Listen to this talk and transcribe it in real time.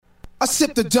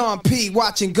sip the Don P,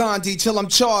 watching Gandhi till I'm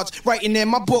charged. Writing in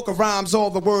my book of rhymes, all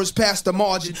the words past the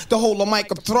margin. The whole of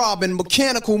mic up throbbing,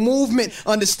 mechanical movement,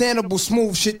 understandable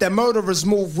smooth shit that murderers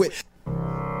move with.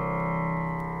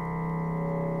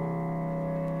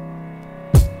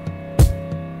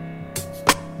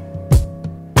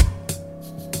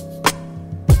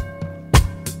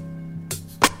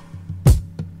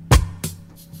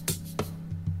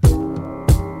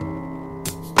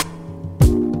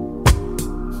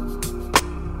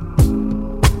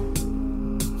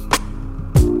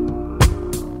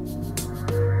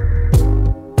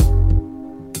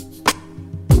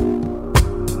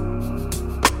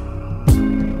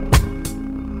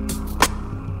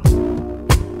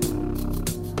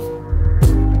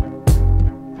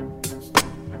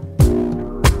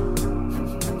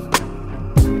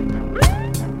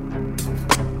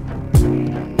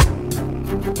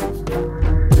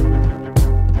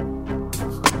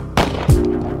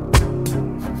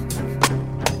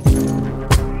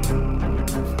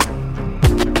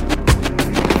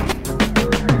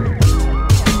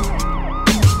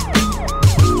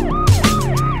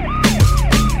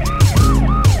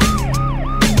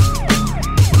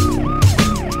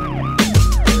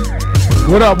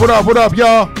 What up,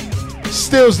 y'all?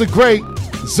 Stills the Great,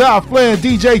 Zy Flynn,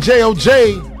 DJ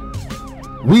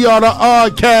JOJ. We are the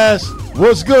Oddcast.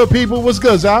 What's good, people? What's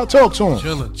good, Zy? Talk to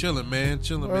him. Chilling, man.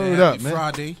 Happy up, man.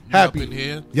 Friday. Happy. Up in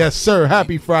here. Yes, sir.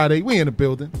 Happy Friday. We in the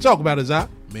building. Talk about it, Zy.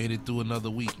 Made it through another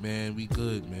week, man. We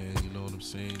good, man. You know what I'm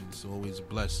saying? It's always a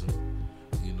blessing,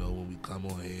 you know, when we come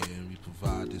on here and we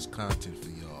provide this content for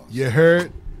y'all. You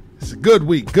heard? It's a good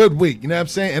week. You know what I'm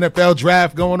saying? NFL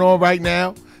draft going on right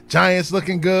now. Giants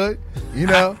looking good, you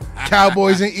know.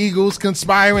 Cowboys and Eagles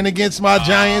conspiring against my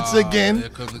Giants again.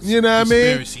 You know what I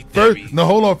mean?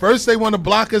 First they want to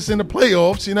block us in the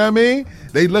playoffs. You know what I mean?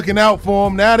 They looking out for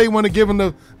them. Now they want to give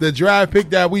them the draft pick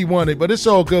that we wanted. But it's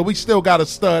all good. We still got a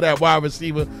stud at wide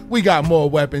receiver. We got more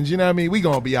weapons. You know what I mean? We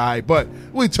gonna be all right. But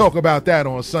we talk about that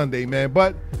on Sunday, man.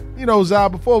 But you know, Zy,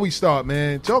 before we start,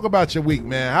 man, talk about your week,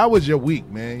 man. How was your week,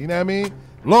 man? You know what I mean?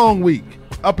 Long week.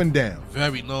 Up and down.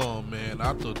 Very long, man.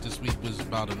 I thought this week was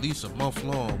about at least a month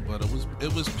long, but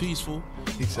it was peaceful.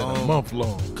 He said a month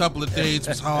long. A couple of days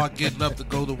was hard getting up to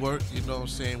go to work, you know what I'm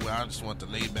saying, where I just want to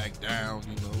lay back down,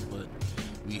 you know, but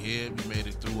we here, we made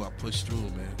it through, I pushed through,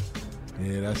 man.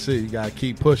 Yeah, that's it. You gotta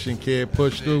keep pushing, kid.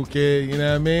 Push through, kid, you know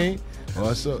what I mean?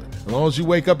 Well, so, as long as you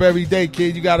wake up every day,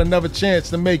 kid, you got another chance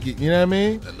to make it, you know what I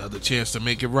mean? Another chance to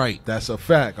make it right. That's a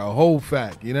fact, a whole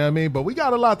fact, you know what I mean? But we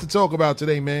got a lot to talk about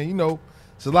today, man, you know.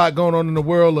 There's a lot going on in the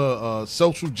world of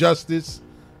social justice.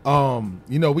 You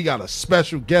know, we got a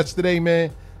special guest today,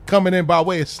 man, coming in by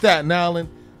way of Staten Island.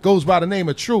 Goes by the name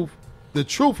of Truth. The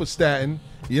Truth of Staten.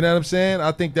 You know what I'm saying?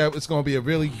 I think that it's going to be a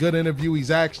really good interview.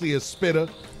 He's actually a spitter.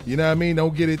 You know what I mean?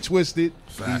 Don't get it twisted.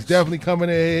 Facts. He's definitely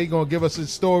coming in here. He's going to give us his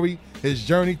story, his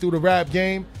journey through the rap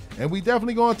game. And we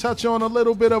definitely going to touch on a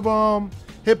little bit of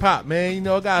hip-hop, man. You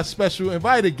know, I got a special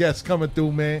invited guest coming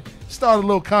through, man. Started a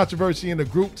little controversy in the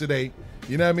group today.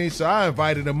 You know what I mean? So I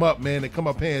invited him up, man, to come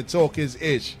up here and talk his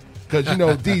ish. Because, you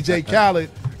know, DJ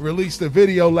Khaled released a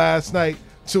video last night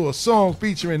to a song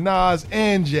featuring Nas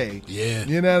and Jay. Yeah.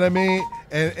 You know what I mean?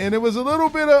 And it was a little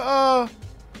bit of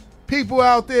people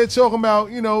out there talking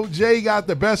about, you know, Jay got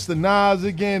the best of Nas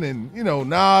again, and, you know,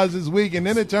 Nas is weak. And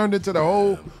then it turned into the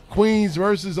whole Queens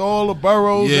versus all the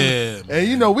boroughs. Yeah. And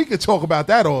you know, we could talk about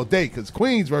that all day because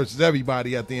Queens versus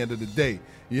everybody at the end of the day.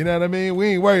 You know what I mean? We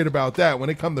ain't worried about that when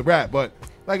it come to rap. But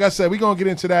like I said, we're going to get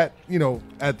into that, you know,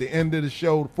 at the end of the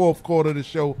show, the fourth quarter of the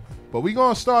show. But we're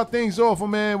going to start things off,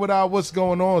 man, with our What's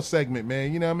Going On segment,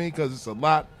 man. You know what I mean? Because it's a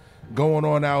lot going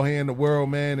on out here in the world,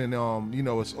 man. And, you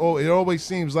know, it always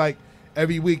seems like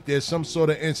every week there's some sort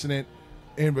of incident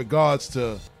in regards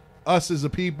to us as a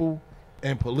people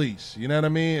and police. You know what I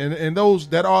mean? And those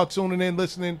that are tuning in,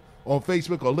 listening on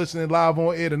Facebook or listening live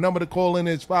on air, the number to call in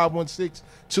is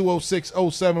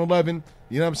 516-206-0711.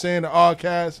 You know what I'm saying? The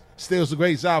Oddcast, Stills the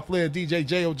Great, Zy Flynn, DJ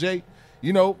JOJ.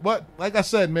 You know, but like I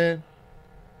said, man,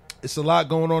 it's a lot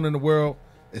going on in the world,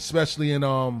 especially in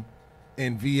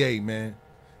VA, man.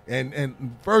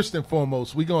 And first and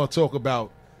foremost, we're gonna talk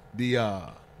about the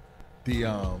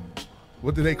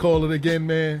what do they call it again,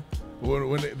 man?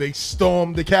 When they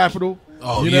stormed the Capitol.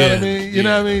 Oh, you know what I mean? You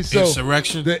know what I mean? So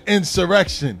insurrection. The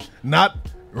insurrection, not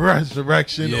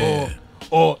resurrection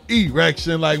or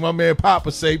erection, like my man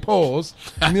Papa say, pause.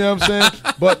 You know what I'm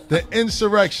saying? But the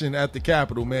insurrection at the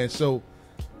Capitol, man. So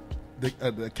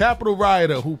the Capitol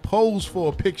rioter who posed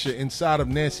for a picture inside of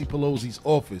Nancy Pelosi's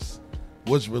office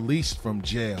was released from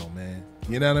jail, man.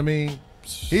 You know what I mean?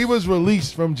 He was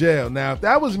released from jail. Now, if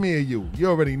that was me and you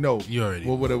already know You already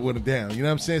what would have went down. You know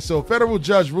what I'm saying? So a federal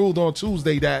judge ruled on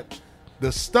Tuesday that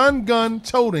the stun gun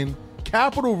toting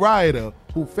Capitol rioter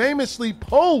who famously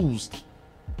posed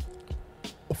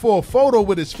for a photo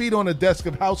with his feet on the desk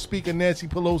of House Speaker Nancy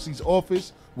Pelosi's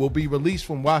office will be released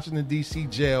from Washington, D.C.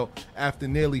 jail after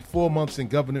nearly 4 months in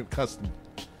government custody.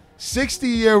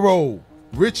 60-year-old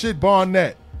Richard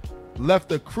Barnett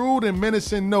left a crude and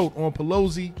menacing note on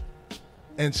Pelosi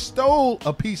and stole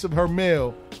a piece of her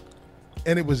mail,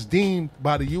 and it was deemed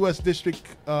by the U.S. District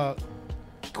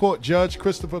Court Judge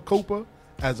Christopher Cooper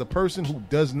as a person who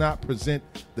does not present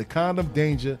the kind of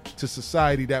danger to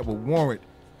society that would warrant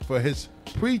for his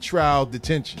pretrial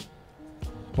detention.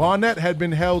 Barnett had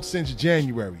been held since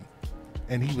January,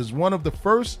 and he was one of the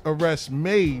first arrests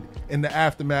made in the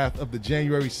aftermath of the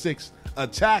January 6th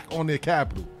attack on the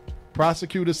Capitol.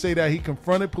 Prosecutors say that he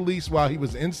confronted police while he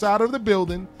was inside of the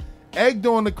building, egged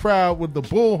on the crowd with the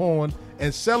bullhorn,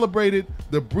 and celebrated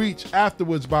the breach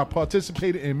afterwards by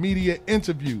participating in media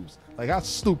interviews. Like, how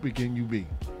stupid can you be?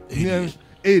 You know,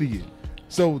 idiot.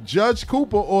 So Judge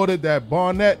Cooper ordered that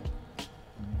Barnett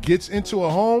gets into a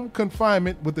home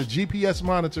confinement with a GPS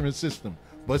monitoring system,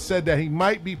 but said that he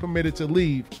might be permitted to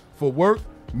leave for work,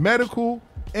 medical,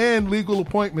 and legal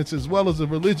appointments, as well as the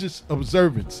religious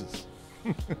observances.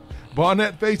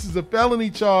 Barnett faces a felony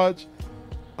charge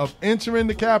of entering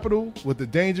the Capitol with a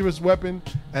dangerous weapon,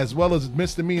 as well as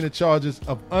misdemeanor charges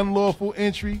of unlawful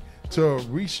entry to a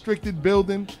restricted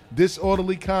building,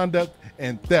 disorderly conduct,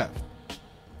 and theft.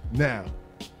 Now,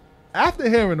 after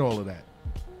hearing all of that,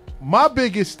 my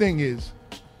biggest thing is,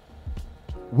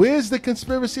 where's the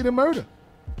conspiracy to murder?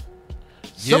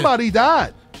 Yeah. Somebody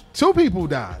died. 2 people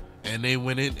died. And they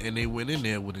went in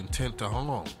there with intent to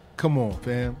harm. Come on,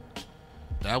 fam.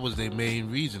 That was their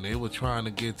main reason. They were trying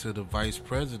to get to the vice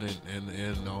president and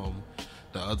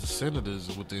the other senators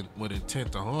with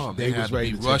intent to harm. They had to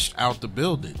be rushed out the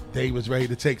building. They was ready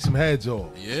to take some heads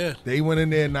off. Yeah. They went in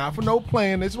there not for no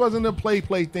plan. This wasn't a play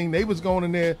thing. They was going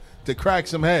in there to crack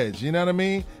some heads. You know what I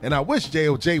mean? And I wish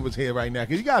JOJ was here right now,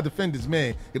 because you got to defend this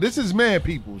man. This is man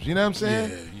peoples. You know what I'm saying?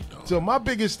 Yeah, you know. So my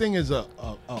biggest thing is a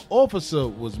officer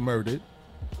was murdered.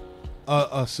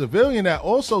 A civilian that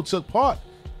also took part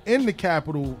in the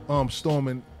Capitol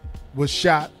storming was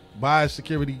shot by a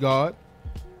security guard.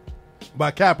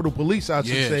 By Capitol Police, I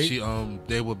should say. Yeah,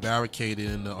 they were barricaded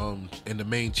in the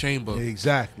main chamber.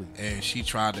 Exactly. And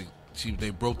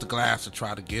they broke the glass to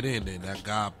try to get in, and that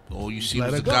guy, all you see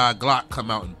Let was her the go. guy Glock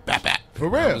come out and bap. For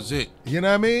real. That was it. You know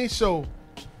what I mean? So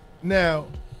now,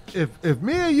 if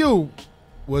me and you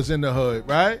was in the hood,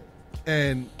 right,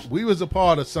 and we was a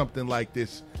part of something like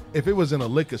this, if it was in a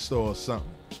liquor store or something,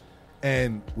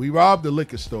 and we robbed the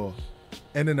liquor store,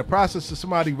 and in the process of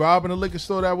somebody robbing the liquor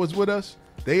store that was with us,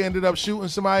 they ended up shooting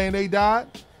somebody and they died,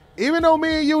 even though me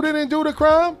and you didn't do the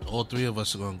crime, All 3 of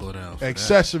us are going to go down for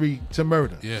accessory to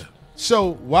murder. that. Yeah.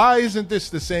 So why isn't this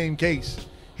the same case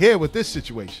here with this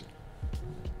situation?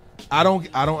 I don't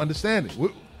understand it.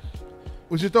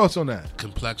 What's your thoughts on that?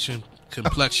 Complexion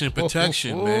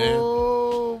protection, man.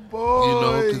 Oh boy! You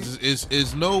know, because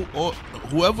it's no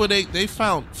whoever they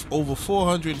found over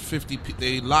 450.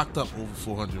 They locked up over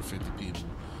 450 people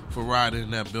for rioting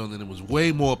in that building. It was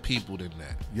way more people than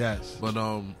that. Yes. But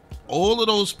all of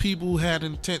those people had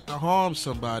intent to harm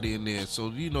somebody in there. So,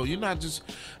 you know, you're not just...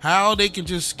 How they can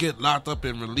just get locked up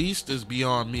and released is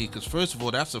beyond me. Because, first of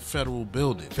all, that's a federal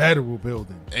building. Federal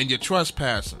building. And you're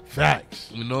trespassing. Facts.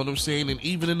 You know what I'm saying? And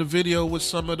even in the video with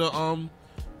some of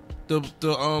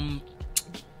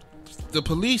the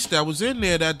police that was in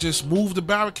there that just moved the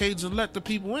barricades and let the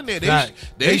people in there.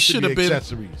 They should have been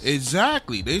accessories.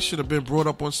 Exactly. They should have been brought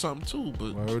up on something too.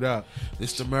 But Word up.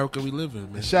 it's the America we live in,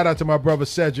 man. And shout out to my brother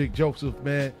Cedric Joseph,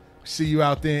 man. See you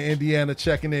out there in Indiana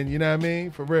checking in. You know what I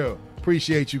mean? For real.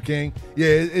 Appreciate you, King. Yeah,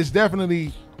 it's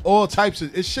definitely all types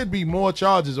of. It should be more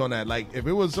charges on that. Like if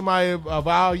it was somebody of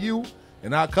our hue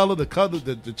and our color,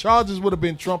 the charges would have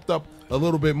been trumped up a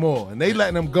little bit more. And they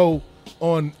letting them go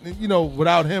on, you know,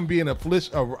 without him being a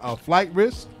flight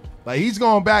risk. Like he's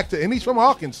going back to, and he's from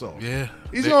Arkansas. Yeah.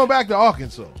 He's going back to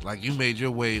Arkansas. Like you made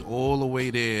your way all the way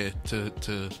there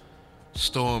to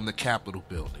storm the Capitol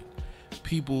building.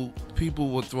 People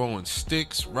were throwing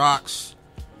sticks, rocks.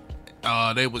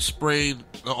 They were spraying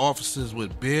the officers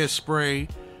with bear spray.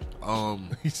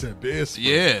 He said bear spray.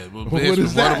 Yeah, What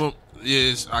is that? One of them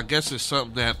is, I guess it's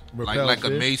something that like a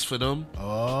mace for them.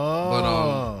 Oh. But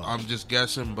I'm just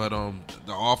guessing. But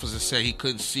the officer said he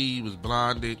couldn't see, he was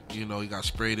blinded. You know, he got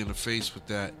sprayed in the face with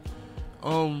that.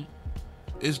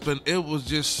 It was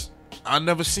just, I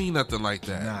never seen nothing like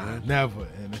that. Nah, man. never.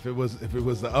 And if it was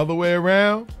the other way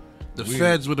around, The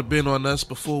feds would have been on us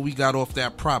before we got off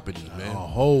that property, man. A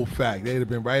whole fact. They'd have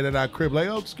been right at our crib like,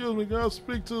 oh, excuse me, girl,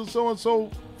 speak to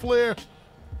so-and-so Flair.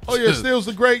 Oh, yeah, Steel's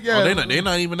the great, yeah. Oh, they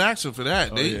not even asking for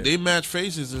that. They match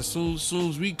faces, and soon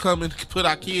as we come and put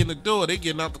our key in the door, they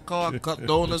getting out the car,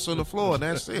 throwing us on the floor, and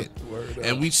that's it.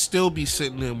 And we still be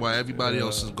sitting there while everybody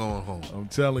else is going home. I'm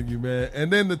telling you, man.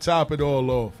 And then to top it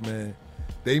all off, man,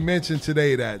 they mentioned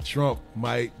today that Trump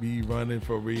might be running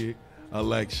for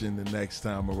re-election the next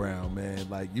time around, man.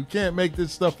 Like, you can't make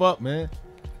this stuff up, man.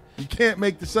 You can't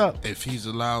make this up. If he's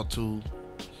allowed to,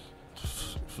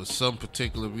 for some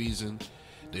particular reason,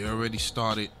 they already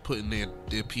started putting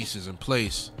their pieces in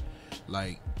place.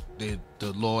 Like the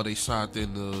law they signed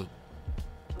into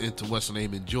what's the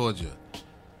name in Georgia,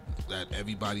 that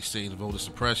everybody's saying voter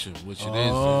suppression, which it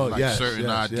is, like certain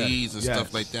IDs and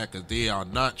stuff like that, because they are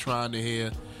not trying to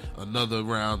hear another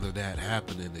round of that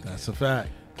happening again. That's a fact.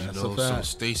 That's a fact.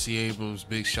 So Stacey Abrams,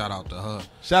 big shout out to her.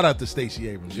 Shout out to Stacey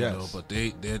Abrams. You know, but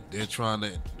they're trying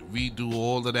to redo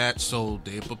all of that, so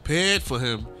they're prepared for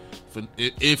him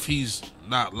if he's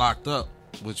not locked up.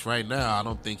 Which right now I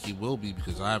don't think he will be,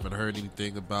 because I haven't heard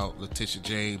anything about Letitia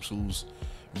James, who's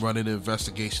running an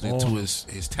investigation into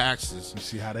his taxes. You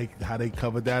see how they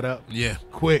covered that up? Yeah,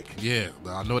 quick. Yeah,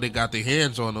 I know they got their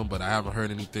hands on him, but I haven't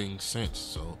heard anything since.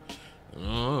 So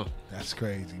that's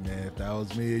crazy, man. If that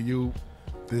was me or you,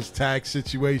 this tax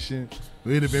situation,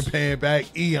 we'd have been paying back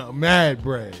mad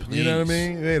bread. Please. You know what I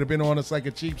mean? They'd have been on us like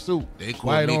a cheap suit. They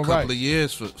called me a couple of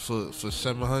years for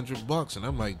 $700, and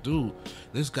I'm like, dude,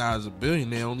 this guy's a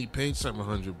billionaire, only paid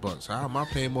 $700. How am I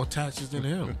paying more taxes than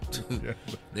him?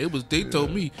 They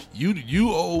told me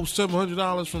you owe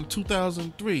 $700 from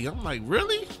 2003. I'm like,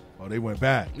 really? Oh, they went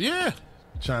back. Yeah,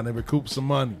 trying to recoup some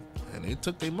money. And they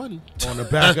took their money. On the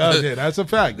back of it. That's a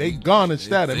fact. They garnished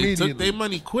that immediately. They took their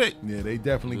money quick. Yeah, they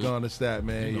definitely garnished that,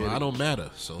 man. I don't matter,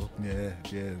 so. Yeah.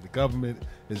 The government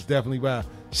is definitely wild.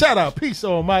 Shout out, peace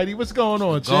almighty. What's going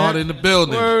on, champ? God in the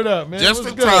building. Word up, man. Just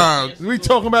in time. We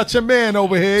talking about your man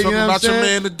over here. Talking you know about your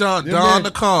man, Don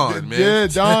the Con, man. Yeah,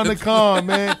 Don the Con,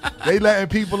 man. They letting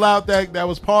people out that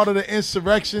was part of the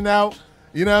insurrection out.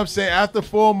 You know what I'm saying? After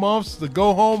 4 months to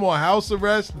go home on house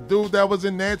arrest, the dude that was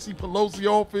in Nancy Pelosi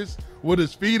office with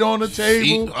his feet on the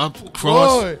table. Feet up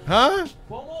cross. Boy, huh?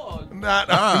 Cuomo. Not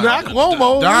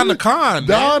Cuomo. Don the Con.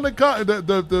 Don the Con.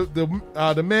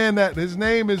 The man that his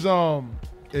name is what's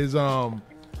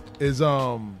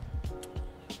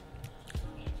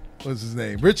his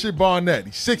name? Richard Barnett.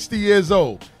 He's 60 years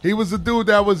old. He was the dude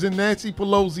that was in Nancy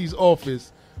Pelosi's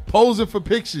office posing for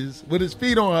pictures with his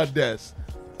feet on her desk.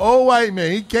 Old white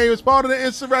man. He came as part of the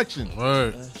insurrection.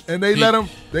 Word. And they let him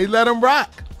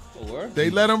rock. They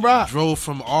let him rock. Drove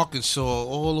from Arkansas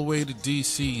all the way to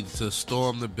D.C. to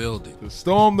storm the building.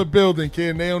 Kid.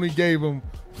 And they only gave him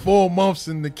 4 months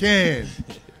in the can.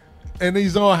 And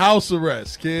he's on house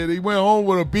arrest, kid. He went home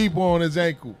with a beeper on his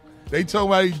ankle. They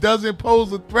told him he doesn't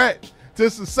pose a threat to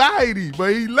society,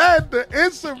 but he led the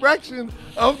insurrection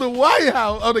of the White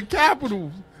House, of the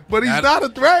Capitol. But he's not a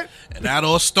threat. And that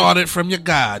all started from your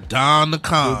guy, Don the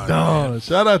Con. Don.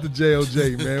 Shout out to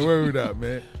JOJ, man. Word up,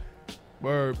 man.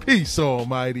 Word. Peace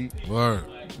almighty. Word.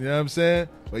 You know what I'm saying?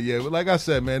 But yeah, like I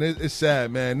said, man, it's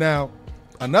sad, man. Now,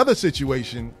 another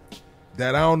situation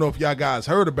that I don't know if y'all guys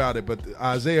heard about it, but the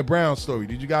Isaiah Brown story.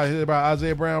 Did you guys hear about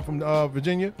Isaiah Brown from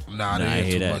Virginia? Nah, I didn't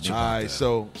hear too much about that.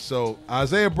 All right, so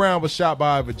Isaiah Brown was shot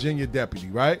by a Virginia deputy,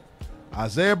 right?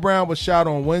 Isaiah Brown was shot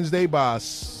on Wednesday by a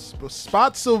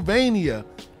Spotsylvania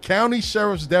County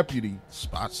Sheriff's deputy.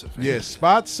 Spotsylvania? Yeah,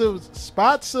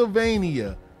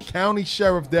 Spotsylvania County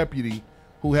Sheriff deputy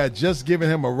who had just given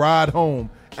him a ride home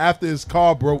after his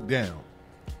car broke down.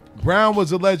 Brown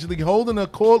was allegedly holding a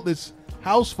cordless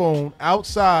house phone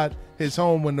outside his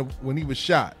home when he was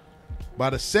shot by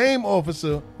the same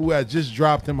officer who had just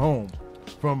dropped him home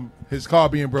from his car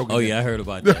being broken down. Oh, yeah, I heard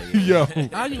about that. Yeah.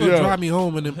 How you gonna drive me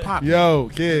home and then pop? Yo,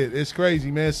 kid, it's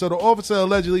crazy, man. So the officer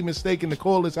allegedly mistaken the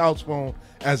cordless house phone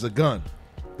as a gun.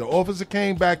 The officer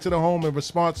came back to the home in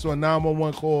response to a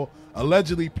 911 call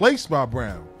allegedly placed by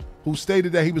Brown, who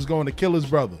stated that he was going to kill his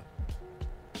brother.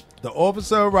 The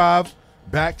officer arrived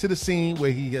back to the scene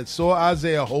where he had saw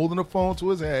Isaiah holding the phone to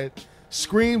his head,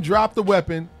 screamed, dropped the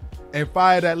weapon, and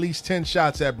fired at least 10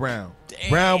 shots at Brown. Damn.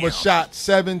 Brown was shot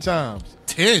 7 times.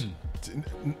 10?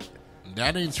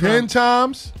 That ain't 10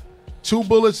 times. 2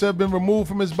 bullets have been removed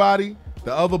from his body.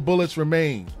 The other bullets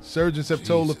remain. Surgeons have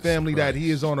told the family that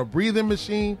he is on a breathing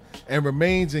machine and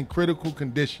remains in critical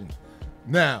condition.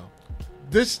 Now,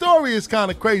 this story is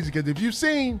kind of crazy because if you've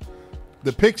seen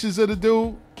the pictures of the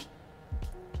dude,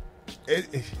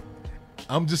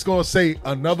 I'm just going to say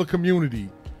another community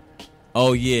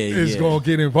Oh yeah, is going to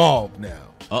get involved now.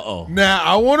 Uh-oh. Now,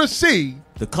 I want to see.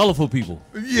 The colorful people.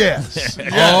 Yes.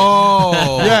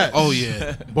 Oh. Yes. Oh,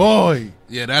 yeah. Boy.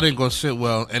 Yeah, that ain't going to sit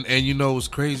well. And you know what's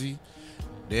crazy?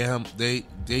 They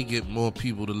get more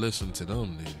people to listen to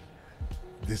them than.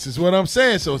 This is what I'm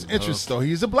saying. So it's interesting. So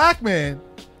he's a black man.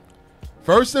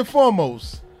 First and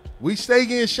foremost, we stay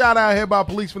getting shot out here by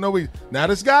police for no reason. Now,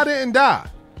 this guy didn't die.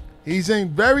 He's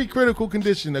in very critical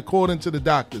condition, according to the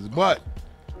doctors. But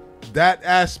that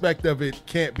aspect of it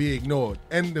can't be ignored.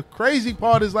 And the crazy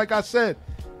part is, like I said,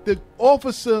 the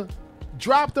officer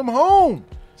dropped him home.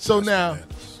 So now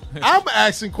I'm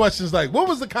asking questions like, what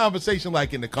was the conversation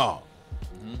like in the car?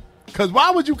 Because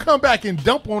why would you come back and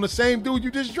dump on the same dude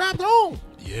you just dropped home?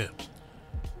 Yeah.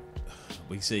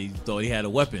 But he said he thought he had a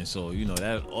weapon, so you know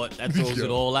that throws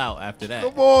it all out after that.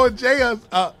 Come on, Jay.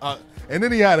 And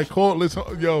then he had a cordless,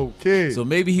 kid. So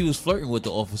maybe he was flirting with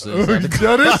the officer.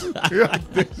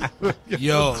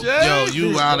 Yo,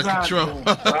 you out of control.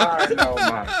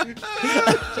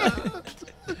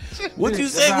 What you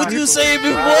say? What you say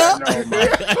before?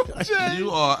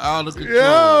 You are out of control.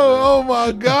 Oh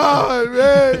my God,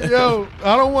 man. Yo,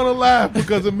 I don't want to laugh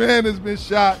because a man has been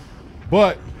shot,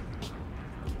 but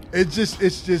it's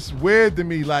just weird to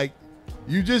me. Like,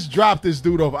 you just dropped this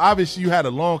dude off. Obviously, you had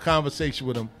a long conversation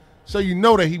with him, so you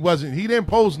know that he didn't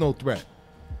pose no threat.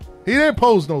 He didn't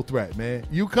pose no threat, man.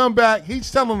 You come back,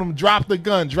 he's telling him, drop the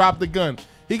gun.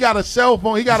 He got a cell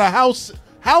phone. He got a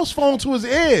house phone to his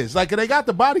ears. Like, they got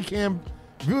the body cam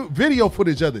video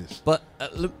footage of this. But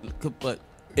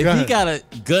if he got a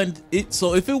gun,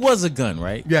 so if it was a gun,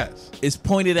 right? Yes. It's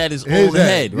pointed at his own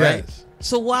head, right? Yes.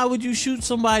 So why would you shoot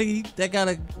somebody that got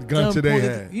a gun to their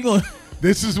head?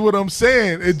 This is what I'm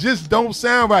saying. It just don't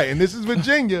sound right. And this is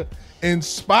Virginia in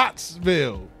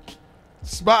Spotsville.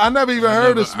 I never even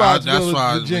heard of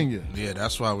Spotsville, Virginia.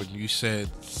 That's why when you said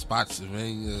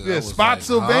Spotsylvania. Yeah,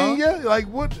 Spotsylvania? Like,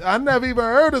 what? I never even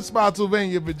heard of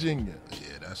Spotsylvania, Virginia.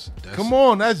 Yeah, that's come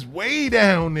on, that's way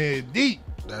down there, deep.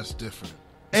 That's different.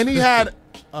 And he had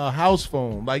a house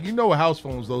phone. Like, you know what house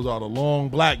phones those are, the long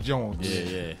black joints.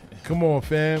 Yeah. Come on,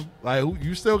 fam. Like,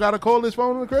 you still got a cordless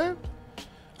phone in the crib?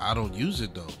 I don't use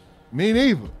it, though. Me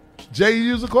neither. Jay, you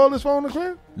use a cordless phone in the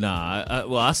crib? Nah,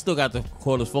 I still got the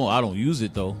cordless phone. I don't use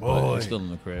it, though. But it's still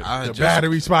in the crib. The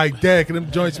battery's probably dead, and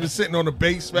them joints been sitting on the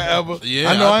base forever.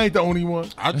 Yeah, I know I ain't the only one.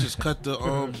 I just cut the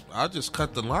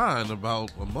line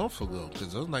about a month ago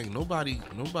because I was like, nobody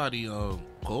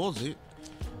calls it.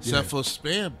 Except for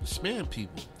spam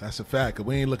people. That's a fact.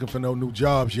 We ain't looking for no new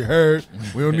jobs, you heard?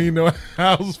 We don't need no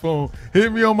house phone.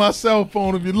 Hit me on my cell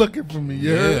phone if you're looking for me,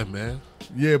 you heard? Yeah, man.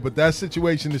 Yeah, but that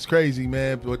situation is crazy,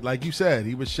 man. But like you said,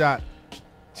 he was shot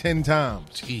 10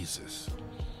 times. Jesus.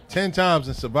 10 times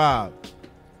and survived.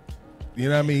 You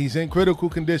know what I mean? He's in critical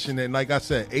condition. And like I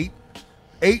said,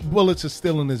 eight bullets are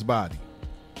still in his body.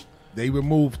 They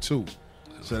removed 2.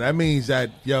 So that means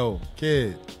that,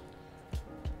 kid.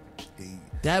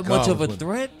 That much of a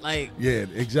threat? Like, yeah,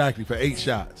 exactly, for 8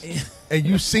 shots. And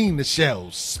you seen the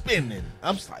shells spinning.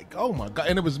 I'm just like, oh my God.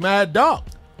 And it was mad dark.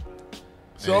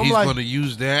 So and he's going to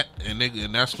use that, and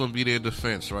that's going to be their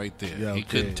defense right there. Yeah, he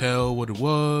couldn't tell what it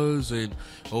was, and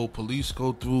police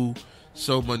go through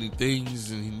so many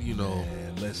things, and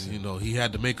he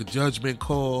had to make a judgment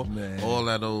call. Man. All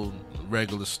that old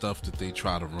regular stuff that they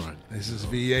try to run. This is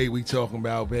VA we talking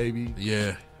about, baby.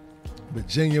 Yeah.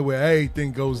 Virginia, where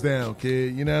everything goes down,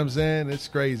 kid. You know what I'm saying? It's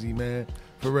crazy, man.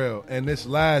 For real. And this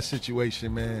last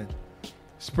situation, man,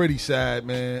 it's pretty sad,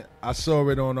 man. I saw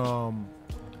it on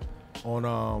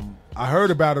I heard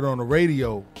about it on the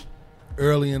radio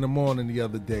early in the morning the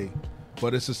other day.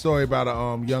 But it's a story about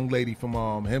a young lady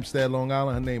from Hempstead, Long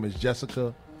Island. Her name is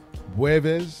Jessica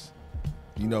Bueves.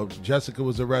 You know, Jessica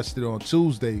was arrested on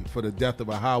Tuesday for the death of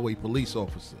a highway police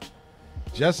officer.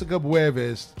 Jessica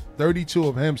Bueves, 32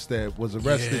 of Hempstead, was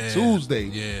arrested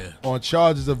Tuesday on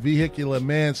charges of vehicular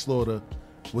manslaughter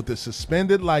with a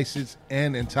suspended license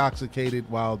and intoxicated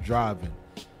while driving.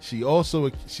 She's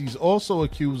also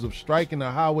accused of striking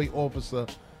a highway officer,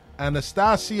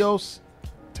 Anastasios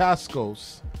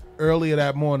Taskos, earlier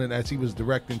that morning as he was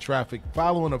directing traffic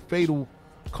following a fatal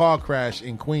car crash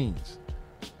in Queens.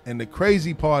 And the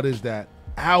crazy part is that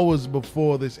hours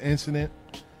before this incident,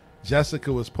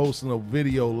 Jessica was posting a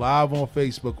video live on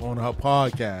Facebook on her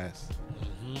podcast.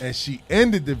 Mm-hmm. And she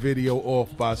ended the video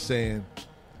off by saying,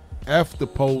 F the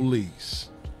police.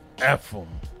 F them.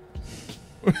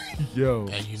 Yo.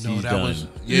 And you know that was...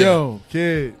 Yo,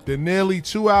 kid. The nearly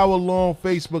 2-hour-long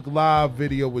Facebook Live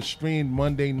video was streamed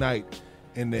Monday night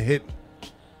in the hit.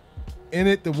 In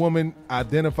it, the woman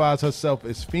identifies herself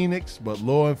as Phoenix, but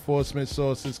law enforcement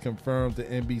sources confirmed to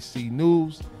NBC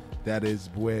News That is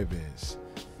Bueves.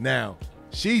 Now,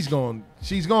 she's going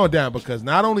down because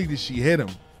not only did she hit him,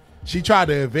 she tried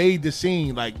to evade the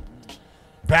scene, like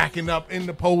backing up in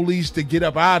the police to get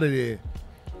up out of there.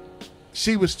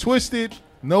 She was twisted,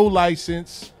 no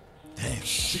license.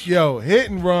 Yo, hit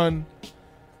and run.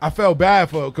 I felt bad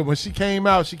for her because when she came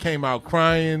out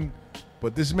crying.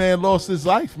 But this man lost his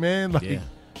life, man. Like,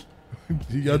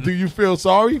 do you feel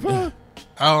sorry for her?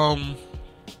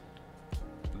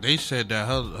 They said that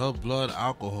her blood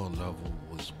alcohol level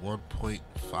was 1.5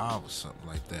 or something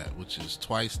like that, which is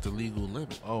twice the legal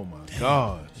limit. Oh my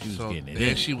God! She was getting it and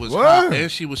in. she was What?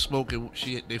 and she was smoking.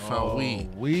 They found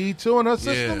weed too in her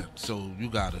system. Yeah, so you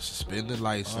gotta suspend the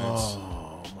license.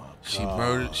 Oh my God! She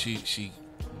murdered. She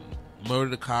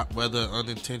murdered a cop, whether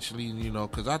unintentionally, you know,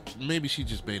 because maybe she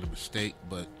just made a mistake,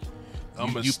 but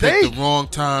you picked the wrong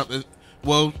time.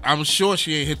 Well, I'm sure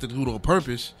she ain't hit the dude on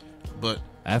purpose, but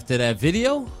After that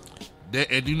video,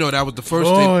 and you know that was the first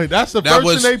Boy, thing. that's the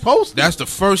first thing they posted. That's the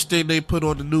first thing they put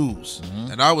on the news,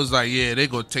 and I was like, yeah, they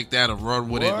gonna take that and run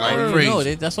with it like Word. crazy. no,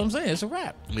 that's what I'm saying. It's a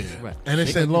wrap. Yeah. It's a wrap. And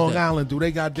it's They in gonna Long use that. Island. Do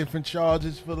they got different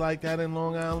charges for like that in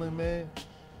Long Island, man?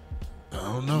 I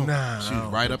don't know. Nah, She I was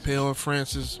don't right think up here on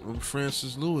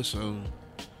Francis Lewis on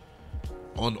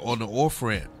the off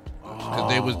ramp.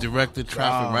 Because they was directing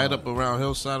traffic right up around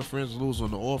hillside of Francis Lewis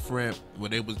on the off ramp where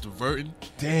they was diverting.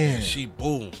 Damn. And she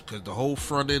boom, because the whole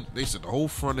front end. They said the whole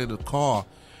front end of the car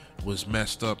was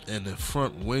messed up, and the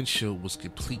front windshield was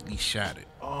completely shattered.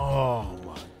 Oh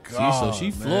my God! She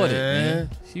floored it, man.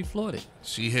 She floored it.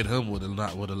 She hit him with a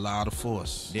lot of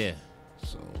force. Yeah.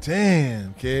 So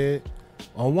Damn, kid.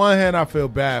 On one hand, I feel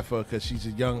bad for her because she's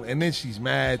a young, and then she's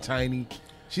mad tiny.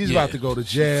 She's yeah, about to go to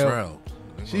she jail. frail.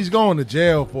 She's going to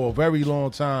jail for a very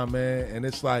long time, man. And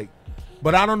it's like,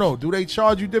 but I don't know. Do they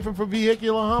charge you different for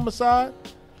vehicular homicide,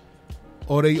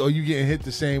 or you getting hit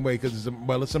the same way because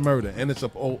it's a murder and it's an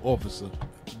officer?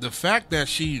 The fact that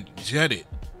she jetted,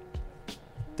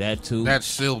 That too. that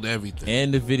sealed everything.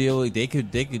 And the video, they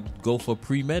could go for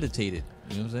premeditated.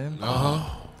 You know what I'm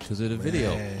saying? Because of the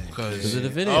video. Because of the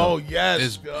video. Oh yes,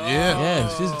 It's- God. yeah. Yeah,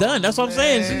 she's done. That's what I'm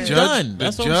saying. She's done.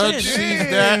 That's the what I'm judge saying. sees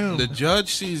Damn. that. The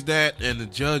judge sees that, and the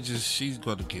judge she's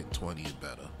gonna get 20 and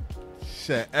better. She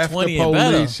said F the 20 and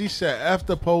better. police. She said F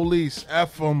the police.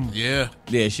 F them. Yeah,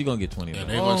 Yeah, she gonna get 20. and Right?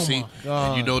 they're gonna Oh, see. my God.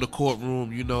 And you know the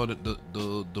courtroom. You know that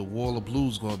the wall of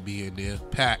blue's gonna be in there,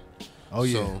 packed. Oh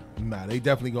yeah. So Nah, they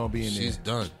definitely gonna be in there. she's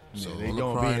done. Yeah, So they all the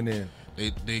gonna be crime- in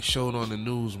there. They showed on the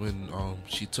news when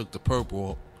she took the perp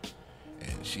walk,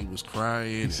 and she was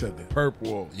crying. He said the perp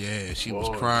walk. Yeah, she was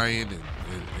Boy. crying,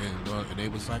 and they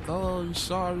was like, "Oh, you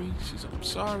sorry?" She said, "I'm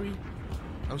sorry.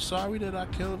 I'm sorry that I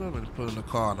killed him," and put in the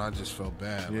car, and I just felt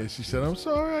bad. Yeah, Like, she said, "I'm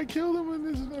sorry, I killed him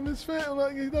and his family.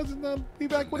 Like he doesn't not be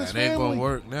back with his that ain't family." gonna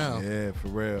work now. Yeah, for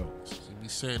real. She be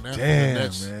saying that Damn, for the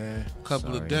next man.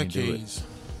 couple Sorry, of ain't do it. decades.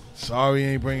 Sorry,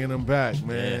 ain't bringing them back,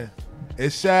 man.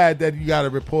 It's sad that you got to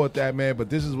report that, man. But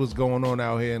this is what's going on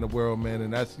out here in the world, man.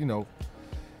 And that's,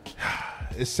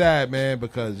 it's sad, man,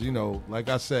 because like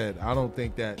I said, I don't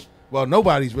think that. Well,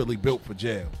 nobody's really built for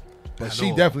jail, but At she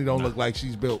all. definitely don't look like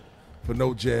she's built for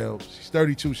no jail. She's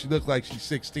 32. She looks like she's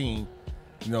 16,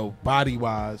 body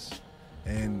wise,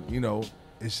 and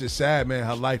it's just sad, man.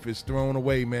 Her life is thrown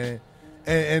away, man.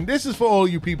 And this is for all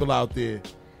you people out there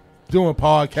doing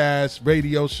podcasts,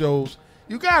 radio shows.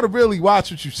 You got to really watch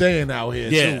what you're saying out here,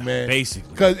 Yeah, too, man.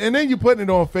 basically. And then you're putting it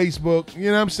on Facebook. You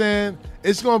know what I'm saying?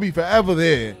 It's going to be forever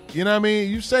there. You know what I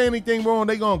mean? You say anything wrong,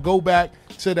 they're going to go back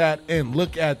to that and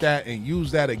look at that and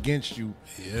use that against you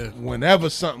Yeah, whenever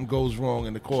something goes wrong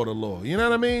in the court of law. You know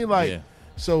what I mean? Like, Yeah.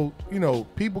 so,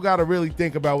 people got to really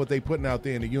think about what they putting out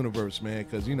there in the universe, man,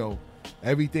 because,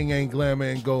 everything ain't glamour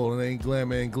and gold and ain't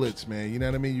glamour and glitz, man. You know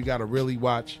what I mean? You got to really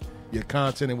watch your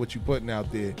content and what you're putting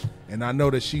out there. And I know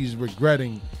that she's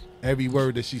regretting every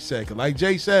word that she said. 'Cause like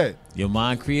Jay said, Your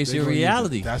mind creates they your gonna use it.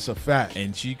 reality. That's a fact.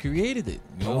 And she created it.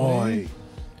 You know what I mean? Boy,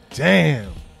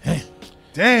 damn.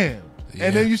 Damn. Yeah.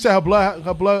 And then you said her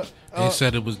blood they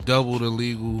said it was double the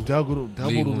legal. double the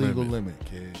legal limit. limit,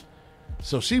 kid.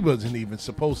 So she wasn't even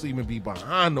supposed to even be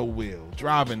behind no wheel,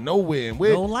 driving nowhere. And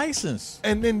where No license.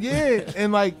 And then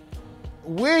and like,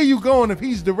 where are you going if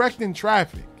he's directing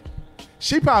traffic?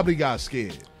 She probably got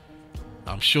scared.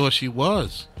 I'm sure she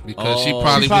was because she Oh,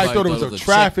 probably, She probably was, thought it was a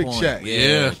traffic checkpoint. check.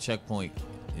 Yeah. checkpoint.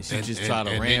 And she and- just and- tried to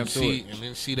and ram then through see, it. and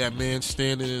then see that man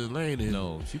standing in the lane. And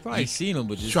No, she probably seen him,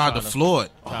 but just tried to floor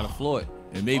it. Try to floor it.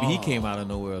 And maybe he came out of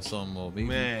nowhere or something. Or maybe,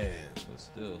 Man, but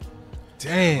still.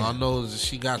 damn. All I know is that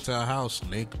she got to her house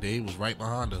and they was right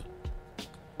behind her.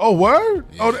 Oh, word?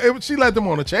 Yeah. She led them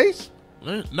on a chase?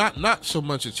 Not so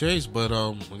much a chase, but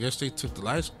I guess they took the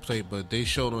license plate, but they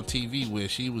showed on TV where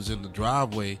she was in the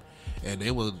driveway, and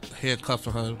they were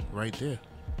handcuffing her right there.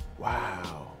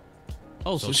 Wow.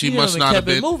 Oh, so she must not have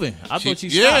been moving. I thought she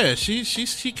stopped. Yeah,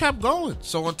 she kept going.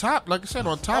 So on top, like I said,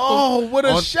 on top of with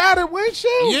a shattered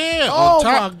windshield. Yeah. Oh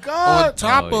my God. On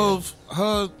top of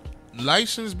her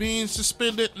license being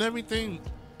suspended and everything,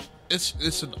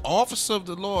 it's an officer of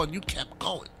the law, and you kept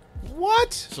going.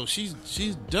 What? So she's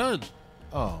done.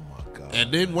 Oh my God.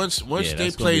 And then once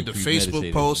they played the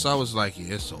Facebook post, I was like,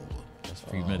 yeah, it's over. That's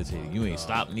premeditated. You ain't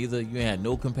stopped neither. You ain't had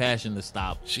no compassion to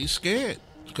stop. She's scared.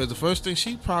 Because the first thing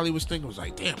she probably was thinking was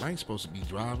like, damn, I ain't supposed to be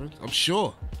driving. I'm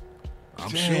sure.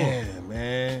 Damn,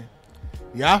 man.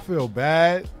 Yeah, I feel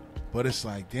bad, but it's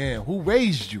like, damn, who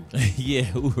raised you? Yeah,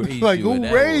 who raised you? Like, who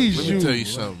raised you? Let me tell you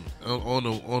something. On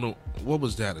a what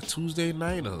was that? A Tuesday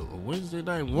night or a Wednesday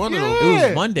night? One of them. It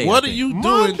was Monday. What are you doing?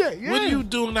 Monday, yeah. What are you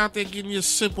doing out there getting your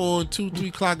sip on 2-3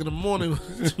 o'clock in the morning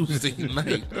Tuesday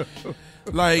night?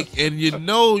 Like, and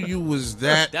you was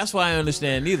that. That's why I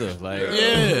understand neither. Like,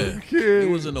 yeah, it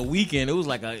was in a weekend. It was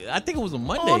like I think it was a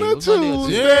Monday. On a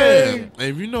Tuesday. Yeah,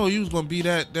 and you was gonna be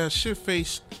that shit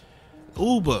face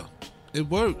Uber. It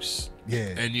works. Yeah,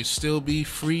 and you still be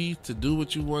free to do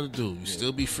what you want to do. You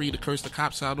still be free to curse the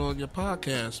cops out on your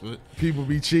podcast. But people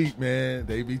be cheap, man.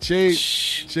 They be cheap.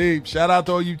 Cheap. Shout out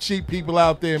to all you cheap people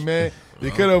out there, man.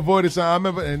 They could have avoided something. I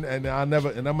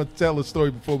remember, and I'm gonna tell a story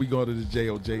before we go into the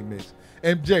JOJ mix.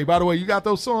 And Jay, by the way, you got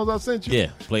those songs I sent you? Yeah,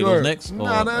 play those next.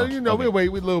 Nah, okay. We'll wait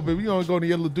a little bit. We gonna go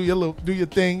to do your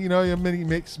thing, your mini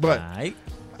mix. But right.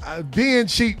 Being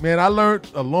cheap, man, I learned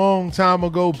a long time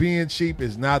ago. Being cheap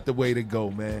is not the way to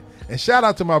go, man. And shout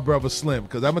out to my brother Slim,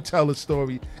 because I'm gonna tell a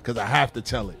story because I have to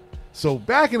tell it. So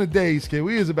back in the days, kid,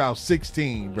 we was about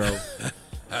 16, bro.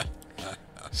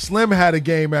 Slim had a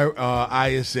game at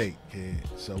IS8, kid.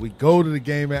 So we go to the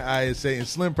game at IS8, and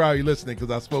Slim probably listening because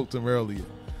I spoke to him earlier.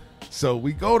 So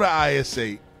we go to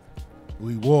IS8.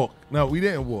 We walk. No, we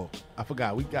didn't walk. I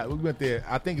forgot. We went there.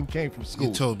 I think it came from school.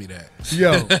 You told me that.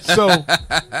 Yo, so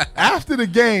after the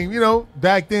game,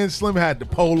 back then Slim had the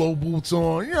polo boots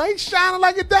on. He's shining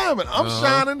like a diamond. I'm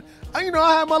shining. I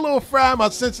had my little fry, my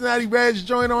Cincinnati Reds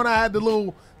joint on. I had the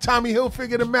little Tommy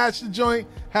Hilfiger to match the joint.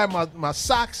 Had my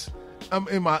socks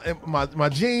in my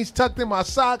jeans tucked in my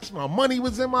socks. My money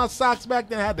was in my socks back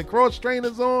then. I had the cross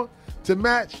trainers on to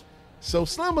match. So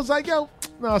Slim was like, yo,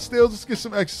 still just get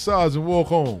some exercise and walk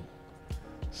home.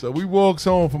 So we walks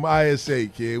home from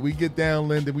IS8, kid. We get down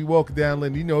Linden. We walk down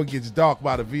Linden. It gets dark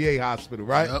by the VA hospital,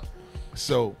 right? Yep.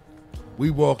 So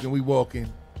we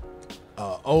walking.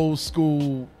 Old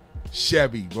school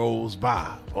Chevy rolls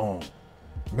by. Boom.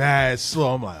 Mad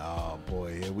slow. I'm like, oh,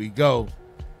 boy, here we go.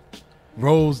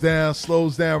 Rolls down,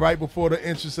 slows down right before the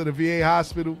entrance of the VA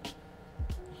hospital.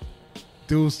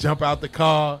 Dudes jump out the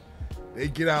car. They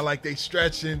get out like they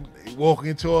stretching, they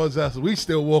walking towards us. We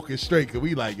still walking straight because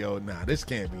we like, yo, nah, this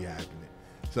can't be happening.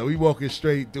 So we walking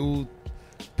straight, dude.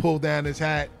 Pulled down his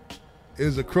hat. It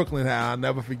was a Crooklyn hat. I'll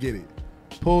never forget it.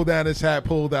 Pulled down his hat,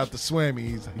 pulled out the Swammy.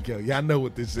 He's like, yo, y'all know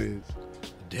what this is.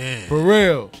 Damn. For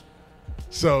real.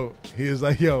 So he was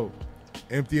like, yo,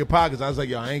 empty your pockets. I was like,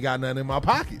 yo, I ain't got nothing in my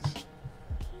pockets.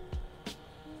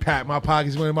 Pat my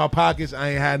pockets, went in my pockets. I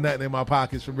ain't had nothing in my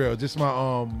pockets for real. Just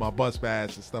my bus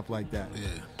pass and stuff like that.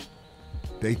 Yeah.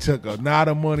 They took a knot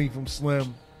of money from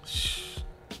Slim,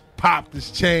 popped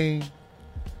his chain.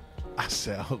 I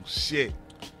said, oh shit.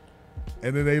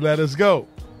 And then they let us go.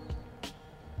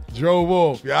 Drove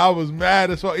off. Yeah, I was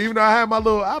mad as fuck. Even though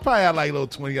I probably had like a little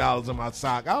 $20 in my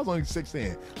sock. I was only 16. I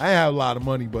didn't have a lot of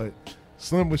money, but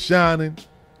Slim was shining.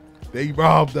 They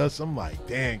robbed us. I'm like,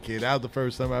 damn, kid, that was the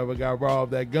first time I ever got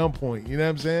robbed at gunpoint. You know what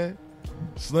I'm saying?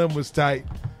 Slim was tight.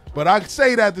 But I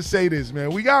say that to say this,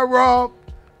 man. We got robbed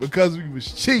because we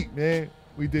was cheap, man.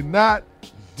 We did not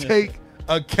take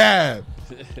a cab.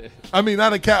 I mean,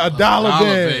 not a cab, a dollar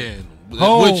van.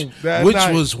 Home which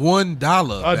was $1.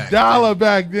 $1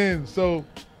 back then. So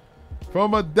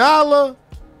from $1,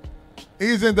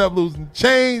 he's ended up losing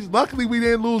change. Luckily, we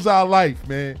didn't lose our life,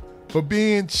 man, for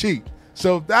being cheap.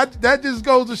 So that just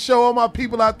goes to show all my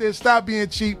people out there, stop being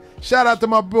cheap. Shout out to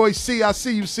my boy C. I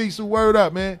see you, C. So word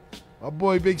up, man. My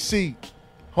boy Big C,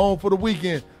 home for the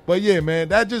weekend. But yeah, man,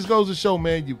 that just goes to show,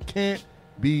 man, you can't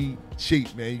be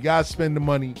cheap, man. You got to spend the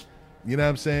money. You know what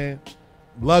I'm saying?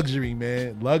 Luxury,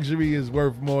 man. Luxury is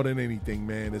worth more than anything,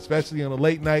 man. Especially on a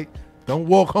late night. Don't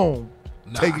walk home.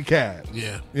 Take a cab.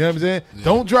 Yeah. You know what I'm saying? Yeah.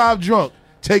 Don't drive drunk.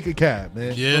 Take a cab,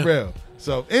 man. Yeah. For real.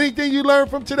 So anything you learn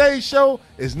from today's show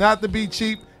is not to be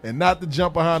cheap and not to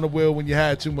jump behind the wheel when you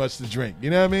had too much to drink. You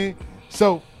know what I mean?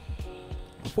 So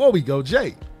before we go,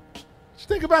 Jay, what you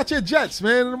think about your Jets,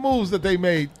 man, and the moves that they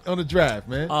made on the draft,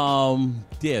 man?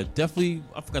 Yeah, definitely.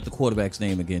 I forgot the quarterback's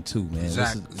name again, too, man.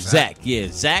 Zach. Yeah,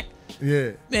 Zach.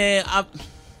 Yeah. Man,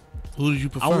 Who did you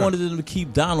prefer? I wanted them to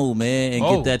keep Donald, man, and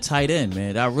get that tight end,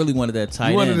 man. I really wanted that tight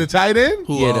end. You wanted the tight end?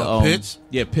 Who, Yeah, Pitts?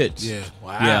 Yeah, Pitts. Yeah.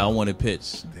 Wow. Yeah, I wanted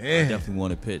Pitts. Damn. I definitely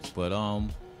wanted Pitts, but I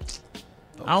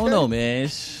don't know, man.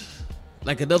 It's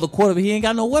like another quarterback, he ain't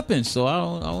got no weapons, so I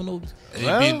don't know.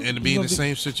 And be in the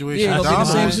same situation. Yeah, as in the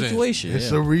same Donald. situation.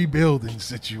 It's yeah. a rebuilding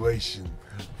situation.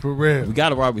 For real. We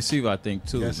got a wide receiver, I think,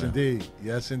 too. Yes, man. indeed.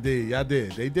 Yes, indeed. Y'all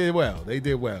did. They did well. You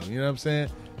know what I'm saying?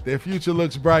 Their future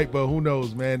looks bright, but who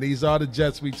knows, man? These are the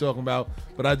Jets we talking about.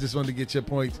 But I just wanted to get your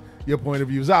point of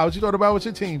view. Zah, what you thought about what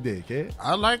your team did, kid?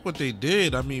 I like what they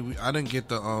did. I mean, I didn't get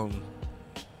the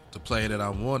player that I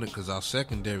wanted because our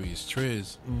secondary is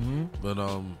Triz. Mm-hmm. But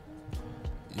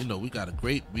we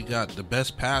got the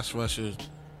best pass rusher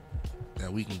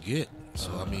that we can get.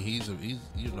 So I mean, he's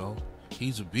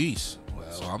a beast.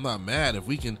 So I'm not mad if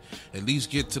we can at least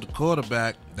get to the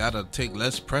quarterback. That'll take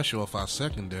less pressure off our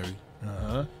secondary.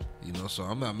 So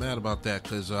I'm not mad about that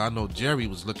because I know Jerry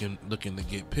was looking to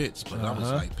get Pitts, but I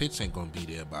was like, Pitts ain't gonna be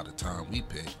there by the time we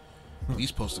pick. He's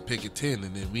supposed to pick at 10,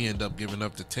 and then we end up giving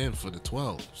up the 10 for the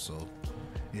 12. So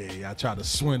I try to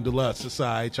swindle us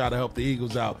aside, try to help the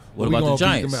Eagles out. What about the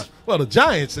Giants? Well, the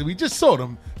Giants, we just saw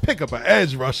them pick up an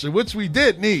edge rusher, which we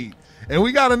did need. And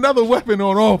we got another weapon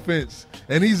on offense,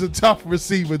 and he's a tough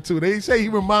receiver, too. They say he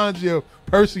reminds you of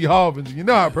Percy Harvin. You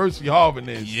know how Percy Harvin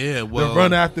is. Yeah, well. The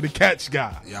run after the catch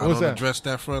guy. Yeah, I don't address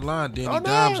that front line. Danny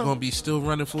Dimes going to be still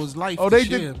running for his life. Oh,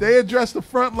 they addressed the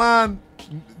front line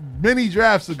many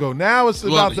drafts ago. Now it's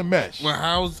about the mesh.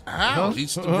 Well, how?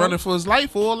 He's running for his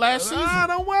life all last season.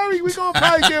 Don't worry. We're going to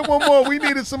probably get one more. We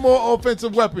needed some more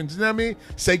offensive weapons. You know what I mean?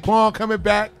 Saquon coming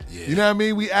back. Yeah. You know what I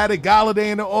mean? We added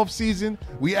Galladay in the offseason.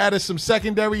 We added some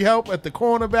secondary help at the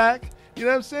cornerback. You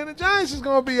know what I'm saying? The Giants is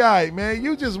going to be all right, man.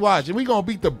 You just watch. And we're going to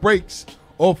beat the brakes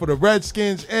off of the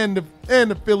Redskins and the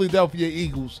Philadelphia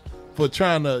Eagles for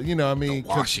trying to,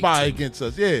 conspire against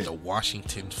us. Yeah. The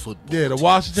Washington football team. Yeah, the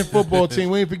Washington football team.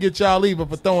 We ain't forget y'all either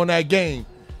for throwing that game.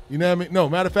 You know what I mean? No,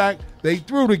 matter of fact, they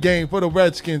threw the game for the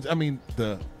Redskins. I mean,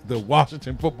 the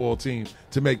Washington football team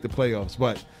to make the playoffs.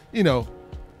 But,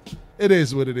 it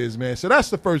is what it is, man. So that's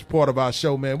the first part of our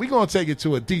show, man. We're going to take it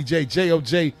to a DJ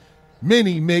JOJ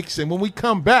mini mix. And when we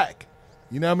come back,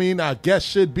 our guest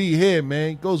should be here,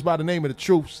 man. Goes by the name of The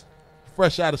Truths,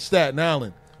 fresh out of Staten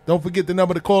Island. Don't forget the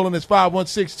number to call in is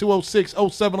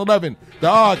 516-206-0711. The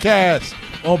R-Cast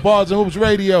on Bars and Hoops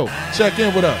Radio. Check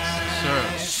in with us.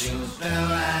 Shoot the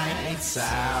lights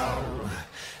out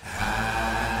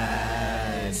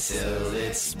high till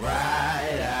it's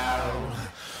bright out.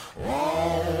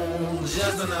 Oh,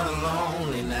 just another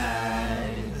lonely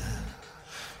night.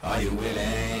 Are you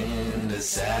willing to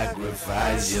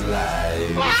sacrifice your life?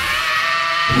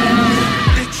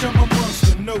 Bitch, I'm a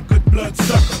monster, no good blood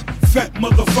sucker. Fat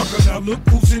motherfucker, now look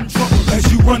who's in trouble.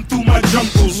 As you run through my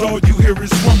jungles, all you hear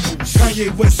is rumbles. Kanye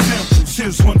West samples,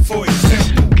 here's one for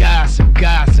example. Gossip,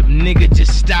 nigga,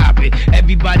 just stop it.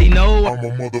 Everybody know I'm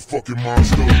a motherfucking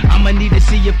monster. I'ma need to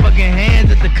see your fucking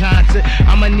hands at the concert.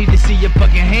 I'ma need to see your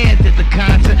fucking hands at the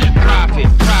concert. Profit,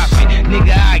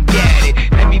 nigga, I get it.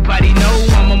 Everybody know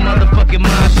I'm a motherfucking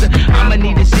monster. I'ma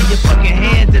need to see your fucking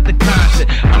hands at the concert.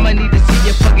 I'ma need to see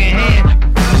your fucking hands.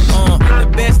 The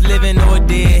best living or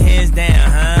dead, hands down,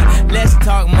 huh? Let's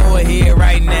talk more here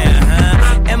right now,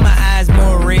 huh? And my eyes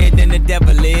more red than the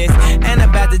devil is. And I'm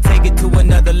about to take it to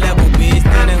another level, bitch.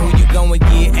 None of who you gon'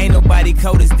 get, ain't nobody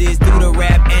cold as this. Do the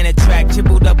rap and a track,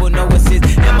 triple double, no assist.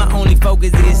 And my only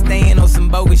focus is staying on some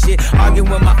bogus shit. Arguing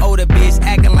with my older bitch,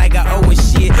 acting like I owe a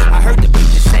shit. I heard the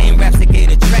beat, the same raps that gave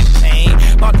the track pain.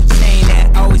 Bought the chain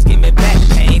that always give me back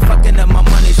pain. Fucking up my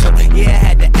money, so yeah, I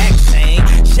had to act sane.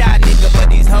 Shy nigga, but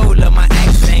these hoes love my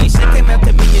accent. She came up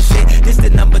to me and said, this the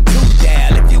number 2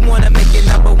 dial. If you wanna make it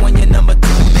number 1, you're number 2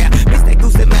 now. Miss that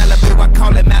goose in Malibu, I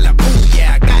call it Malibu,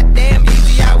 yeah. Goddamn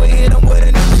easy, I would hit them with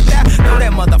a new style. Know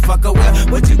that motherfucker well,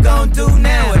 what you gon' do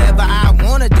now? Whatever I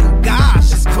wanna do,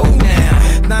 gosh, it's cool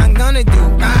now. Now I'm gonna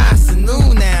do, it's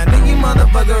new now. Think you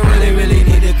motherfucker really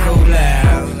need to cool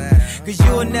out. Cause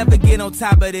you'll never get on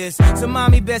top of this. So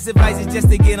mommy, best advice is just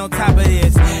to get on top of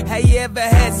this. Have you ever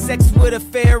had sex with a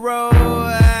pharaoh?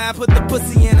 I put the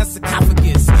pussy in her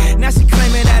sarcophagus. Now she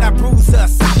claiming that I bruised her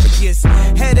esophagus.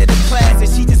 Head of the class and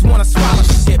she just wanna swallow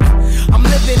shit. I'm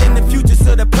living in the future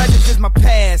so the present is my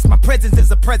past. My presence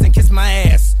is a present, kiss my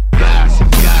ass. Gossip,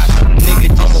 nigga,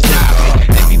 just stop it.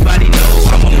 Everybody know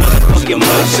I'm a motherfucking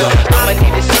monster. I'ma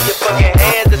need to see your fucking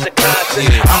hands at the concert.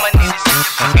 I'ma need to see your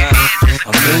fucking hands. I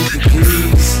move the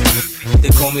keys, the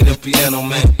call me the piano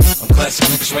man. I'm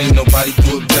classically trained, nobody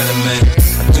do it better, man.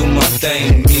 I do my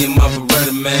thing, me and my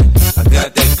Beretta, man. I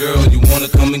got that girl, you wanna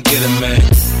come and get her, man.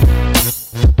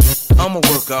 I'ma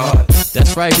work hard.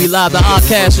 That's right, we live the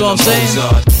Outcast, you know what I'm saying?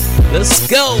 Let's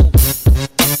go.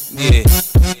 Yeah.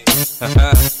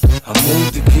 I move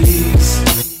the keys.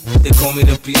 They call me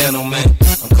the piano man.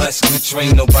 I'm classically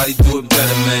trained, nobody do it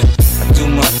better, man. I do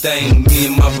my thing, me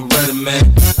and my Beretta, man.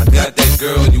 I got that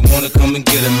girl, you wanna come and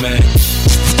get her, man.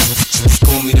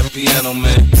 Call me the piano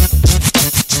man.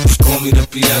 Call me the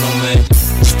piano man.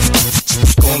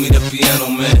 Call me the piano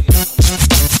man.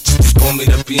 Call me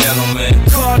the piano man.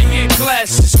 Cartier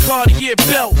glasses, Cartier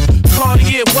belt,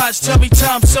 Cartier watch, tell me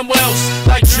time somewhere else.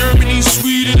 Like Germany,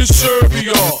 Sweden, and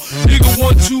Serbia. Nigga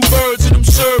want 2 birds and I'm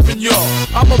serving y'all.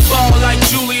 I'm a ball like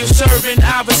Julius Erving,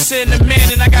 Iverson, the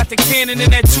man, and I got the cannon in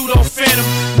that 2-door Phantom.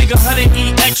 Nigga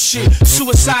 100EX shit,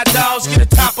 suicide dolls, get a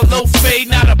top of low fade,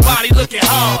 not a body looking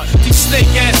hard. These snake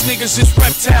ass niggas is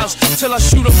reptiles, till I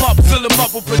shoot them up, fill them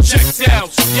up with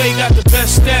projectiles. Yeah, you got the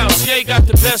best styles, yeah, you got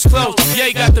the best clothes, yeah,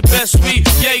 you got the best weed,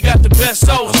 yeah, you got the best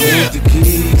souls, yeah. I move the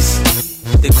keys.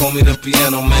 They call me the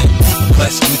piano man. I'm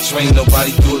classically trained,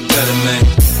 nobody do it better, man.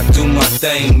 I do my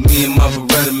thing, me and my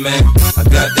Beretta, man. I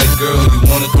got that girl, you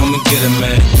wanna come and get her,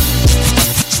 man.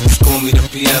 Call me the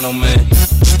piano man.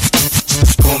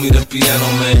 Call me the piano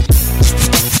man.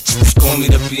 Call me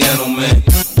the piano man.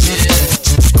 Yeah.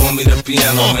 Call me the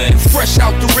piano man. Fresh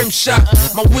out the rim shot,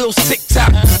 my wheels tick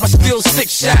tock, my steel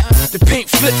 6-shot, the paint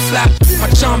flip flop, my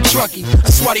charm trucky,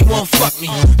 that's why they won't fuck me.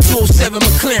 207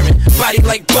 McLaren, body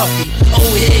like Buffy. Oh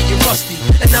yeah, you're rusty,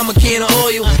 and I'm a can of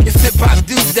oil. If hip hop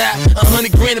do that,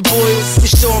 100 grand of boils. For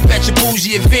show up at your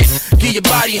bougie event, get your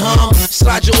body hum,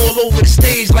 slide you all over the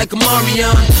stage like a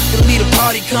Marion. You'll need a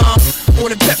party calm,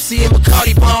 on a Pepsi and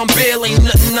Bacardi bomb. Bail ain't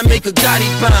nothing, I make a Gotti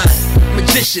bind.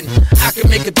 Magician, I can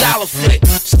make $1 flip.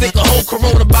 Stick a whole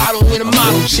Corona bottle in a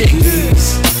model chick.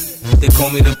 They call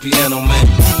me the piano man.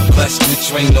 I'm classically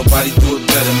trained, nobody do it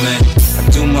better, man. I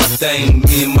do my thing,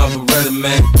 me and my Beretta,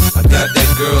 man. I got that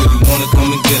girl, you wanna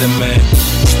come and get her, man.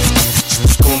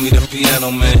 Call me the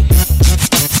piano man.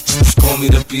 Call me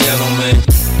the piano man.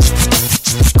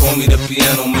 Call me the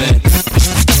piano man.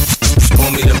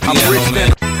 Call me the piano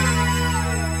man.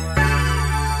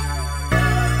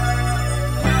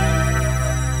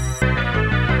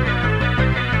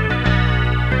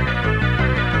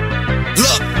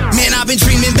 I've been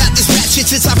dreaming about this rap shit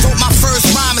since I wrote my first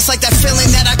rhyme. It's like that feeling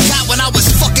that I got when I was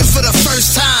fucking for the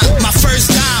first time. My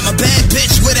first time, a bad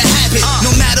bitch with a habit.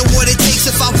 No matter what it takes,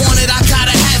 if I want it, I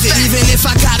gotta have it. Even if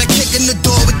I gotta kick in the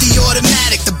door with the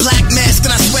automatic, the black mask,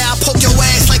 and I swear I'll poke your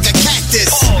ass like a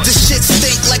cactus. This shit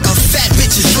stink like a fat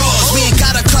bitch's drawers. We ain't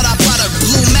gotta cut our product,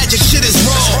 blue magic shit is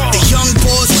raw. The young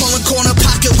boys calling corner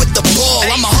pocket with the ball.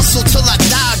 I'ma hustle till I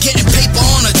die, getting paper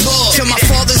on a tour. Till my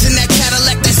father's in that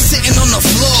Cadillac that's sitting on the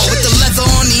floor with the leather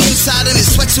on the inside and his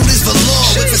sweatsuit is velour.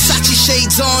 With Versace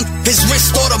shades on, his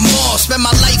wrist or the mall. Spend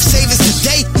my life savings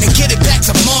today and get it back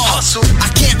tomorrow. I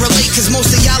can't relate cause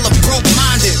most of y'all are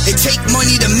broke-minded. It take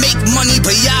money to make money,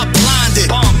 but y'all blinded.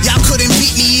 Y'all couldn't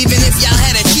beat me even if y'all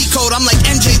had a cheat code. I'm like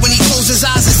MJ when he closed his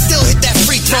eyes and still hit that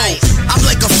free throw. I'm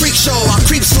like a freak show, I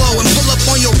creep slow and pull up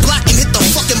on your block and hit the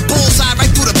fucking bullseye right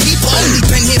through the people. Only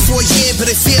been here for a year, but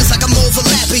it feels like I'm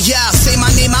overlapping y'all. Say my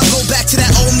name, I'll go back to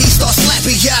that old me, start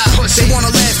slapping y'all. They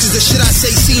wanna laugh cause the shit I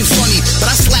say seems funny,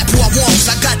 but I slap who I want cause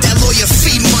I got that lawyer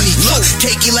fee money. Look,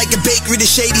 cakey like a bakery, the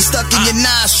shady stuck in your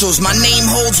nostrils. My name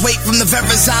holds weight from the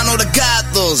Verrazano to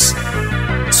Gothels.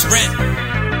 It's rent.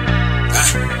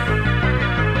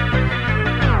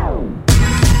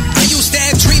 I used to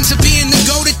have dreams of being the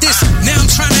goat at this. Now I'm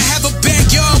trying to have a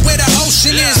backyard where the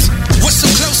ocean is. What's so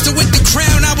close to with the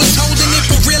crown? I was holding it,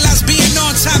 but realized being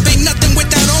on top ain't nothing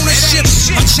without ownership.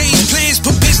 I changed plans,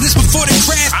 put business before the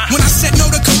craft. When I said no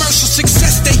to commercial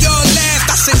success, they all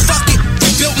laughed. I said fuck it,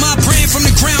 built my brand from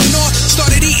the ground north.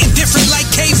 Started eating different like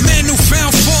cavemen who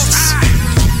found faults.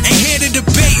 Ain't here to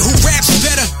debate who raps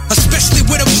better, especially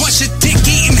with a bunch of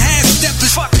dick-eating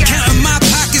half-steppers. Counting my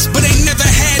pockets, but they never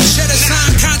had cheddar.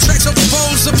 Signed contracts over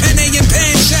bowls of Penne and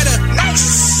pancetta.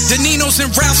 The Ninos and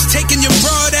Ralphs taking your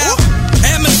broad out.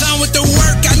 Amazon with the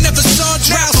work, I never saw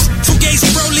droughts. Fugazi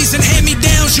Rollies and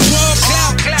hand-me-downs, you all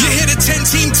clout. You hit a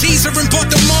 10-team teaser and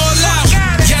bought them all out.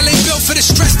 Y'all ain't built for the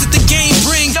stress that the game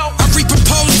bring. I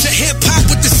repropose to hip-hop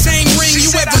with the same ring.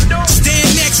 You ever stand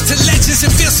next to legends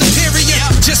and feel superior?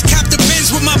 Just cop the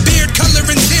Benz with my beard color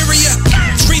interior.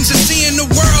 Dreams of seeing the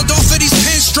world off of these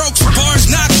pen strokes. Bars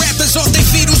knock rappers off they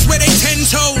feedles where they 10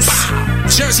 toes.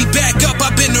 Jersey back up,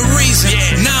 I've been the reason.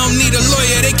 Now I don't need a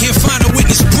lawyer, they can't find a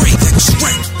witness.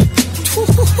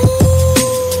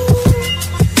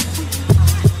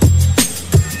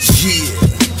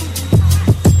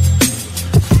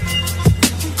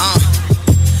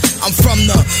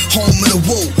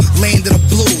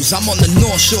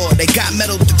 South Shore, they got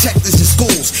metal detectors in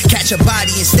schools. Catch a body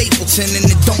in Stapleton and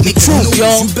it don't make the news. yo.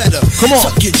 You better Come on.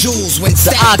 suck your jewels when The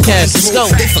static Oddcast, comes let's go.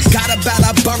 through. They forgot about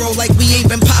our borough like we ain't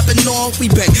been popping off. We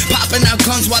been popping our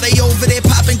guns while they over there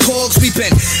popping corks. We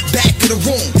been back in the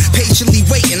room, patiently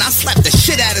waiting. I slap the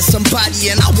shit out of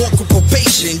somebody and I walk with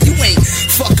probation. You ain't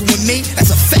fucking with me, that's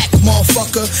a fact,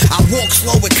 motherfucker. I walk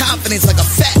slow with confidence like a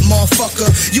fat motherfucker.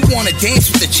 You wanna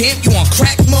dance with the champ, you on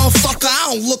crack, motherfucker.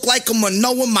 I don't look like him or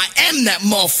know him, I am that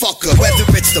motherfucker. Whether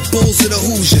it's the Bulls or the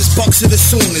Hoosiers, Bucks or the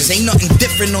Sooners, ain't nothing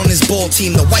different on this ball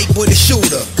team. The white boy the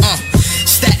shooter,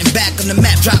 Statin back on the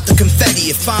map, drop the confetti.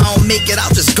 If I don't make it,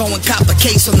 I'll just go and cop a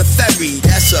case on the ferry.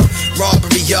 That's a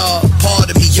robbery, y'all.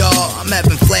 Pardon me, y'all. I'm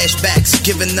having flashbacks,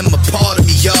 giving them a part of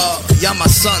me, y'all. Y'all my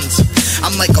sons.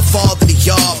 I'm like a father to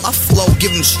y'all. My flow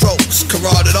give them strokes,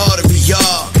 carotid artery,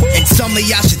 y'all. And some of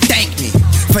y'all should thank me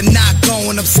for not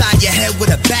going upside your head with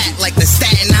a bat like the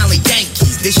Staten Island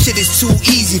Yankees. This shit is too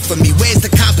easy for me. Where's the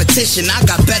competition? I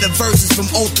got better verses from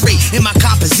 03 in my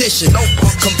composition.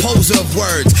 Composer of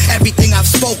words, everything I've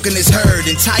spoken is heard.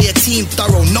 Entire team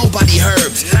thorough, nobody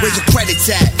herbs. Where's your credits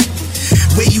at?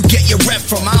 Where you get your rep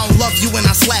from? I don't love you and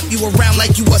I slap you around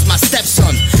like you was my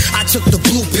stepson. I took the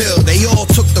blue pill, they all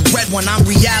took the red one. I'm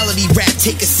reality rap,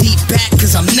 take a seat back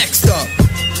cause I'm next up.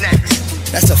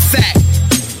 Next, that's a fact.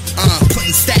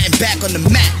 Putting Staten back on the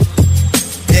map.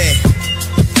 Yeah,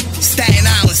 Staten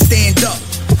Island, stand up.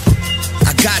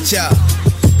 I got y'all,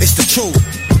 it's the truth.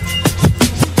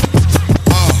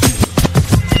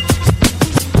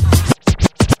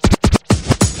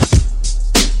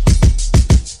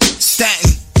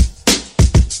 Staten,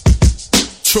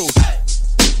 truth.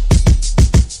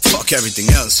 Fuck everything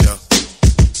else, yo.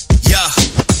 Yeah.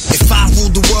 If I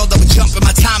ruled the world, I would jump in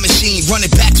my time machine, run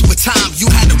it back to a time you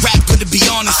had a rap, but to be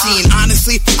on the scene.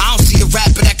 Honestly, I don't see a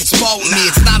rapper that can spar with me.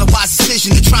 It's not a wise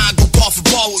decision to try and go ball for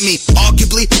ball with me.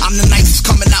 Arguably, I'm the nicest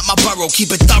coming out my borough.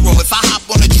 Keep it thorough. If I hop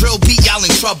on a drill beat, y'all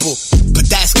in trouble. But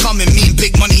that's coming, me and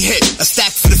Big Money hit. A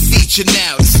stack for the feature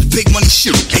now. This is Big Money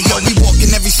shoot. Hey yo, we walk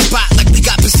in every spot like we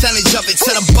got percentage of it.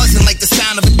 Said I'm buzzing like the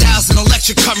sound of 1,000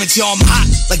 electric currents. Yo, I'm hot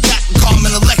like that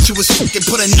Carmen Electra was fucking.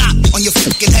 Put a knot on your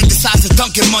fucking head the size of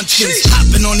Dunkin' Munchkins.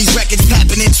 Hopping on these records,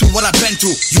 tapping into what I've been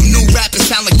through. You new rappers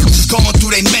sound like bitches going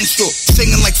through they menstrual.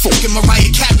 Singing like fucking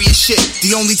Mariah Carey and shit.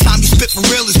 The only time you spit for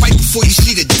real is right before you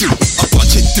see the dude. A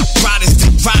bunch of dude riders,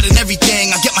 riding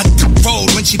everything. I get my dude rolled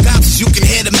when she bounces, you can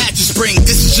hear the mattress spring.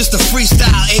 This is just a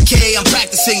freestyle, aka I'm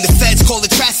practicing. The feds call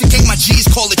it trafficking, my G's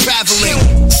call it traveling.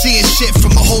 Seeing shit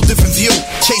from a whole different view.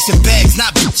 Chasing bags,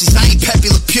 not bitches, I ain't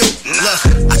Pepe Le Pew. Look,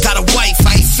 I got a wife,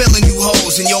 I ain't feeling you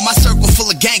hoes. And yo, my circle full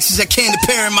of gangsters that can't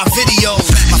appear in my videos.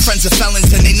 My friends are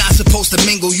felons and they not supposed to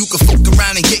mingle. You can fuck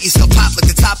around and get yourself popped like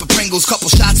the top of Pringles. Couple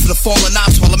shots for the fallen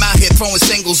ops while I'm out here throwing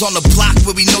singles on the block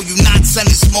where we know you not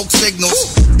sending smoke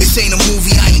signals. This ain't a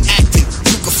movie, I ain't acting.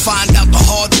 You can find out the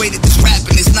hard way that this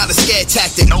rapping is not a scare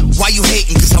tactic. Why you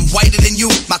hating? Cause I'm whiter than you.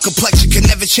 My complexion can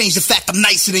never change the fact I'm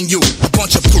nicer than you. A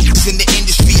bunch of poops in the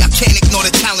industry, I can't ignore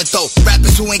the talent though.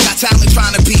 Rappers who ain't got talent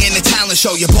trying to be in the talent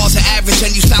show. Your bars are average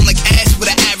and you sound like ass with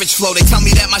an average flow. They tell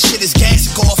me that my shit is gas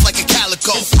and go off like a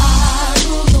calico. If I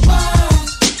rule the world,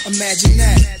 imagine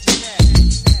that.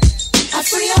 I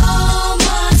free all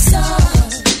my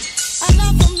sons. I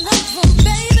love them,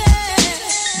 baby.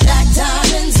 Black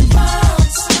diamonds and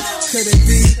pearls. Could it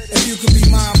be, if you could be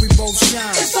mine, we both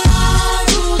shine. If I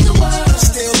rule the world,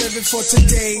 Still living for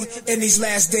today, in these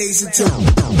last days until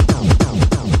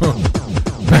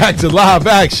Back to live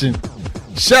action.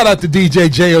 Shout out to DJ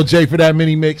JOJ for that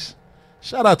mini mix.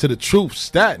 Shout out to the Truth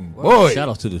Staten. Boy. Shout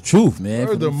out to the Truth, man. Heard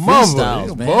For the the mother.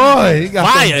 freestyles, man. Boy, he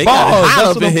got Fire. some He got balls. hot That's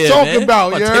up what in I'm here, talking man.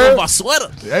 about, I'm you take heard? off my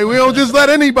sweater. Hey, we don't just let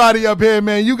anybody up here,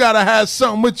 man. You got to have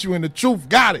something with you, and the Truth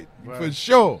got it, for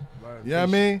sure. You know what I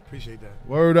mean? Appreciate that.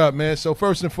 Word up, man. So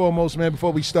first and foremost, man,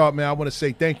 before we start, man, I want to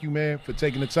say thank you, man, for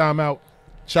taking the time out,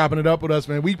 chopping it up with us,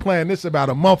 man. We planned this about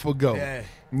a month ago. Yeah.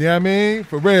 You know what I mean?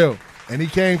 For real. And he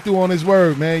came through on his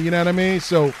word, man. You know what I mean?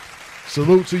 So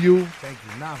salute to you. Thank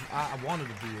you. Nah, I wanted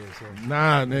to be here. So.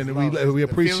 Nah, man, we The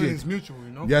appreciate feeling it. is mutual,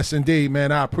 you know? Yes, indeed,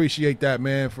 man. I appreciate that,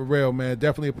 man, for real, man.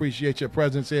 Definitely appreciate your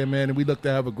presence here, man, and we look to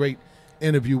have a great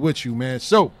interview with you, man.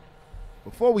 So,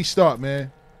 before we start,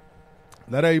 man,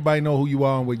 let everybody know who you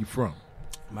are and where you're from.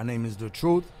 My name is The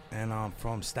Truth, and I'm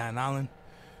from Staten Island.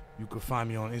 You can find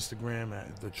me on Instagram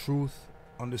at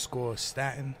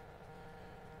TheTruth_Staten. And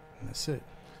that's it.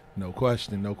 No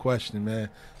question, man.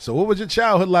 So, what was your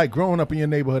childhood like growing up in your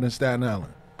neighborhood in Staten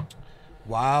Island?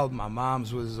 Wild. My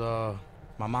mom's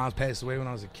passed away when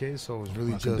I was a kid, so it was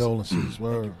really My just condolences,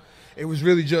 word. It was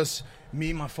really just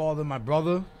me, my father, my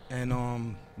brother,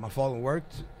 and my father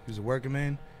worked. He was a working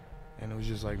man, and it was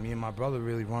just like me and my brother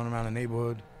really running around the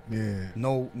neighborhood. Yeah.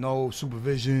 No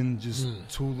supervision, just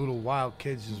two little wild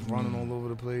kids just running all over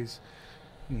the place.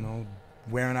 You know,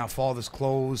 wearing our father's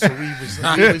clothes. So we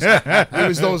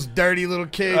was those dirty little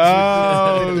kids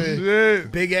with the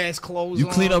big ass clothes. You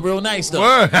on. clean up real nice though.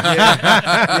 Yeah,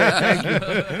 thank you.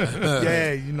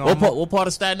 Yeah, you know. What part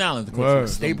of Staten Island?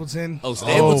 Stapleton. Oh,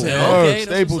 Stapleton. Okay,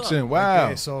 Stapleton. Wow.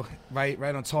 Yeah, so right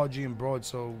on Targy and Broad.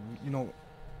 So you know,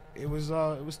 it was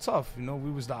tough. You know,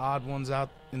 we was the odd ones out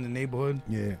in the neighborhood.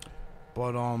 Yeah.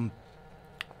 But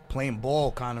playing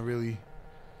ball kind of really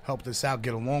helped us out,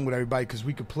 get along with everybody because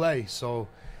we could play. So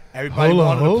everybody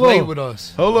wanted to play with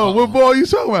us. Hold on, what ball you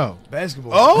talking about?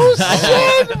 Basketball. Oh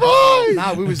shit, boy!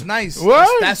 Nah, we was nice. What?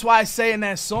 That's why I say in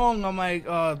that song, I'm like,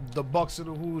 the Bucks or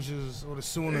the Hoosiers or the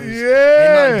Sooners. Yeah.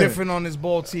 Ain't nothing different on this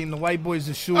ball team. The white boys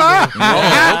are shooting. Okay.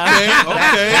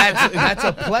 That's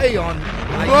a play on.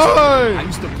 I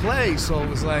used to play, so it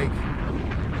was like,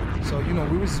 so you know,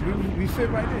 we fit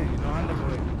right in. You know,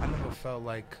 I never felt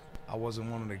like I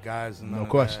wasn't one of the guys. And No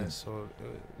question. So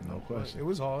No question. It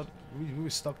was hard. We were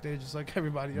stuck there just like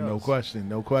everybody else. No question.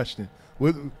 No question.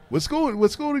 What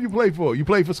school did you play for? You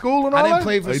played for school and all I didn't that?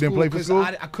 play for you school didn't play for because school?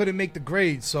 I couldn't make the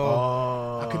grade, so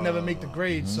I could never make the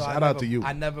grade. So Shout out to you.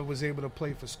 I never was able to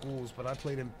play for schools, but I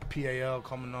played in PAL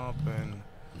coming up, and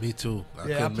Me too. I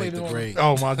Yeah, I couldn't played make the it on- grade.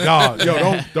 Oh my God!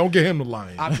 Yo, don't get him the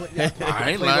line. I I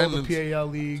ain't played all lying. the PAL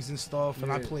leagues and stuff,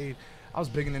 and I was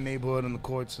big in the neighborhood and the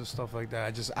courts and stuff like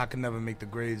that. I could never make the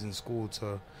grades in school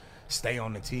to stay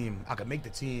on the team. I could make the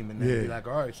team and then be like,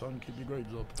 all right, son, keep your grades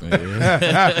up.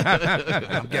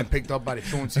 I'm getting picked up by the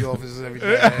truancy officers every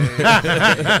day.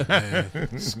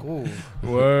 School.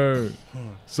 Word.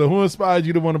 So who inspired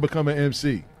you to want to become an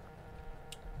MC?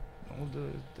 You know,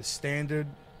 the standard,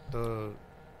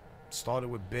 started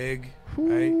with Big,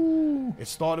 right? It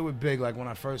started with Big. Like when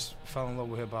I first fell in love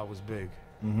with hip hop was Big.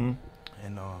 Mm-hmm.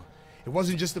 And it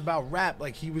wasn't just about rap.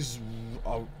 Like he was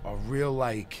a real,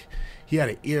 like, he had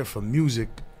an ear for music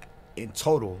in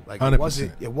total. Like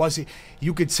 100%. it wasn't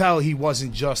you could tell he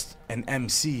wasn't just an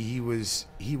MC. He was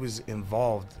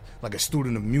involved, like a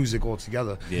student of music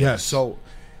altogether. Yes. So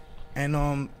and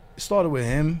it started with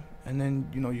him, and then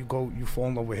you fall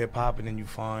in love with hip hop, and then you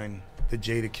find the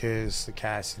Jadakiss, the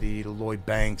Cassidy, the Lloyd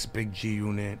Banks, Big G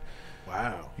Unit.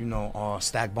 Wow.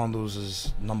 Stack Bundles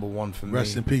is number one for me.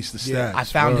 Rest in peace to Stack. I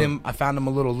found him a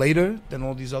little later than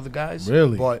all these other guys.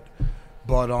 Really? But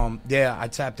I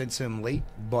tapped into him late.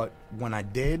 But when I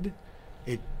did,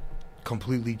 it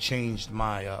completely changed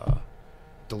my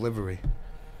delivery.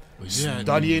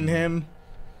 Studying him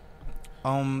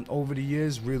over the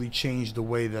years really changed the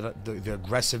way that the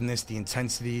aggressiveness, the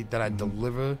intensity that I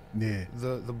deliver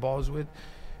the bars with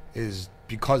is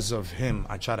because of him.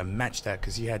 I try to match that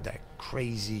because he had that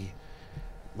crazy,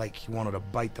 like he wanted to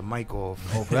bite the mic off.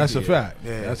 Oh, that's a fact.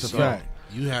 Yeah, That's a so- fact.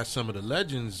 You had some of the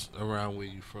legends around where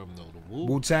you from, though. The Wu.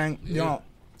 Wu-Tang, Yeah.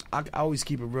 I always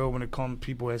keep it real when it comes.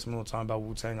 People ask me all the time about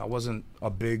Wu-Tang. I wasn't a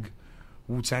big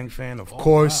Wu-Tang fan. Of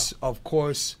course,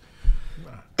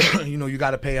 you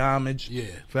got to pay homage. Yeah.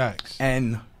 Facts.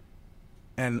 And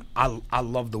I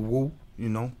love the Wu,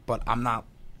 but I'm not.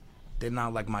 They're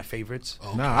not like my favorites.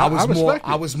 Nah, I was more. respect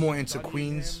I it. was more into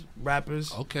Queens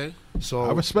rappers. Okay. So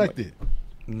I respect it.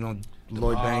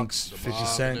 Lloyd Banks, 50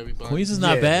 Cent. Queens is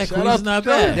not Yeah. bad. Shout Queens is not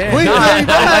bad. Yeah, Queens nah, ain't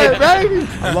bad, baby.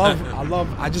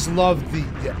 I just love the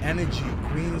energy.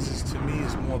 Queens is to me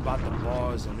is more about the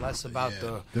bars and less about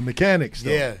The mechanics, though.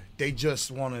 Yeah, they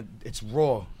just want to. It's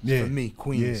raw Yeah. for me.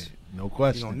 Queens. Yeah. No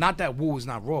question. Not that Wu is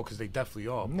not raw because they definitely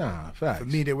are. Nah, facts. For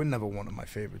me, they were never one of my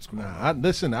favorites. growing up.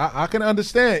 Listen, I can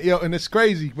understand, and it's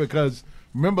crazy because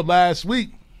remember last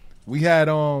week we had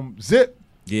Zip,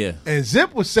 Yeah. and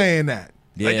Zip was saying that.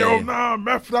 Like, Yeah. nah,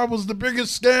 Meth, that was the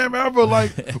biggest scam ever.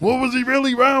 Like, what was he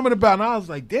really rhyming about? And I was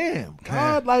like, damn,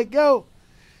 God, like, yo,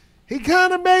 he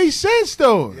kind of made sense,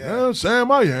 though. Yeah,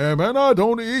 Sam, I am, and I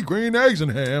don't eat green eggs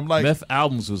and ham. Like, Meth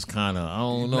albums was kind of, I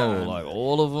don't know, like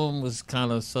all of them was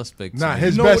kind of suspect. to nah, me.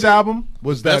 his best album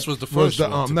was Best that. was the first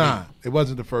one to Nah, me. it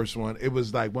wasn't the first one. It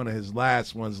was like one of his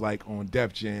last ones, like on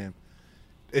Def Jam.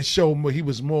 It showed he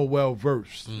was more well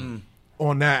versed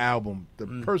on that album. The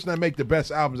person that make the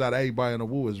best albums out of everybody in the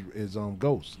Wu is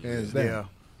Ghost. Hands down. Yeah.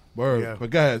 Word. Yeah. But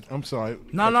go ahead. I'm sorry.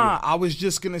 No. I was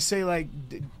just gonna say, like,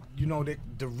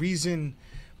 the reason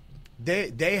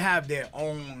they have their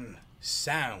own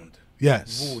sound.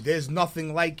 Yes. Wu. There's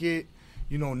nothing like it.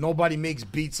 Nobody makes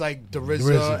beats like the RZA,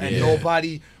 RZA, and yeah.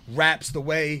 nobody raps the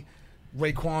way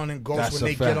Raekwon and Ghost That's when a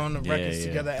they fact. get on the records yeah.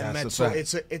 together. And That's Met. a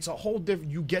So fact. it's a whole different.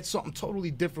 You get something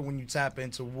totally different when you tap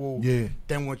into Wu Yeah.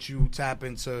 than what you tap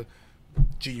into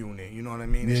G Unit. You know what I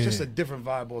mean? It's Yeah. just a different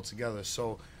vibe altogether.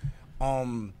 So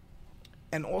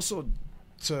And also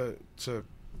to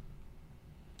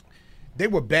they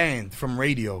were banned from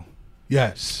radio.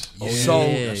 Yes. So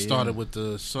That started with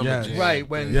the Summer Jam. right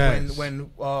when Yes. when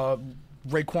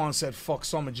Raekwon said "fuck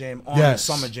Summer Jam" on Yes.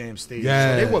 the Summer Jam stage.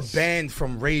 Yes. So they were banned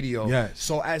from radio. Yes.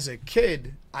 So as a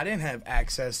kid, I didn't have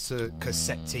access to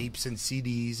cassette tapes and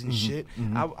CDs and shit.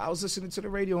 I was listening to the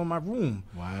radio in my room.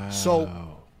 Wow. So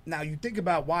now you think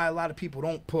about why a lot of people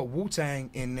don't put Wu-Tang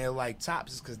in their like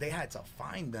tops is because they had to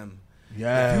find them.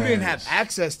 Yes. If you didn't have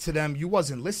access to them, you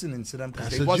wasn't listening to them because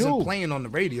That's they a wasn't jewel. playing on the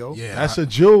radio. Yeah. That's a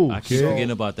jewel. I keep kid.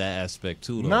 forgetting about that aspect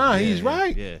too. Though. Nah, Yeah, he's yeah,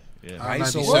 right. Yeah, yeah. Right,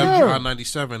 so-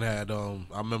 I-97 had I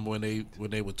remember when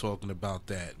they were talking about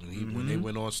that and when they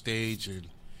went on stage and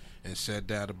said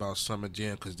that about Summer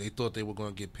Jam because they thought they were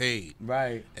going to get paid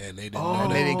Right. and they didn't Oh.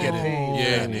 know They didn't get paid.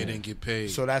 Yeah, they didn't get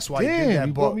paid. So that's why he Damn, did that.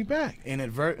 you but brought me back.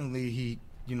 Inadvertently, he,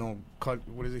 cut.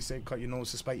 What do they say? Cut your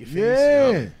nose to spite your face.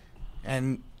 Yeah.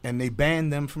 And they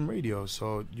banned them from radio.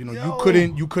 So Yo.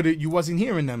 you wasn't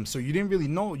hearing them. So you didn't really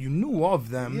know. You knew of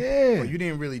them. Yeah. But you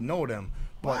didn't really know them.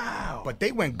 But, Wow. But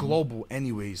they went global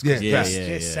anyways. Yeah. 'Cause Yeah, that's yeah,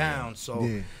 their yeah, sound. So.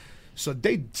 Yeah. So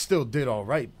they still did all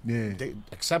right. Yeah. They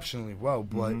exceptionally well.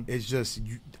 But it's just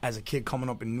you, as a kid coming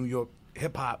up in New York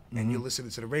hip hop and you're listening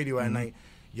to the radio at night,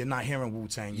 you're not hearing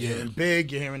Wu-Tang. You're Yeah. hearing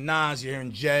Big, you're hearing Nas, you're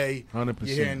hearing Jay. 100%.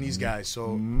 You're hearing these guys.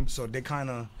 So so they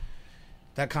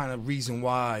that kind of reason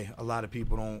why a lot of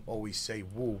people don't always say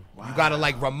Wu. You gotta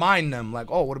like remind them, like,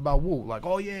 oh, what about Wu? Like,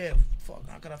 oh yeah, fuck,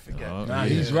 how could I forget? Nah,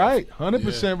 he's right.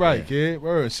 100% right, kid.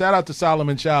 Word. Shout out to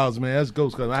Solomon Childs, man. That's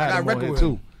Ghost Cousin. I had got him on record here with too.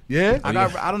 him. Yeah?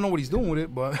 I don't know what he's doing with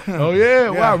it, but Oh, yeah.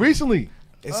 Wow, recently.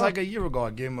 it's like a year ago. I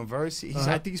gave him a verse.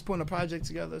 I think he's putting a project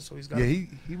together, so he's got. Yeah,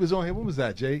 he was on here. What was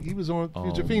that, Jay? He was on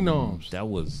Future Phenoms. That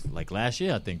was like last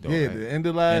year, I think. Though, Yeah, right? the end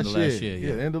of last year.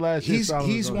 Yeah. The end of last year.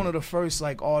 He's one of the first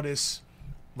like artists,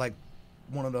 like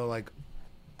one of the like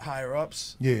higher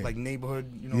ups, Yeah. like neighborhood,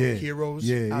 Yeah. heroes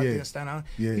Yeah, out yeah. there in Staten Island.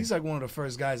 Yeah. He's like one of the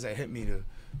first guys that hit me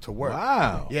to work.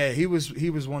 Wow. Yeah, he was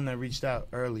one that reached out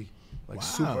early, like Wow.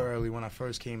 super early when I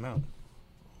first came out.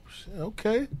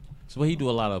 Okay. So he do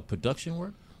a lot of production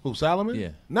work. Who, Solomon? Yeah.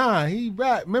 Nah, he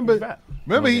rap. Remember, He rap.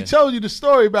 remember he Okay. told you the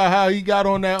story about how he got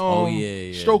on that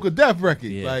yeah. Stroke of Death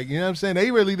record. Yeah. Like, you know what I'm saying?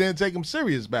 They really didn't take him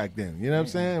serious back then. You know what I'm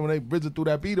saying? When they Bridget threw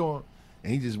that beat on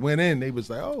and he just went in, they was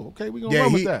like, oh, okay, we gonna Yeah,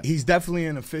 run with that. he's definitely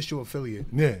an official affiliate.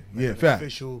 Yeah, yeah, An facts.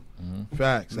 Official,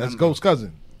 Facts. That's Member. Ghost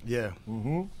Cousin. yeah.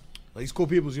 Mm-hmm. Like, he's cool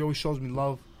people. He always shows me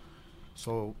love.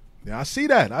 So Yeah, I see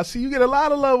that. I see you get a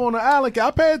lot of love on the island. I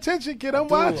pay attention, kid. I'm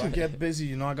dude, I watching. get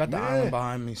busy. I got the Yeah. island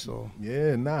behind me, so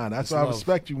Yeah, nah, that's It's why I love.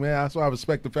 respect you, man. That's why I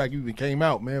respect the fact you even came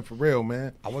out, man, for real,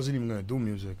 man. I wasn't even gonna do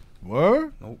music.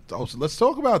 Word? Nope. Oh, so let's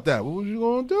talk about that. What was you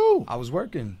gonna do? I was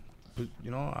working. But,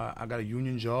 I got a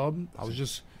union job. I was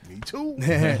just Me too.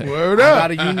 I Word up.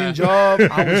 got a union job.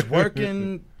 I was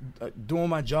working, doing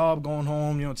my job, going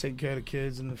home, taking care of the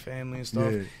kids and the family and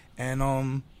stuff. Yeah. And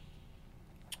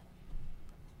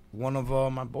one of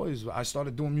my boys, I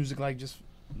started doing music like just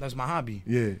that's my hobby.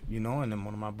 Yeah. And then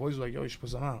one of my boys was like, yo, you should put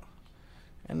something out.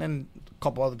 And then a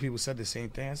couple other people said the same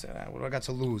thing. I said, what do I got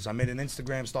to lose? I made an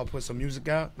Instagram, started putting some music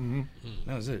out.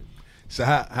 That was it. So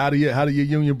how do your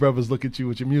union brothers look at you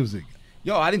with your music?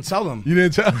 Yo, I didn't tell them. You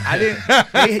didn't tell? I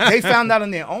didn't. They found out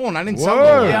on their own. I didn't tell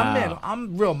Word. them. Yeah,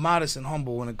 I'm real modest and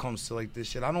humble when it comes to like this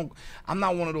shit. I'm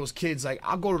not one of those kids. Like,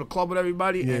 I'll go to the club with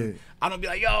everybody and I don't be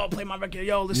like, yo, play my record.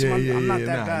 Yo, listen, I'm not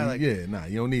that guy. Like, you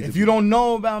don't need. if to you be. don't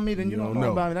know about me, then you don't know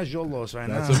know. about me. That's your loss right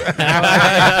That's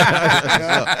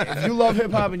now. If you love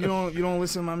hip hop and you don't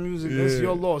listen to my music, that's Yeah.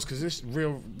 your loss because this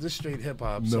straight hip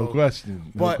hop. No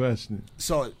question. No but- question.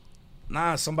 So.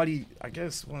 Somebody, I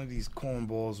guess one of these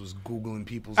cornballs was Googling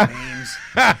people's names.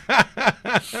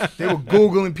 They were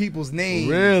Googling people's names.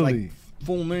 Really? Like,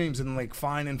 full names and like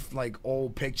finding like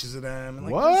old pictures of them. And,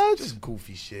 like, What? Just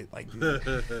goofy shit. Like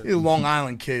these Long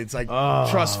Island kids, like Oh,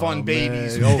 trust fund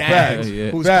babies man. whose Facts.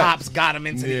 dad, whose Facts. pops got them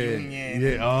into Yeah. the union. Yeah. And these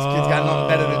kids got nothing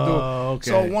better to do. Okay.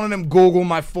 So one of them Googled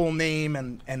my full name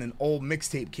and an old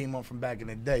mixtape came up from back in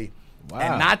the day. Wow.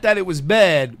 And not that it was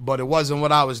bad, but it wasn't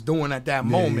what I was doing at that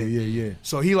moment. Yeah.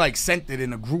 So he like sent it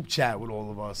in a group chat with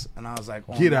all of us, and I was like,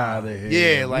 oh, Get nah. out of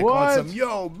here. Yeah, like What? on some,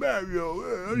 yo, Mario,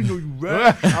 I didn't know you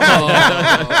rap.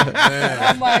 man.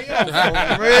 I'm like,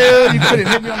 yo, for real, you couldn't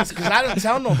hit me on this because I didn't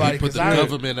tell nobody. Put 'cause the I,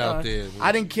 government out there. Man.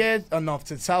 I didn't care enough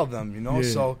to tell them, Yeah.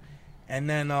 So, and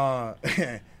then I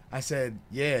said,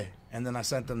 yeah, and then I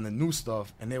sent them the new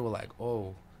stuff, and they were like,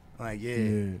 oh. I'm like,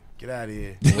 yeah, get out of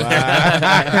here.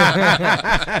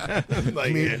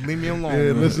 Leave me alone.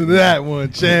 Yeah, man. listen to that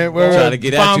one, champ. Try to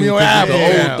get at Find me you on with Apple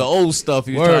the now. old stuff.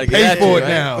 You Word, trying to get pay at for you, it right?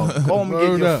 now. Go home and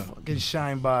Word get your up. fucking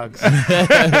shine box.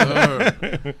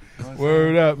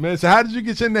 Word up, man. So how did you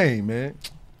get your name, man?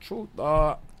 Truth.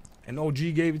 An OG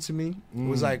gave it to me. It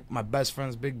was like my best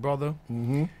friend's big brother,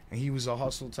 and he was a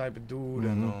hustle type of dude.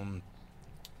 And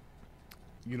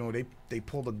you know, they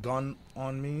pulled a gun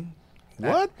on me.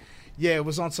 What? Yeah, it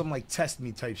was on some like test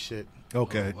me type shit.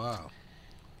 Okay. Oh, wow.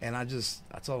 And I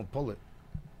told him pull it.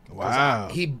 Wow.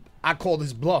 I called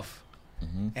his bluff,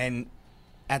 and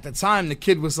at the time the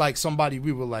kid was like somebody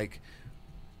we were like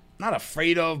not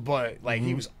afraid of, but like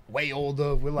he was way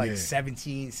older. We're like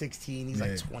 17, 16. He's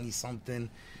like 20 something,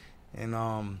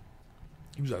 and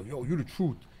he was like, "Yo, you the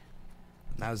truth."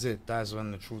 And that was it. That's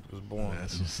when the truth was born.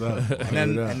 That's what's up.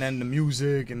 and then the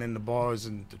music, and then the bars,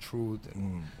 and the truth.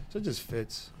 And so it just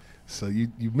fits. So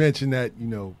you mentioned that, you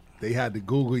know, they had to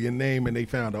Google your name and they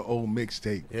found an old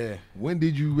mixtape. Yeah. When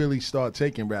did you really start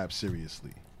taking rap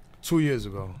seriously? 2 years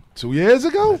ago. 2 years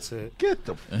ago? That's it. Get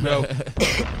the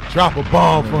drop a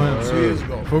bomb for him. 2 years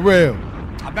ago. For real.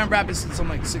 I've been rapping since I'm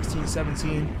like 16,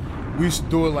 17. We used to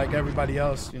do it like everybody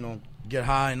else, you know, get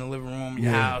high in the living room,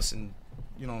 your house, and,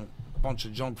 you know, a bunch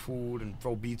of junk food and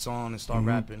throw beats on and start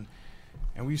rapping.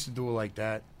 And we used to do it like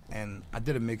that. And I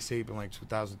did a mixtape in like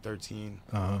 2013.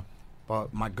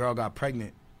 But my girl got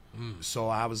pregnant. So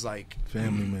I was like,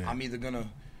 Family man. I'm either going to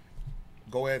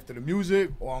go after the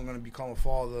music or I'm going to become a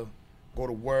father, go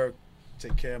to work,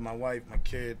 take care of my wife, my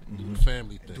kid. Do the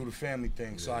family thing. Do the family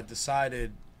thing. So I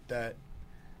decided that,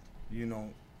 you know,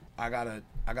 I gotta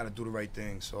do the right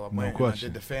thing. So I went and I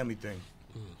did the family thing.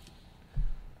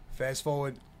 Fast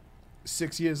forward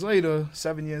 7 years later,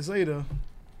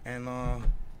 and now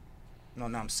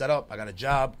I'm set up. I got a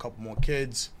job, a couple more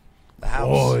kids, the house.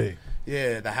 Boy.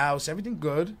 Yeah, the house, everything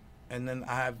good. And then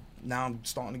now I'm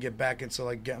starting to get back into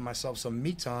like getting myself some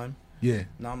me time. Yeah.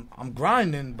 Now I'm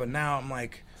grinding, but now I'm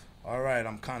like, all right,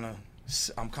 I'm kind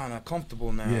of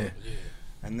comfortable now. Yeah.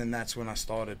 And then that's when I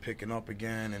started picking up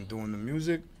again and doing the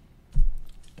music.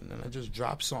 And then I just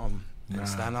dropped something. And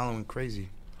Staten Island went crazy.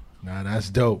 Nah, that's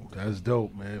dope. That's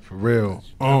dope, man. For real.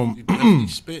 You definitely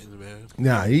spitting, man.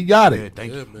 Nah, he got Yeah, it.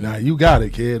 thank you. man. Nah, you got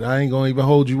it, kid. I ain't gonna even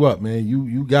hold you up, man.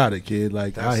 You got it, kid.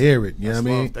 Like, I hear it. You know what I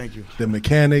mean? Love. Thank you. The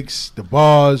mechanics, the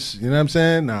bars, you know what I'm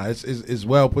saying? Nah, it's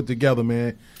well put together,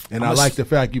 man. And I like the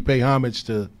fact you pay homage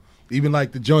to even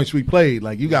like the joints we played.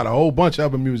 Like, you got a whole bunch of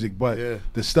other music, but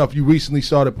the stuff you recently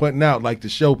started putting out, like to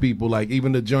show people, like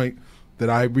even the joint that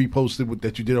I reposted with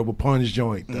that you did over Punch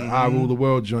joint, the I Rule the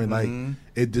World joint, like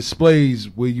it displays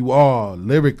where you are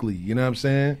lyrically, you know what I'm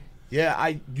saying?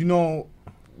 Yeah,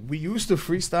 we used to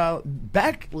freestyle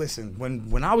back. Listen,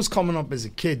 when I was coming up as a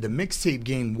kid, the mixtape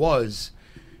game was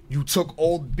you took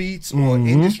old beats or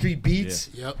industry beats,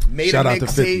 made Shout a out to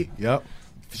 50. mixtape. Yep.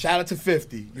 Shout out to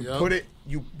 50. You put it,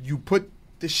 you put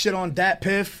the shit on Dat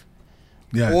Piff.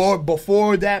 Yes. Or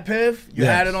before Dat Piff, you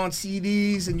Yes. had it on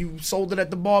CDs and you sold it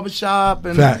at the barbershop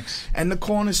and Facts. and the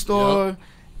corner store,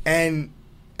 and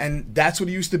that's what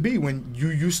it used to be when you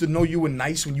used to know you were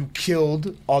nice when you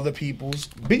killed other people's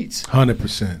beats.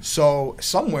 100%. So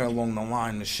somewhere along the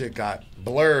line, the shit got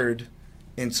blurred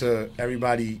into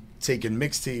everybody taking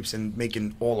mixtapes and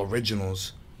making all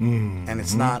originals, and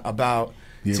it's not about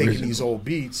taking original. these old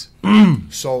beats.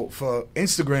 So for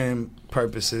Instagram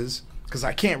purposes, because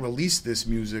I can't release this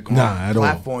music on at all.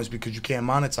 platforms because you can't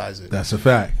monetize it. That's a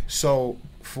fact. So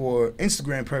for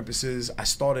Instagram purposes, I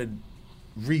started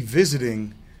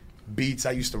revisiting beats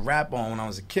I used to rap on when I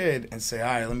was a kid and say, all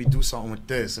right, let me do something with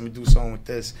this. Let me do something with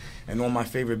this. And all my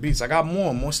favorite beats. I got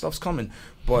more stuff's coming.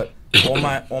 But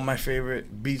all my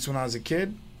favorite beats when I was a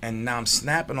kid, and now I'm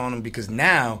snapping on them because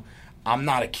now I'm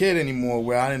not a kid anymore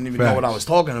where I didn't even know what I was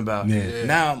talking about. Yeah.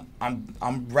 Now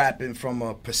I'm rapping from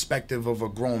a perspective of a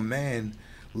grown man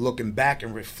looking back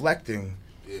and reflecting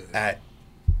at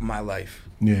my life.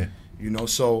 Yeah. You know,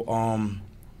 so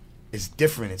it's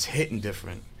different. It's hitting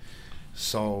different.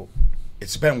 So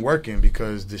it's been working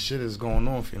because the shit is going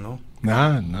off, you know?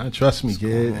 Nah, trust me,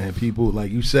 kid. And people,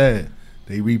 like you said,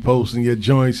 they reposting your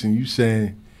joints and you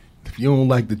saying, if you don't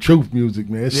like the truth music,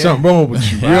 man, there's something wrong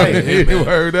with you. Right. You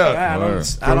heard up. I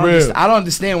don't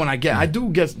understand when I do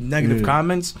get negative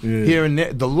comments here and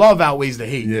there. The love outweighs the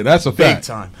hate. Yeah, that's a fact. Big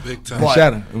time. Big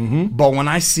time. But when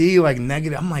I see like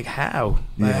negative, I'm like, how?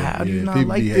 Like, how do you not People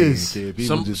like be hating, this? kid.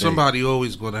 People just Somebody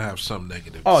always going to have some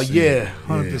negative. Oh, to say. yeah,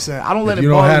 100%. I don't let If it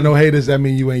you bother don't have me. no haters, that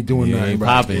mean you ain't doing You nothing. ain't Right.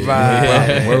 popping.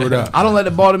 Right. Word up. I don't let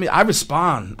it bother me. I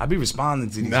respond. I be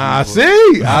responding to these Nah, people.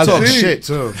 I talk see. shit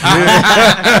too.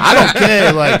 I don't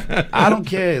care. I don't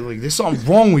care. Like, there's something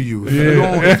wrong with you.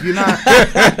 If you're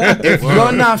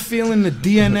not feeling the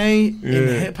DNA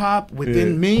in hip hop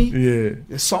within me,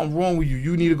 there's something wrong with you.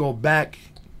 You need to go back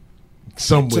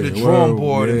somewhere to the drawing Word,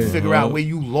 board yeah, and figure huh? out where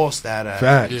you lost that at.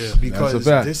 Facts. Yeah. Because That's a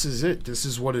fact. this is it. This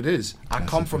is what it is. I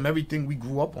come from everything we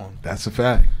grew up on. That's a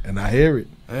fact, and I hear it.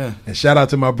 Yeah. And shout out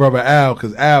to my brother Al,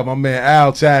 because my man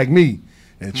Al tagged me.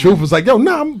 And Truth was like, yo, I'm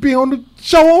going to be on the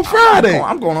show on Friday.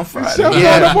 I'm going on Friday. So I'm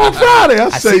going up on Friday. I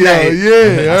say, seen that. yo, yeah.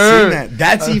 I seen heard.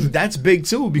 that. That's big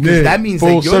too, because Yeah, that means full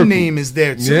that your circle. name is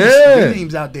there too. Yeah. Your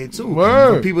name's out there too.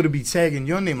 Word. For people to be tagging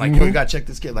your name, like, yo, you gotta check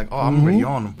this kid. Like, oh, I'm already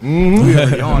on him. We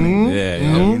already on him. Yeah,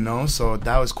 You know, so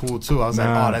that was cool too. I was like,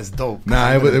 oh, that's dope.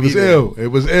 Nah, it was ill. It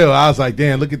was ill. I was like,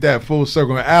 damn, look at that full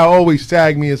circle. And Al always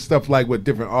tagged me and stuff like with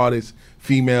different artists,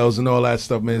 females and all that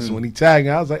stuff, man. So when he tagged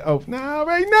me, I was like, oh, nah, I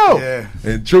already know. Yeah.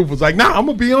 And Truth was like, nah, I'm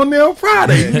going to be on there on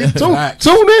Friday. Facts.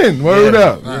 Tune in. Word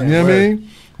up. Right. You know what I mean?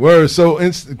 Word. So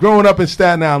growing up in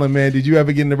Staten Island, man, did you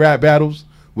ever get in the rap battles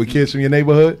with kids from your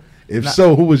neighborhood? If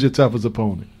so, who was your toughest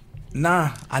opponent?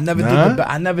 Nah, I never Nah? did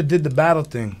I never did the battle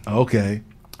thing. Okay.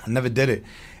 I never did it.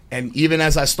 And even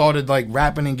as I started like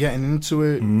rapping and getting into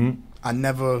it, I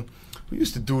never. We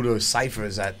used to do the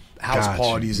ciphers at house Gotcha.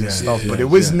 parties and Yeah, stuff, yeah, but it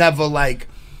was yeah. never like,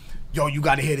 yo, you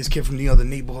got to hear this kid from the other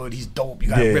neighborhood. He's dope. You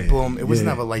got to Yeah, rip him. It was yeah.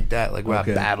 never like that. Like where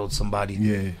Okay. I battled somebody.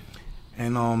 Yeah.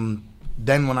 And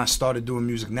then when I started doing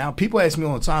music, now people ask me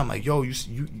all the time, like, yo,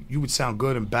 you would sound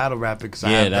good in battle rapping because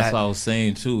I Yeah, have that's that. what I was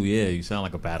saying too. Yeah, you sound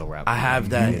like a battle rapper. I have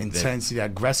that Yeah, intensity, that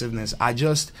aggressiveness. I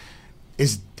just,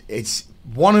 it's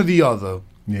one or the other.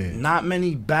 Yeah. Not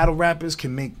many battle rappers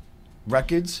can make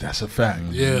records. That's a fact.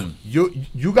 Yeah.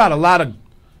 You got a lot of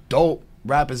dope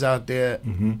rappers out there.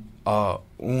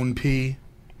 Un P,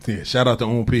 Yeah, shout out to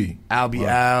On P. Albie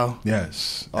Al,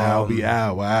 Yes. Al be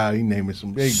Al. Wow, he naming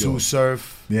some big Sue dogs.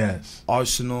 Surf, Yes.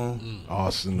 Arsenal.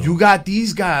 Arsenal. You got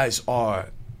these guys are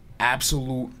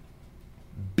absolute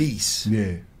beasts.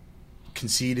 Yeah.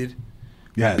 Conceited,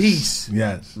 Yes. beasts.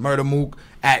 Yes. Murder Mook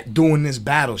at doing this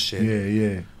battle shit. Yeah,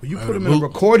 yeah. When you put them in a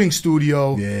recording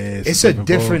studio, Yeah, it's a different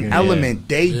different ballgame. element.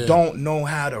 They don't know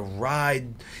how to ride.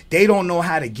 They don't know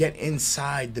how to get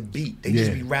inside the beat. They just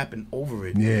Yeah. be rapping over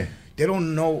it. Yeah. They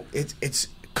don't know it's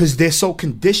because they're so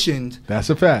conditioned That's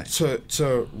a fact.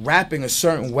 to rapping a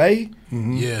certain way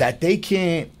Yeah. that they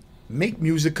can't make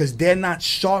music because they're not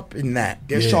sharp in that.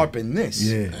 They're Yeah. sharp in this.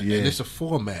 Yeah, yeah. And it's a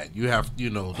format. You have, the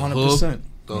 100%.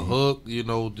 hook,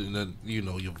 then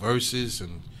your verses,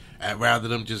 and rather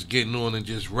them just getting on and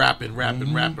just rapping,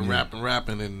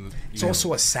 and It's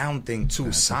also a sound thing too,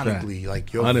 That's a sonically. fact.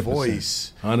 Like your 100%.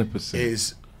 voice 100%.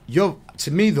 is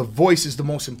to me the voice is the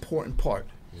most important part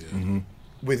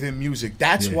within music.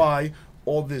 That's Yeah. why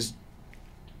all this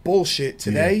bullshit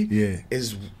today yeah.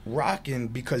 is rocking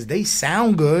because they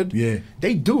sound good. Yeah.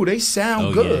 They do. They sound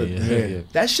Oh, good. yeah.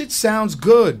 That shit sounds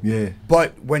good. Yeah.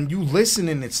 But when you listen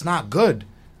and it's not good,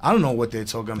 I don't know what they're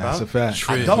talking about. That's a fact.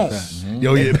 I Triz. don't. That's a fact.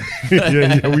 Yo, yeah.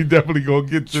 yeah, we definitely gonna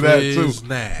get to that too. Triz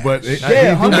Nash. But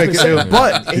Yeah, he make it ill. 100%.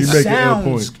 But He it make an ill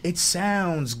sounds point. it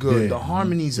sounds good. Yeah. The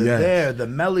harmonies are Yes. there. The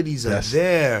melodies are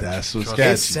there. That's what's Trust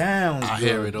catchy. It sounds I good.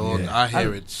 hear it all. Yeah. I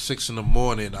hear it 6 a.m.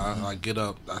 I get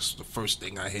up. That's the first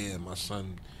thing I hear. My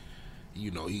son,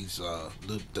 he's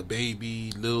the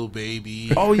baby, little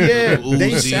baby. Oh yeah, Lil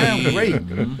they Uzi. sound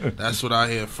great. That's what I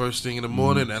hear first thing in the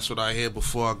morning. That's what I hear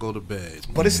before I go to bed.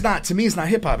 But it's not, to me, it's not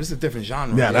hip hop. It's a different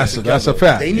genre. Yeah, that's Together. a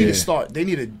fact. They need Yeah. to start. They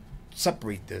need to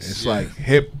separate this. It's like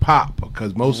hip hop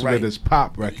because most of Right. it is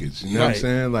pop records. You know what I'm Right.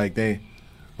 saying? Like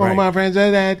all Right. my friends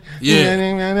are that.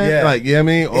 Yeah. Like, you know what I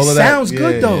mean? All It of that. sounds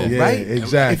good Yeah, though, yeah, right?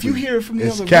 Exactly. If you hear it from the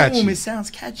It's other catchy. room, it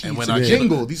sounds catchy. And It's when a I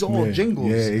jingle. These are all Yeah.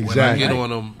 jingles. Yeah, When I exactly. get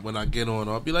on him,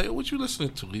 I'll be like, "What you listening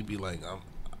to?" He'd be like,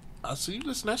 I see you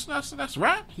listen. That's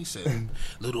rap. He said,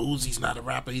 "Little Uzi's not a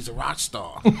rapper. He's a rock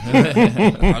star."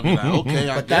 I'd be like, "Okay,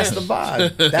 I But that's guess." the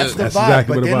vibe. That's the That's vibe. exactly But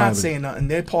what the they're vibe not is. saying nothing.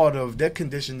 They're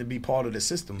conditioned to be part of the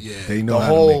system. Yeah. They know The how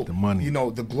whole, to make the money.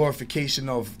 the glorification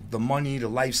of the money, the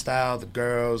lifestyle, the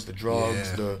girls, the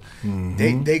drugs,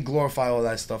 Yeah. they glorify all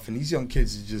that stuff, and these young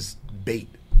kids is just bait.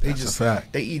 They That's a just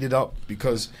fact. they eat it up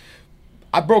because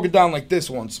I broke it down like this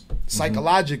once.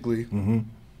 Psychologically,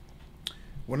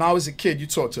 when I was a kid, you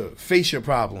taught to face your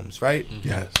problems, right?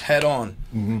 Yes. Head on.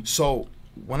 So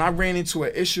when I ran into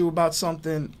an issue about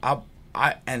something,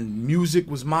 I and music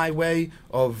was my way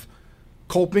of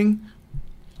coping.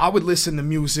 I would listen to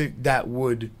music that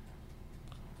would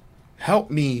help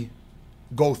me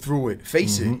go through it,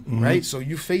 face it, right? So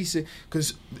you face it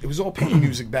because it was all pain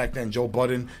music back then. Joe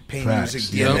Budden, pain Facts.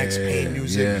 music, DMX, Yeah, pain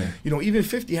music. yeah. Even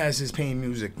 50 has his pain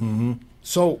music.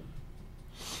 So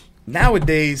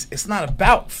nowadays, it's not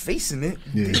about facing it.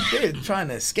 Yeah. They're trying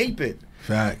to escape it.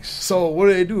 Facts. So what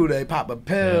do? They pop a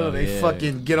pill. Oh, they yeah.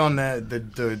 fucking get on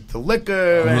the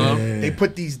liquor. And they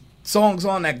put these songs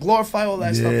on that glorify all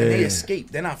that stuff, and they Yeah.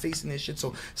 escape. They're not facing this shit.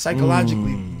 So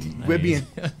psychologically, we're being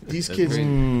these kids.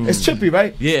 It's trippy,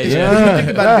 right? Yeah, It's yeah. trippy when you think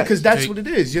about it, Right. because that's Take- what it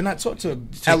is. You're not taught to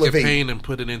Take elevate. your pain and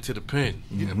put it into the pen.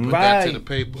 And put that to the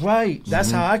paper. Right.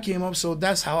 That's how I came up, so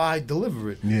that's how I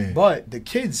deliver it. Yeah. But the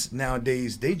kids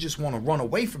nowadays, they just want to run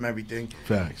away from everything.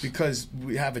 Facts. Because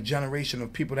we have a generation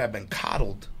of people that have been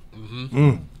coddled.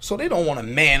 Mm. So they don't want to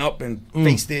man up and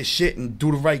face their shit and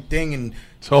do the right thing, and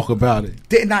Talk about it.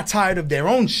 they're not tired of their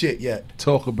own shit yet.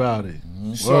 Talk about it.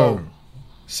 So, Word.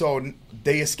 so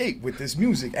they escape with this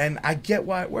music, and I get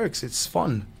why it works. It's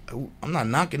fun. I'm not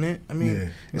knocking it. I mean, Yeah.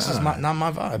 this is not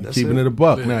my vibe. That's Keeping it a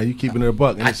buck. Now you keeping it a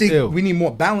buck. And I it's think still, we need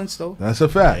more balance, though. that's a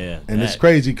fact. Yeah, and it's that-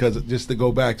 crazy because just to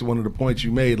go back to one of the points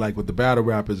you made, like with the battle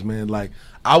rappers, man, like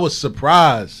I was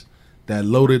surprised that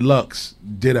Loaded Lux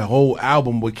did a whole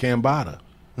album with Cambada.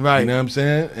 Right. You know what I'm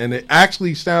saying? And it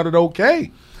actually sounded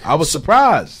okay. I was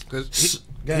surprised. Because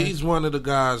Go ahead. he's one of the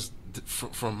guys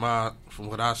from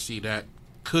what I see that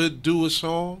could do a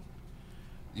song.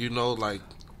 You know, like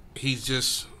he's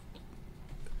just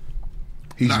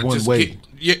He's not one just way.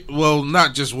 yeah, well,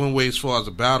 not just one way as far as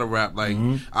the battle rap. Like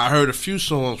Mm-hmm. I heard a few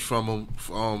songs from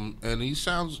him, and he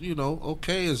sounds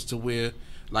okay as to where.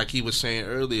 Like he was saying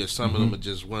earlier, some of them are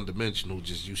just one dimensional,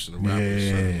 just using the rap Yeah, in a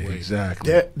certain way.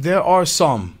 exactly. There are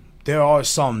some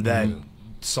that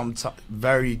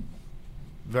very,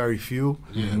 very few,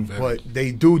 Yeah, very. but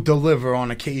they do deliver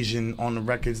on occasion on the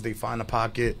records. They find a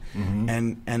pocket,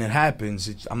 and it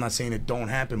happens. I'm not saying it don't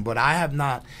happen, but I have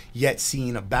not yet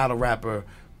seen a battle rapper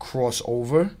cross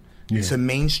over Yeah. to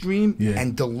mainstream Yeah.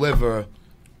 and deliver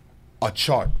a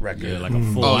chart record. Yeah, like a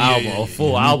full Oh, yeah, album, yeah, a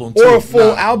full album, or too. a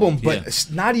full album, but Yeah.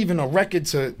 it's not even a record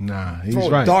to Nah, he's throw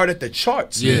a right. dart at the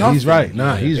charts. Yeah. Nothing. He's right.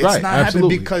 Nah, he's It's right. not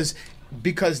Absolutely. happening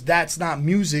because that's not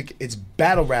music. It's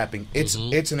battle rapping. It's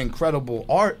an incredible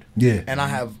art. Yeah. and I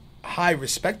have high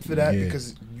respect for that Yeah.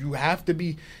 because you have to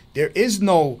be. There is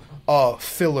no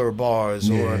filler bars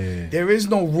or Yeah. there is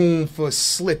no room for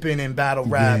slipping in battle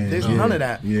rap. Yeah, There's yeah, none of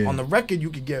that. yeah. On the record,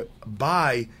 you could get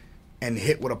by and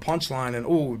hit with a punchline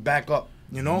and back up.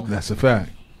 You know, That's a fact.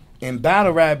 in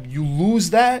battle rap, you lose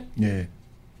that. Yeah.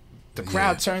 The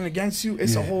crowd turn against you.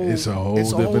 It's Yeah, a whole. it's a whole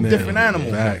different different animal.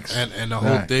 animal. Facts. And the whole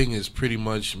Facts. thing is pretty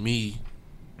much me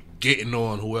getting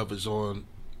on whoever's on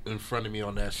in front of me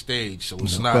on that stage. So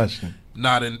it's No question.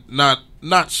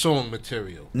 not song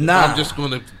material. Nah. I'm just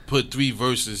gonna put 3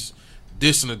 verses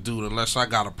dissing a dude unless I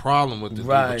got a problem with the dude.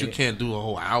 Right. But you can't do a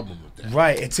whole album with that.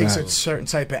 Right. It takes a Right. certain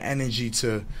type of energy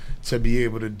to be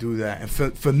able to do that. And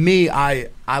for me, I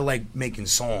like making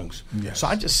songs. Yes. So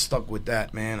I just stuck with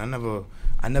that, man.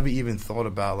 I never even thought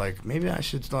about like maybe I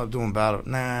should start doing battle.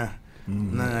 Nah,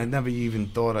 I never even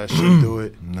thought I should do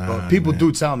it. Nah, but people man.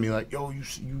 do tell me like, yo,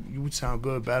 you would sound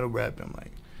good battle rap. I'm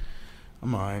like,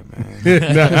 I'm alright, man.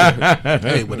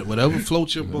 Hey, whatever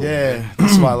floats your boat. Yeah,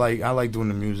 that's why I like doing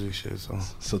the music shit. So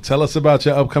So tell us about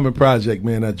your upcoming project,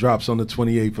 man, that drops on the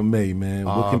 28th of May, man.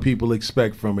 What can people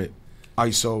expect from it? all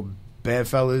right, so Bad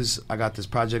Fellas, I got this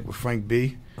project with Frank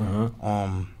B. Uh-huh.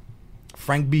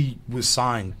 Frank B was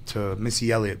signed to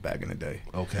Missy Elliott back in the day,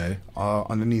 Okay.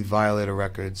 underneath Violator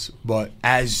Records. But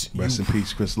as Rest in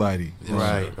peace, Chris Lighty.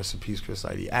 right, rest in peace, Chris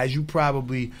Lighty. As you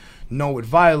probably know, with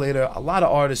Violator, a lot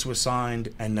of artists were signed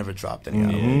and never dropped any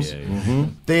albums.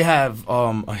 They have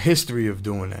a history of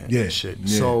doing that Yeah, shit.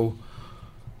 yeah. So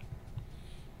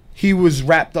he was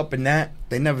wrapped up in that.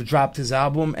 They never dropped his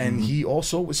album, and he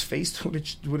also was faced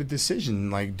with a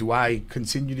decision. Like, do I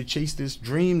continue to chase this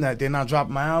dream that they're not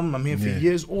dropping my album? I'm here for Yeah.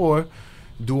 years, or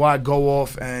do I go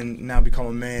off and now become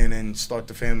a man and start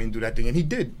the family and do that thing? And he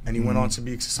did, and he went on to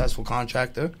be a successful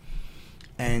contractor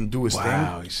and do his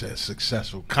Wow, thing. he said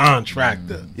successful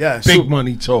contractor. Yeah, Big so-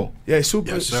 money talk. Yeah,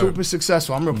 super Yes, sir. super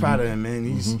successful. I'm real proud of him, man.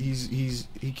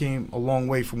 He came a long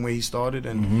way from where he started,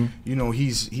 and you know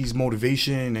he's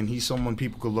motivation, and he's someone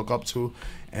people could look up to,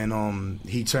 and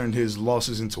he turned his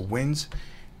losses into wins,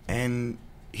 and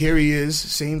here he is,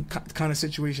 same kind of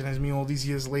situation as me all these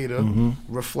years later,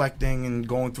 reflecting and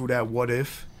going through that what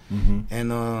if,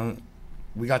 and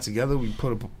we got together, we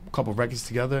put a couple records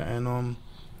together, and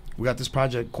we got this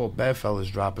project called Bad Fellas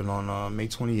dropping on May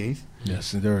 28th. Yes,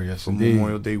 sir. Yes, For indeed.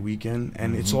 Memorial Day weekend,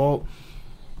 and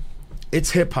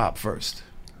it's hip hop first,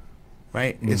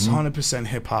 right? It's 100%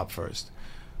 hip hop first,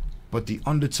 but the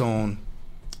undertone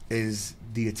is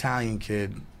the Italian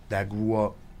kid that grew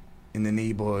up in the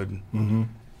neighborhood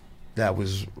that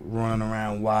was running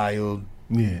around wild,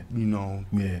 Yeah, you know,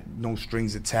 yeah, no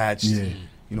strings attached. yeah.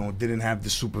 you know, didn't have the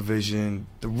supervision.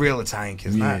 The real Italian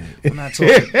kids. Yeah. We're not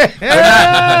talking.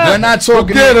 we're not talking.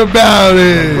 Forget about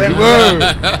it.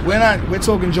 We're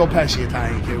talking Joe Pesci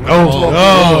Italian kid.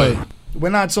 We're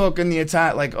not talking the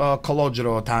Italian like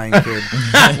Calogero Italian kid.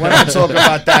 We're not talking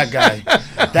about that guy.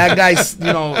 That guy's you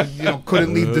know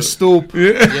couldn't leave the stoop.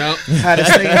 Yep. Had to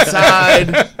stay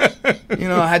inside. You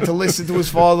know, had to listen to his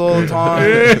father all the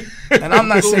time. And I'm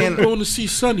not saying going to see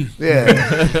Sonny. Yeah.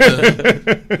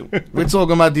 We're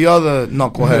talking about the other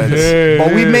knuckleheads.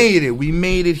 But we made it. We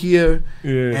made it here.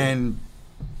 Yeah.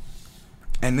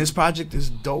 And this project is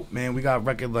dope, man. We got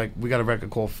a record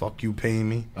called "Fuck You Paying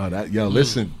Me." Oh,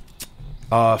 listen.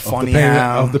 Funny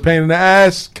how of the pain in the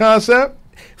ass concept.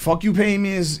 "Fuck You Paying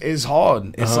Me" is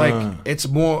hard. It's like it's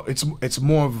more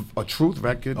of a truth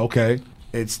record. Okay.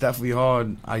 It's definitely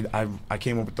hard. I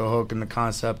came up with the hook and the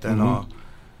concept, and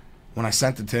when I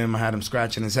sent it to him, I had him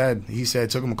scratching his head. He said it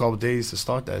took him a couple days to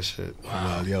start that shit.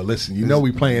 Wow. Yo, listen, you know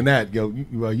we playing that. Yo,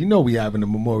 you know we having a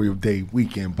Memorial Day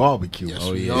weekend barbecue. Yes,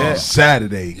 we are.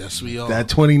 Saturday. Yes, we are. That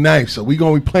 29th. So we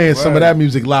going to be playing some of that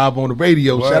music live on the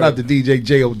radio. Word. Shout out to DJ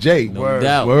J.O.J. Word.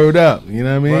 doubt. Word up. You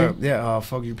know what I mean? Word. Yeah,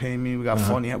 Fuck You Paying Me. We got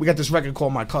Funny. We got this record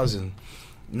called My Cousin.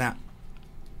 Now,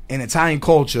 in Italian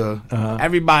culture,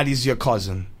 everybody's your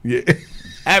cousin. Yeah.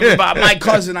 Everybody, my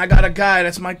cousin. I got a guy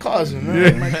that's my cousin.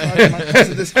 Right? My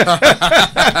cousin this.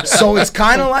 So it's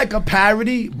kind of like a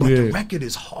parody, but the record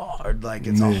is hard. Like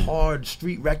it's a hard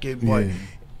street record, but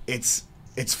it's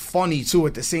funny too.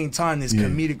 At the same time, there's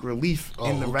comedic relief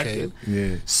in the record.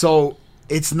 Yeah. So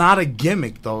it's not a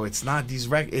gimmick though. It's not these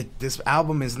this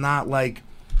album is not like,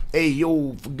 hey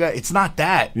yo, forget. It's not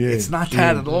that. Yeah. It's not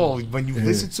that at all. When you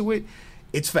listen to it,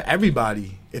 it's for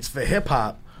everybody. It's for hip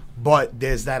hop. But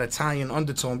there's that Italian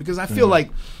undertone because I feel like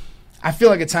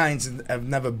Italians have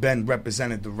never been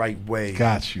represented the right way.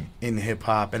 Got you. In hip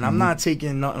hop, and I'm not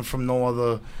taking nothing from no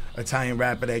other Italian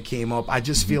rapper that came up. I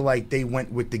just feel like they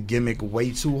went with the gimmick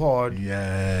way too hard.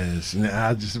 Yes,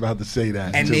 I was just about to say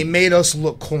that. And too. they made us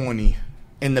look corny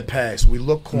in the past. We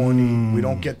look corny. We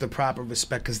don't get the proper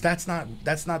respect because that's not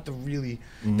the real.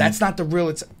 That's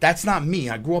not me.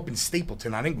 I grew up in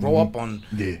Stapleton. I didn't grow up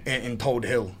in Toad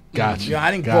Hill. Gotcha. You know,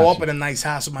 I didn't grow up in a nice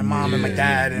house with my mom and my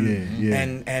dad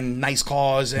and nice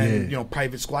cars and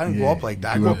private school. I didn't grow up like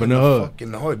that. I grew up in the hood.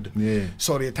 Fucking the hood. Yeah.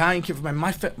 So the Italian kid,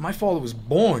 my father was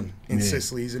born in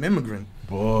Sicily. He's an immigrant.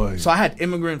 Boy. So I had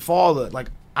immigrant father. Like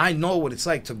I know what it's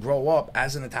like to grow up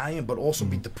as an Italian, but also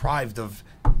be deprived of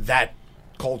that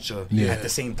culture at the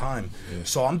same time.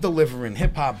 So I'm delivering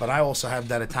hip hop, but I also have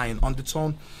that Italian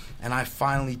undertone, and I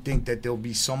finally think that there'll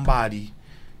be somebody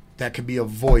that could be a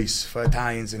voice for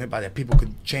Italians and hip hop that people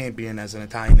could champion as an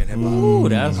Italian in hip hop. Ooh,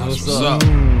 that's what's up.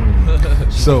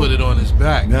 So put it on his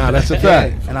back. Nah, that's a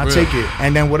fact. And I take it,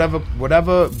 and then whatever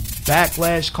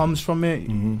backlash comes from it,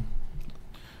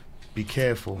 be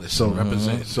careful. So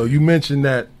represent. So you mentioned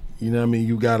that, you know what I mean,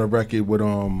 you got a record with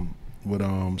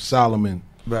Solomon.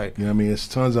 Right. You know what I mean? It's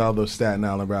tons of other Staten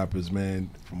Island rappers, man,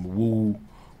 from Wu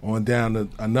on down to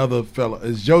another fella.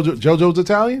 Is JoJo's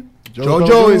Italian?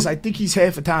 JoJo is, I think he's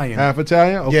half Italian. Half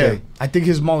Italian? Okay. Yeah, I think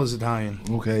his mother's Italian.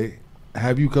 Okay.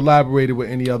 Have you collaborated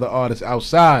with any other artists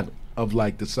outside of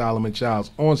like the Solomon Childs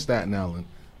on Staten Island?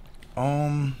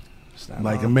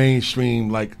 Like a mainstream,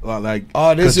 like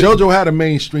because JoJo had a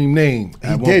mainstream name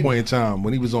at one point in time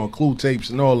when he was on Clue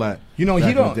tapes and all that. You know,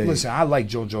 he don't listen. I like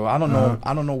JoJo. I don't know.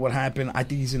 I don't know what happened. I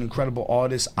think he's an incredible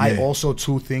artist. I also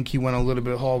too think he went a little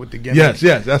bit hard with the gimmick.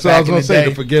 Yes. That's what I was gonna say.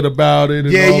 To forget about it.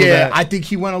 And all that. I think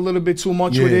he went a little bit too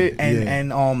much with it,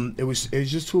 and it was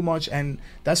just too much. And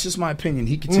that's just my opinion.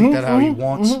 He can take that how he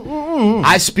wants.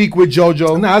 I speak with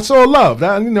JoJo. Nah, it's all love.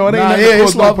 That, you know, it ain't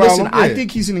it's love. no Listen, I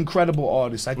think he's an incredible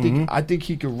artist. I think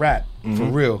he could rap for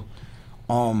real.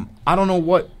 I don't know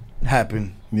what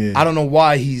happened. Yeah. I don't know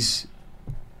why he's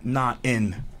not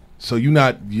in. So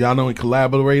y'all don't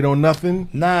collaborate on nothing?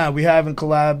 Nah, we haven't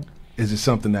collab. Is it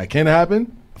something that can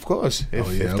happen? Of course.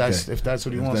 If that's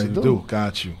what he wants to do.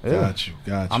 Got you.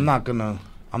 I'm not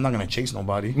gonna chase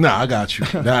nobody. Nah, I got you.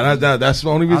 That's the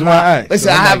only reason why I asked. Listen,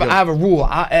 I have a rule.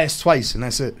 I ask twice and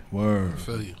that's it. Word. I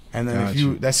feel you. And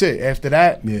then that's it. After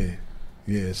that,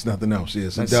 it's nothing else. Yeah,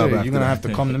 it's that's a dub it. after You're gonna that. have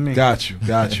to come to me. Got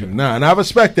you. Nah, and I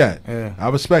respect that. Yeah. I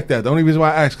respect that. The only reason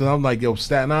why I asked, because I'm like, yo,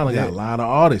 Staten Island got a lot of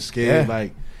artists, kid. Yeah.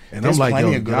 Like, and There's I'm like,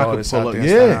 plenty yo, of good y'all could artists pull out up. there in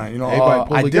Staten Yeah, Island. You know, everybody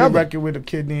pull I did together. a record with a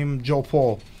kid named Joe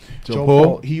Paul. Joe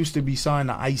Paul? He used to be signed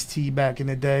to Ice-T back in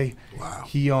the day. Wow.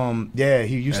 He used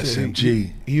SMG.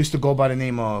 to he used to go by the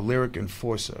name Lyric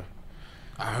Enforcer.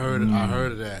 I heard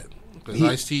of that. Because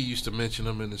Ice-T used to mention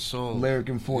him in his song. Lyric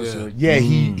Enforcer. Yeah,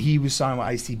 he was signed with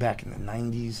Ice-T back in the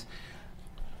 90s.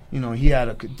 You know, he had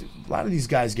a lot of these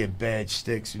guys get bad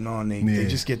sticks, you know, and they Yeah.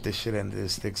 just get the shit end of their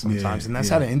stick sometimes, Yeah, and that's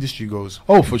yeah. how the industry goes.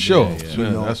 Oh, for sure. yeah. You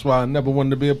know, that's why I never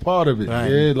wanted to be a part of it. Right.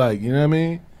 Yeah, like, you know what I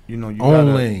mean? You know, you Own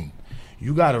gotta, lane.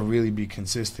 you gotta really be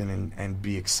consistent and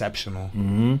be exceptional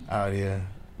out here,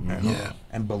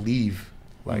 and believe.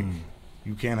 Like,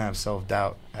 you can't have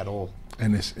self-doubt at all.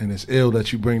 And it's ill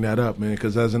that you bring that up, man,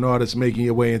 because as an artist making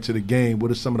your way into the game,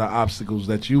 what are some of the obstacles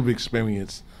that you've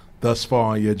experienced thus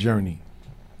far on your journey?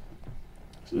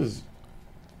 Just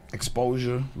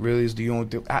exposure really is the only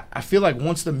thing. I feel like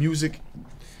once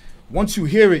you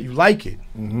hear it, you like it.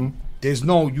 There's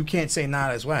you can't say nah,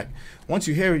 that's whack. Once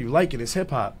you hear it, you like it. It's hip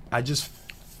hop.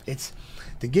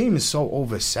 The game is so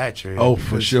oversaturated. Oh,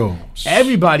 for sure.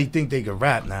 Everybody think they can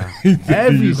rap now. You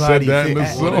Everybody said that in the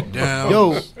think, song.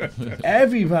 yo,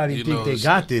 everybody You think know, they it's-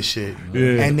 got this shit,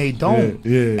 Yeah. and they don't.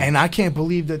 Yeah. And I can't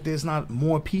believe that there's not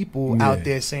more people Yeah. out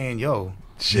there saying, yo,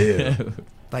 Chill.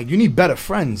 like, you need better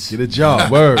friends. Get a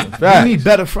job. Word. You Facts. need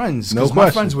better friends. No Because my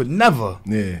question. friends would never,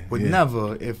 Yeah.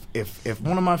 never. If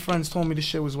one of my friends told me this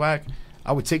shit was whack,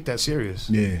 I would take that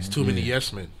serious. Yeah. It's too many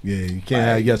yes men. Yeah, you can't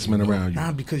have yes men around you.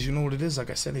 Nah, because you know what it is.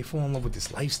 Like I said, they fall in love with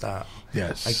this lifestyle.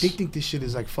 Yes. Like they think this shit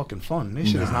is like fucking fun. This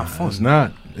shit is not fun. It's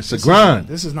not. It's a This grind.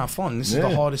 This is not fun. This is Yeah.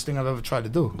 the hardest thing I've ever tried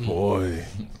to do. Boy,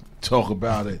 talk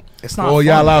about it. It's not All fun.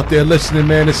 y'all out there listening,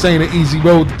 man, this ain't an easy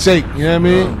road to take. You know what I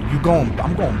mean?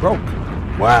 I'm going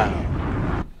broke.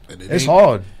 Wow. And it It's ain't-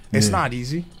 hard. It's Yeah. not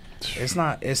easy. It's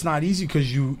not easy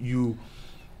because you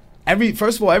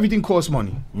first of all, everything costs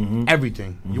money.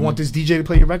 Everything. You want this DJ to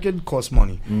play your record? Costs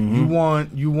money. You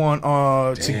want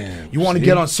Damn, to see?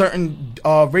 get on certain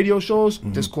radio shows?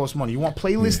 This costs money. You want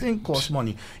playlisting? Costs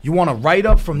money. You want to write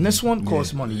up from this one?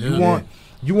 Costs money.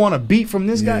 You want a beat from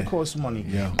this guy? Yeah. Costs money.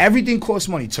 Yeah. Everything costs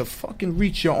money. To fucking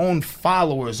reach your own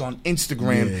followers on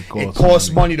Instagram, Yeah, it costs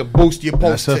money to boost your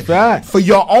post. That's a fact. For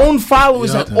your own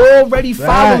followers Yeah. that already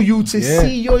follow Fact. you to Yeah.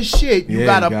 see your shit, you Yeah,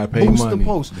 gotta, you gotta pay boost money. the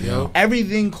post. Yeah.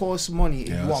 Everything costs money. If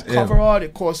Yeah, you want it's cover ill. art,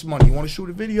 it costs money. You want to shoot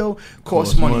a video,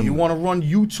 costs money. money. You want to run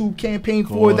YouTube campaign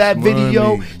for Costs that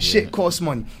video, money. shit costs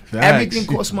money. Facts. Everything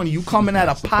costs money. You coming out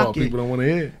of That's the part pocket. people don't want to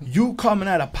hear. You coming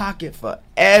out of pocket for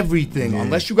everything, Yeah.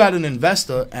 unless you got an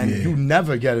investor, and Yeah. you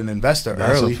never get an investor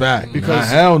That's early. a fact. Because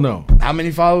Nah, hell no. how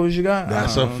many followers you got?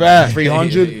 That's I a don't know, fact.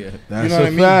 300. Yeah. That's You know a what I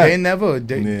mean? fact. They never.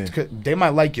 Yeah. They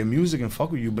might like your music and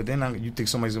fuck with you, but then you think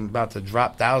somebody's about to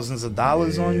drop thousands of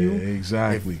dollars on you. Yeah,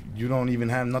 exactly. If you don't even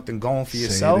have nothing going for Say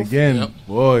yourself. it again, Yep.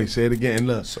 boy. Say it again. And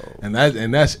look, So- and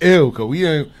that's ill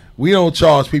because we don't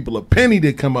charge people a penny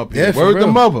to come up here. Yeah, for Word the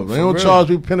real. mother. We For don't real. charge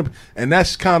people a penny, and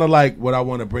that's kind of like what I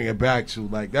want to bring it back to.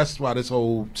 Like that's why this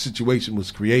whole situation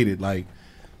was created. Like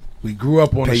we grew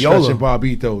up on the Payola. Stretch and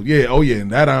Barbito. Yeah, oh yeah, and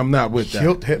that I'm not with that.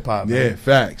 Killed hip hop. Yeah, man.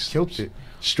 facts. Killed it.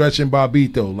 Stretch and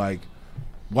Barbito, like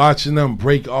watching them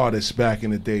break artists back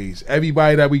in the days.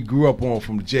 Everybody that we grew up on,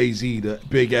 from Jay-Z to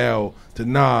Big L to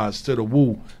Nas to the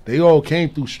Wu, they all came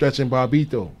through Stretch and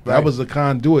Barbito. That Right. was the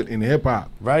conduit in hip hop.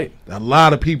 Right. A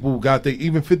lot of people got their,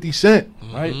 even 50 Cent,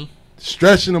 Right.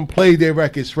 Stretch and them played their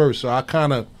records first. So I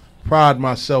kind of pride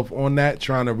myself on that,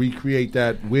 trying to recreate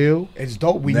that wheel. It's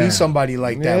dope. We Nah. need somebody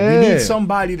like that. Yeah. We need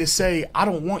somebody to say, I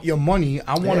don't want your money.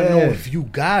 I want to know Yeah. if you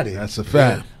got it. That's a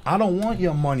fact. I don't want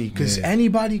your money because Yeah.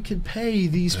 anybody can pay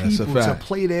these That's a people to fact.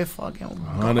 play their fucking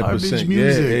 100%. garbage Yeah,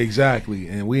 music. exactly.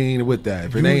 And we ain't with that.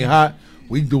 If it ain't hot,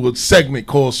 we do a segment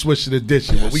called Switch the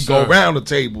Edition where Yes, we go sir. around the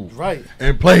table Right.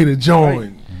 and play the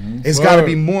joint. It's got to Word.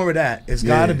 be more of that. It's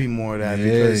got to be more of that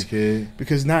Yeah, kid.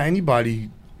 because not anybody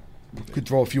could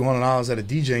throw a few $100s at a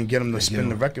DJ and get them to spin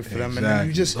the record for them, and then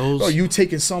you Exactly. just Those- you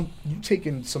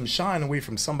taking some shine away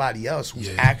from somebody else who's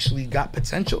Yeah. actually got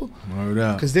potential Word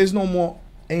up. because there's no more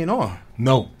A&R.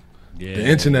 No. Yeah, The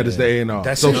internet is the A&R.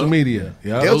 That's Social it. media.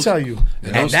 Yeah. They'll tell you,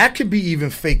 and and those- that could be even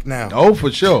fake now. Oh, for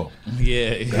sure.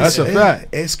 Yeah, That's a fact.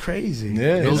 It's crazy.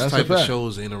 Yeah, Those that's type a of fact.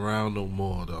 shows ain't around no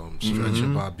more. Though. Stretch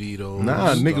and Barbito.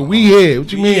 Nah, nigga, we here.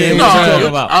 What you mean? Yeah, ain't No, what you no talking you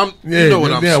about? Yeah, you know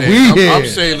what I'm yeah, saying. we I'm here.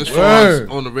 saying as far as Word.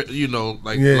 on the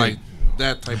like Yeah. like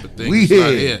that type of thing. We It's not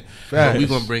here. here. Facts. But we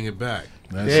gonna bring it back.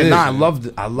 That's Yeah, it. nah, I love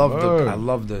this. Word. I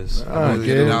love this. Nah, I really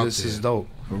get do. it out This there. is dope.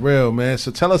 For real, man.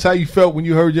 So tell us how you felt when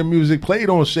you heard your music played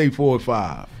on Shade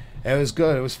 4-5. It was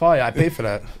good. It was fire. I paid for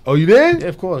that. Oh, you did? Yeah,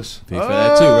 of course. Pay for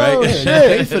that too, right? Oh, Yeah, shit.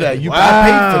 you pay for that. You Wow. I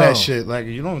paid for that shit. Like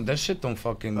you don't. That shit don't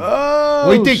fucking. Oh,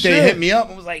 we think shit. they hit me up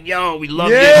and was like, "Yo, we love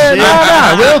Yeah, your shit."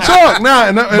 nah, real talk. Nah,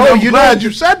 and I'm you glad know,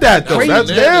 you said that, though. crazy- That's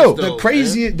that ill.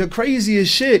 is The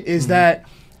craziest shit is that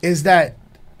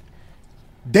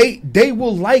they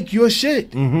will like your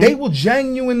shit. They will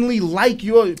genuinely like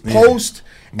your post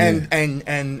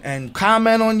and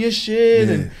comment on your shit,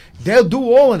 and they'll do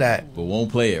all of that. But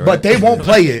won't play it, right? But they won't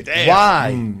play it. Damn.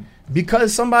 Why?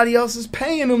 Because somebody else is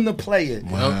paying them to play it.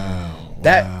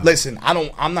 Listen,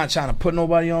 I'm not trying to put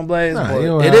nobody on blast,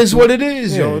 but it is what it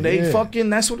is, yo. They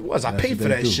fucking, that's what it was. I paid for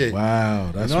that shit.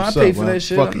 Wow, that's I paid for that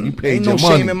shit. You paid ain't no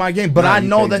shame in my game, but I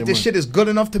know that this shit is good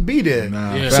enough to be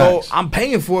there. So I'm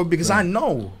paying for it because I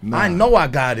know I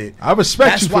got it. I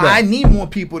respect you for that. That's why I need more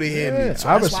people to hear me. So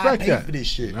I that's respect why I pay that for this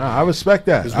shit. I respect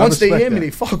that. Because once they hear me,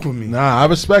 they fuck with me. I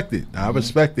respect it. I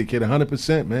respect it, kid,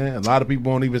 100%, man. A lot of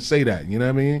people won't even say that. You know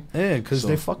what I mean? Yeah, because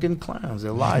they fucking clowns.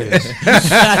 They're liars.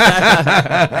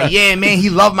 Like, yeah, man, he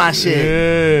loved my shit.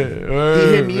 Yeah,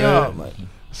 he hit me up. Like,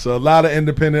 so a lot of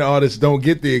independent artists don't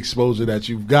get the exposure that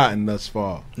you've gotten thus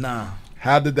far. Nah.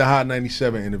 How did the Hot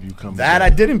 97 interview come? That I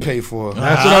didn't pay for.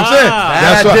 That's what I'm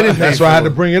saying. That's why I had to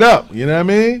bring it up. You know what I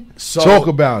mean? So, talk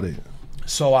about it.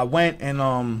 So I went and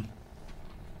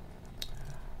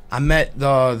I met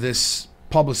this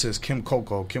publicist, Kim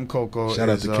Coco. Kim Coco. Shout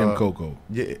out to Kim Coco.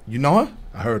 Yeah, you know her?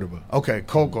 I heard of her. Okay,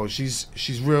 Coco.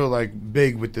 She's real like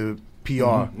big with the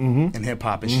PR and hip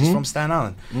hop, and she's from Staten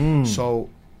Island. So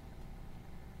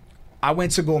I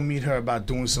went to go meet her about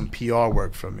doing some PR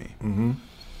work for me.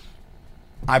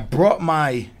 I brought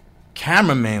my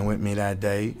cameraman with me that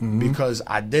day because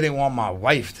I didn't want my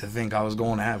wife to think I was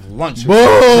going to have lunch. Boy,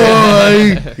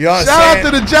 you know shout out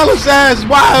to the jealous ass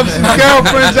wives and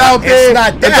girlfriends out there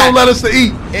not that don't let us to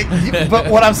eat. But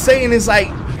what I'm saying is, like,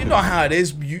 you know how it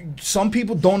is. Some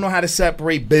people don't know how to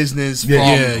separate business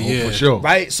from for sure.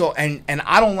 Right? So and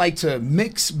I don't like to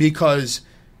mix because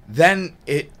then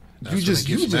it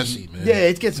messy, man. Yeah,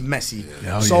 it gets messy.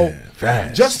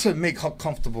 Just to make her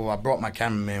comfortable, I brought my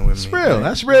cameraman with me.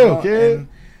 That's real, kid. And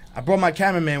I brought my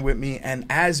cameraman with me, and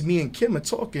as me and Kim are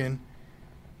talking,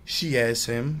 she asks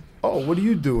him, "Oh, what do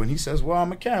you do?" And he says, "Well,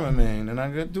 I'm a cameraman, and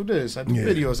I do this. I do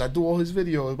videos. I do all his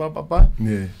videos." Blah blah blah.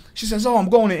 Yeah. She says, "Oh, I'm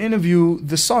going to interview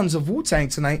the sons of Wu-Tang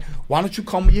tonight. Why don't you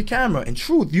come with your camera? In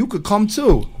truth, you could come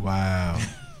too." Wow.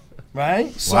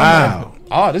 Right? So wow. Like,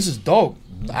 oh, this is dope.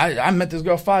 I met this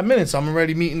girl 5 minutes. I'm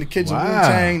already meeting the kids of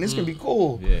Wu-Tang. This is going to be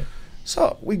cool. Yeah.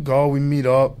 So we meet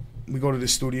up. We go to the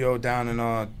studio down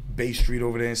in Bay Street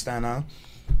over there in Staten Island.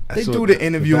 They do the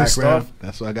interview and stuff.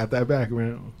 That's why I got that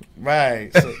background.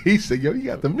 Right. So, he said, "Yo, you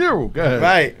got the mural." Go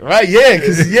ahead. Right. Yeah,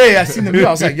 because I seen the mural.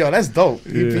 I was like, "Yo, that's dope."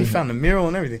 He found the mural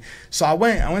and everything. So I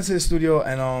went to the studio,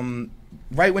 and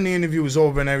right when the interview was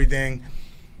over and everything,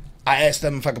 I asked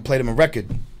them if I could play them a record.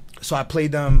 So I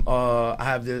played them.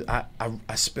 I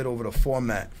spit over the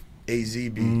format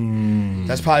AZB.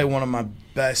 That's probably one of my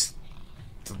best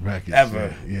records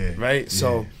ever. Yeah. Right.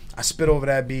 So I spit over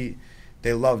that beat.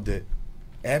 They loved it.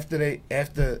 After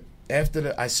the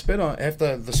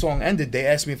song ended, they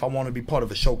asked me if I wanted to be part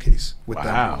of a showcase with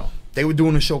them. They were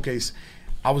doing a showcase.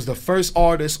 I was the first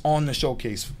artist on the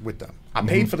showcase with them. I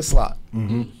paid for the slot. I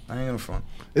ain't gonna front.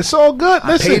 It's all good.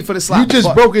 Listen, I paid for the slot. You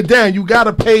just broke it down. You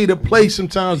gotta pay to play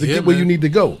sometimes to get where you need to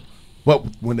go. But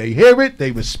when they hear it,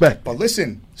 they respect. But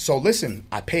listen,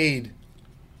 I paid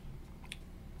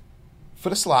for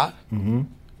the slot.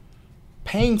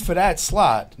 Paying for that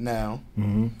slot now.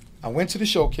 I went to the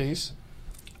showcase.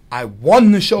 I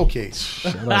won the showcase.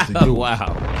 Shout out to you.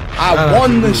 Wow. I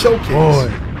won the showcase. Boy.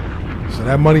 So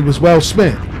that money was well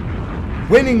spent.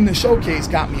 Winning the showcase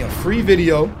got me a free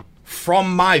video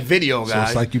from my video guy. So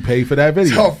it's like you paid for that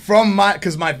video. So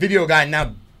because my video guy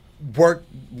now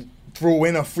threw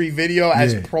in a free video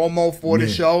as promo for the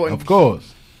show. And of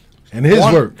course. And his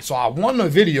work. So I won a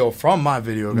video from my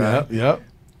video guy. Yep.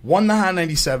 Won the Hot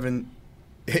 97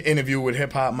 interview with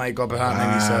Hip Hop Mike up at Hot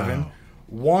 97.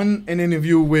 Won an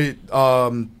interview with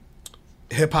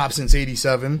Hip Hop Since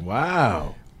 87.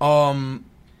 Wow. And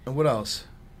what else?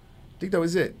 I think that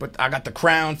was it. But I got the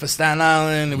crown for Staten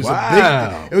Island.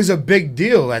 It was a big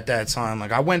deal at that time.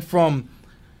 Like, I went from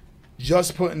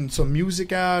just putting some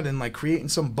music out and like creating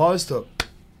some buzz to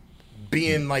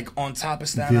being like on top of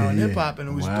Staten Island hip hop, and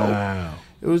it was dope.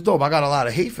 It was dope. I got a lot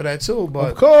of hate for that too,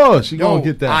 but of course you gonna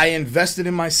get that. I invested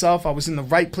in myself. I was in the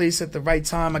right place at the right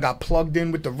time. I got plugged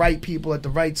in with the right people at the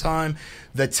right time.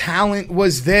 The talent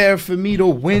was there for me to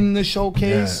win the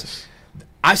showcase. Yes.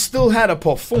 I still had to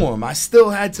perform. I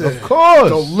still had to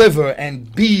deliver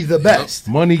and be the best.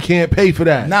 Money can't pay for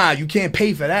that. Nah, you can't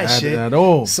pay for that shit at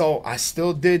all. So I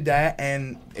still did that,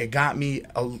 and it got me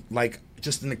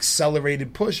just an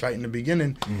accelerated push right in the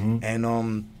beginning,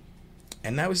 and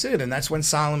that was it. And that's when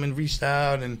Solomon reached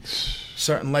out, and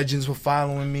certain legends were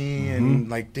following me, and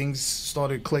like things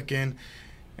started clicking.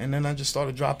 And then I just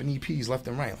started dropping EPs left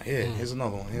and right. Like, here's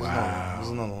another one. Here's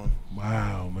another one.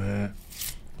 Wow, man.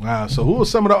 Wow. So who are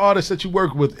some of the artists that you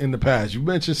worked with in the past? You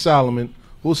mentioned Solomon.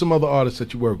 Who are some other artists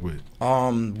that you work with?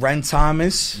 Ren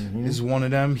Thomas is one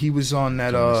of them. He was on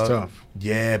that. He's tough.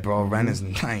 Yeah, bro. Ren is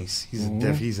nice. He's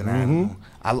he's an animal.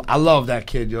 I love that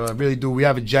kid, yo. I really do. We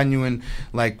have a genuine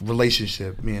like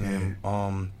relationship, me and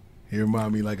him. He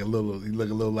remind me like he look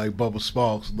a little like Bubba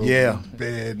Sparks. A little Yeah.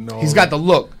 bad and all He's got the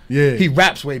look. Yeah. He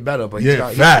raps way better, but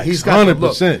facts. he's got the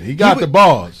look. 100%. He got the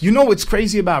bars. You know what's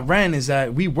crazy about Ren is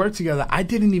that we worked together. I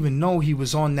didn't even know he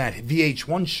was on that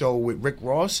VH1 show with Rick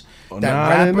Ross. I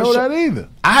didn't know that either.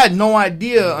 I had no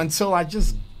idea until I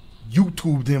just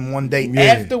YouTubed him one day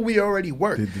after we already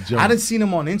worked. I didn't seen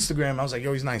him on Instagram. I was like,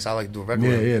 yo, he's nice. I like to do a record.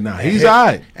 He's all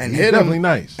right. And he's hit definitely him,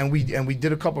 nice. And we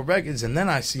did a couple records, and then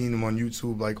I seen him on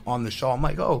YouTube, like on the show. I'm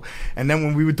like, oh. And then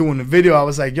when we were doing the video, I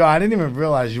was like, yo, I didn't even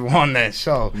realize you were on that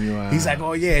show. He's like,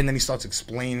 oh yeah. And then he starts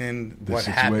explaining what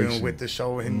happened with the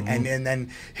show and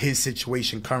then his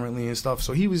situation currently and stuff.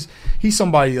 So he's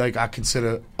somebody like I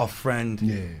consider a friend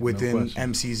within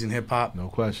MCs and hip hop. No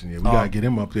question. Yeah, we gotta get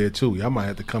him up there too. Y'all might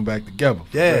have to come back together.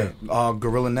 Yeah.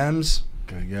 Gorilla Nems.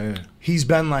 Okay, yeah. He's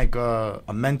been like a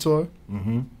mentor.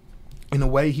 In a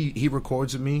way, he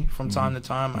records with me from time to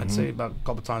time. I'd say about a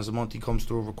couple times a month he comes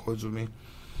through and records with me.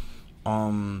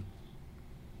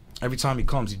 Every time he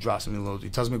comes, he drops me a little. He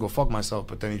tells me to go fuck myself,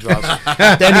 but then he drops.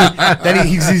 then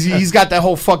he's got that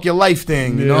whole fuck your life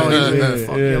thing, you know. He's like,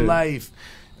 fuck your life,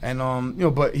 and you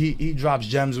know. But he drops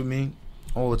gems with me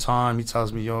all the time. He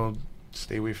tells me, yo,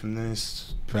 stay away from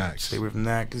this. Facts. Stay away from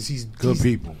that, because he's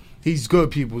people. He's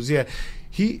good people. Yeah.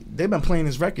 They've been playing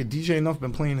his record. DJ Enough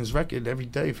been playing his record every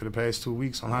day for the past 2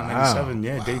 weeks on Hot 97.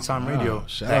 Yeah, daytime radio.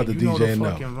 Shout out to DJ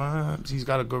Enough. Fucking vibes. He's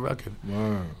got a good record.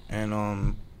 Word.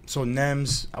 And so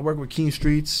Nems, I work with King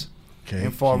Streets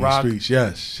in Far King Rock. Streets,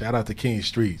 yes. Shout out to King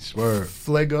Streets. Word.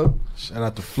 Fligger. Shout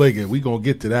out to Fligger. We gonna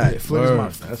get to that. Yeah,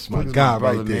 That's my guy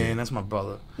brother, right there. Man. That's my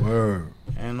brother. Word.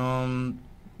 And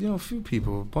you know, a few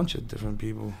people, a bunch of different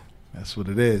people. That's what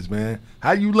it is, man.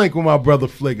 How you link with my brother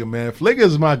Fligger, man?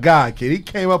 Fligger's my guy, kid. He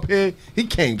came up here. He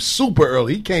came super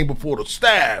early. He came before the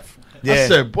staff. Yeah. I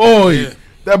said, boy,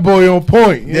 that boy on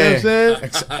point. You know what I'm saying?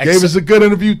 Gave us a good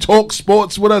interview, talk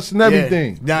sports with us and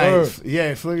everything.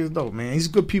 Yeah, Fligger's dope, man. He's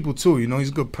good people too. You know, he's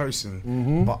a good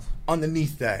person. But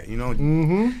underneath that, you know,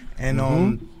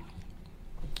 and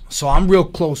so I'm real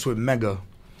close with Mega.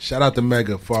 Shout out to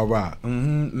Mega, Far Rock.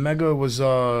 Mega was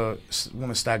one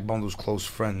of Stack Bundle's close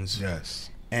friends. Yes.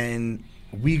 And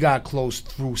we got close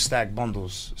through Stack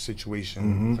Bundle's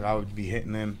situation. I would be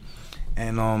hitting him.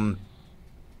 And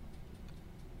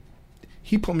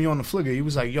he put me on the Fligger. He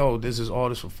was like, yo, there's this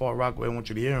artist from Far Rockaway. I want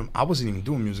you to hear him. I wasn't even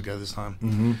doing music at this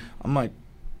time. I'm like,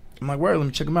 word, let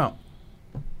me check him out.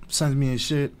 Sends me his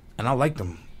shit. And I liked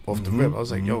him off the rip. I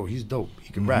was like, yo, he's dope.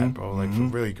 He can rap, bro. Like, for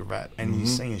real, he can rap. And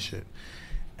he's saying shit.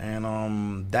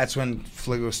 And that's when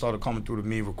Fligger started coming through to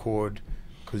me, record,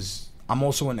 because I'm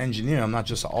also an engineer. I'm not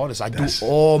just an artist. I do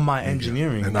all my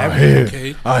engineering. And I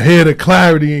hear the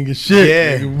clarity in your shit.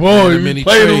 Yeah. Boy, you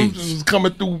play them, it's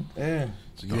coming through. Yeah.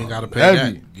 So you ain't got to pay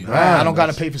that. I don't got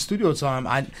to pay for studio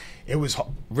time. It was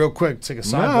real quick. Take a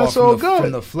sidebar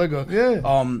from the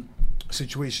Fligger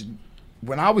situation.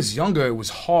 When I was younger, it was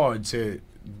hard to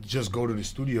just go to the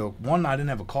studio. One, I didn't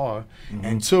have a car,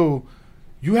 and two,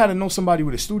 you had to know somebody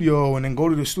with a studio, and then go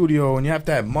to the studio, and you have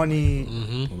to have money.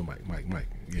 Hold on, Mike.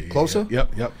 Yeah, Closer?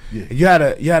 Yep. Yeah. You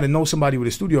had to know somebody with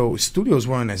a studio. Studios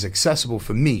weren't as accessible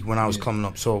for me when I was coming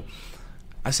up, so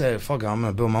I said, "Fuck it, I'm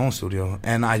gonna build my own studio."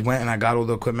 And I went and I got all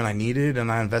the equipment I needed,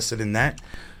 and I invested in that.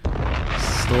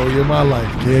 Story of my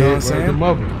life, kid. You know what I'm saying? You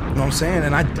know what I'm saying?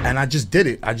 And I just did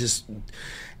it.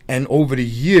 And over the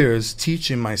years,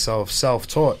 teaching myself,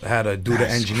 self-taught, how to do the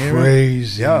engineering.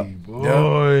 Crazy,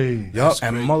 boy. Yep.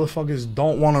 And motherfuckers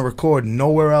don't want to record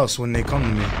nowhere else when they come to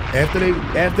me. After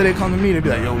they come to me, they be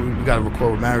like, "Yo, we gotta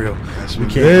record with Mario. We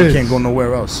can't go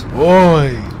nowhere else."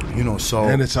 Boy. You know, so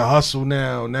and it's a hustle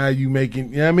now. Now you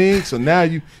making, you know what I mean? So now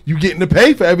you getting to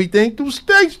pay for everything through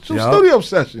studio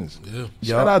sessions. Yeah.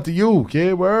 Shout out to you,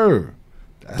 kid. Word.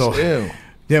 That's ill.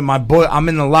 Yeah, my boy, I'm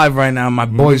in the live right now. My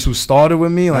boys who started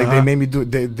with me, like they made me do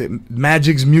the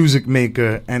Magic's Music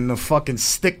Maker and the fucking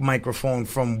stick microphone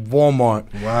from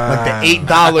Walmart. Wow. Like the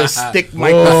 $8 stick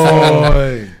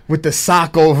microphone with the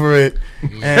sock over it.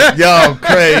 And yo,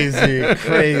 crazy.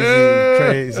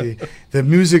 The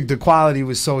music, the quality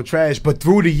was so trash. But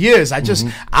through the years,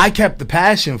 I kept the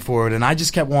passion for it, and I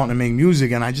just kept wanting to make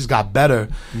music, and I just got better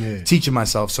teaching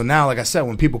myself. So now, like I said,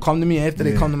 when people come to me, after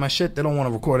they come to my shit, they don't want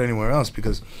to record anywhere else,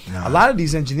 because a lot of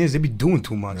these engineers, they be doing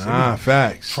too much.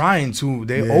 Facts. Trying to,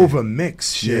 they over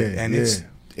mix shit, and this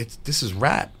is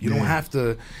rap. You don't have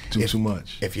to do too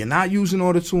much. If you're not using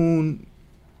auto-tune,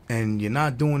 and you're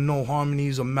not doing no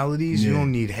harmonies or melodies, you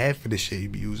don't need half of the shit you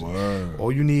be using. Word.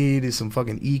 All you need is some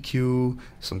fucking EQ,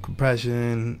 some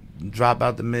compression, drop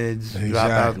out the mids,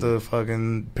 drop out the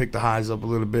fucking, pick the highs up a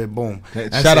little bit, boom.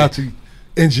 Shout out to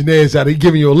engineers out there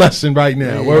giving you a lesson right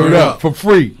now. Word up for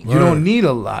free. You don't need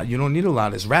a lot. You don't need a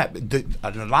lot. It's rap.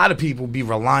 A lot of people be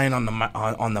relying on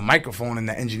the microphone and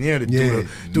the engineer to do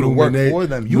the work for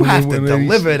them. You have to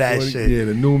deliver that shit. Yeah,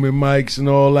 the Newman mics and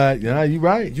all that. Yeah, you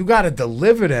right. You got to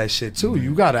deliver that shit too.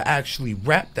 You got to actually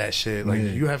rap that shit. Like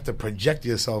you have to project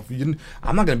yourself.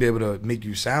 I'm not gonna be able to make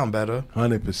you sound better.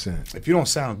 100%. If you don't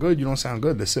sound good, you don't sound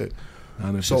good. That's it.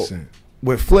 100%. So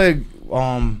with Flig,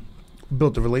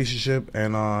 built a relationship,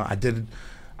 and I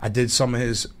did some of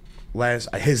his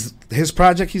his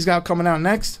project he's got coming out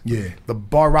next. Yeah, the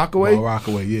Bar Rockaway. Bar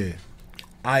Rockaway, yeah.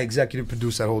 I executive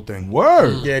produced that whole thing.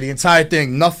 Word. Yeah, the entire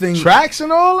thing. Nothing. Tracks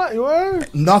and all that. Word.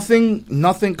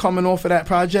 Nothing coming off of that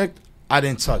project. I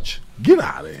didn't touch. Get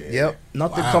out of here. Yep.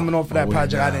 Nothing coming off of that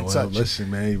project. I didn't touch.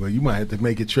 Listen, man, but you might have to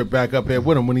make a trip back up here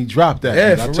with him when he dropped that.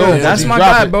 Yeah, for real. That's my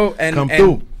guy, bro. And come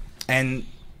through. And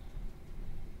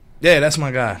yeah, that's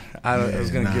my guy. I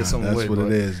was gonna get something. That's with, what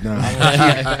it is.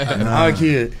 I'll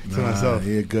keep it to myself.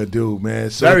 He a good dude, man.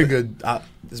 So very good.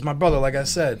 It's my brother, like I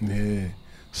said. Yeah.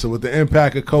 So with the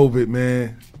impact of COVID,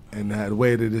 man, and the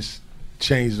way that this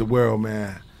changed the world,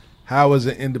 man, how as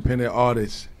an independent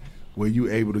artist were you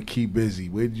able to keep busy?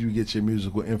 Where did you get your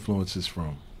musical influences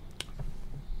from?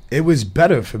 It was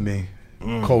better for me,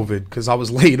 COVID, because I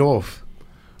was laid off.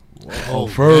 Oh,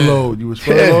 furloughed. You was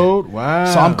furloughed?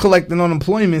 Wow. So I'm collecting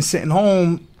unemployment, sitting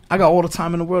home. I got all the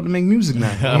time in the world to make music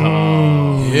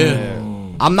now. Yeah.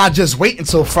 I'm not just waiting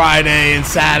till Friday and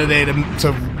Saturday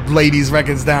to lay these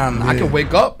records down. I can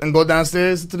wake up and go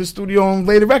downstairs to the studio and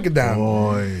lay the record down.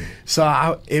 Boy.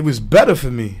 So it was better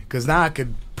for me because now I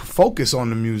could focus on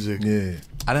the music. Yeah.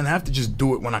 I didn't have to just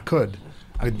do it when I could.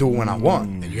 I could do it when I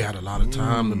want. And you had a lot of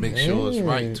time to make sure it's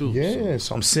right too. Yeah,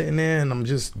 so I'm sitting there and I'm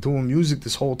just doing music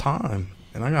this whole time.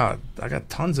 And I got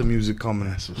tons of music coming.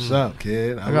 That's what's up,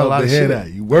 kid. I got a lot love to of hear shit.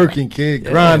 that. You working, kid,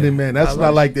 grinding, man. That's what I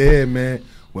like to hear, man.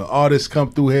 When artists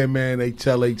come through here, man, they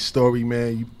tell a story,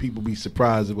 man. You people be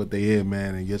surprised at what they hear,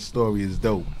 man. And your story is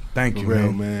dope. Thank you, for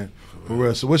real, man. For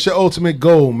real. So what's your ultimate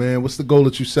goal, man? What's the goal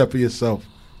that you set for yourself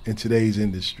in today's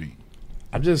industry?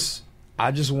 I just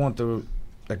want the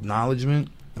acknowledgement.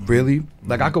 Really,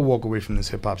 like I could walk away from this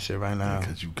hip hop shit right now,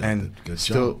 because you got and the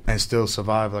good still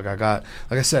survive. Like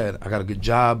I said, I got a good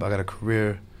job, I got a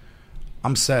career,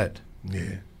 I'm set.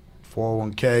 Yeah,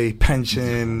 401k,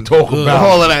 pension, talk about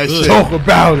all of that shit. Talk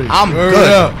about it. I'm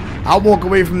good. I'll walk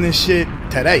away from this shit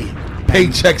today.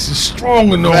 Paychecks is strong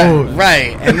in the hood,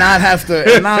 right? And not have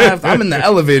to. I'm in the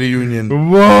elevator union. Boy,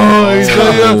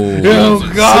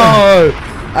 oh God.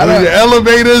 The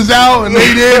elevators out and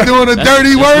they there doing the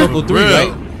dirty work. Local 3,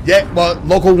 right? Yeah, well,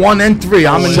 local 1 and 3.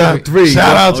 I'm in local 3.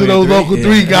 Shout out to those local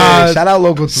 3 guys. Yeah, shout out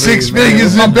local 3. 6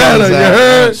 figures and better. You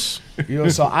heard? You know,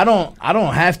 so I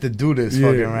don't have to do this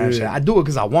fucking rap shit. I do it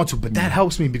because I want to, but that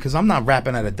helps me because I'm not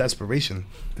rapping out of desperation.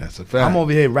 That's a fact. I'm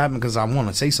over here rapping because I want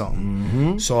to say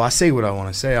something. So I say what I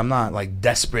want to say. I'm not like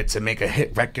desperate to make a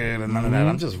hit record and none of that.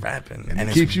 I'm just rapping, and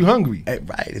it keeps you hungry.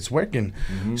 Right, it's working.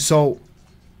 So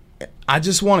I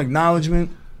just want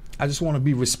acknowledgement. I just want to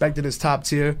be respected as top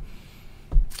tier.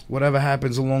 Whatever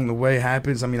happens along the way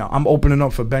happens. I mean, I'm opening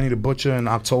up for Benny the Butcher in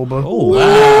October. Oh,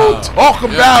 wow. Talk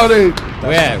about it.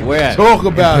 Where at? Talk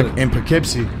about it. In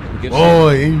Poughkeepsie.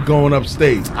 Boy, and you going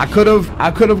upstate. I could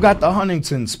have got the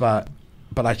Huntington spot,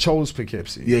 but I chose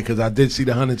Poughkeepsie. Yeah, because I did see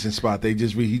the Huntington spot. He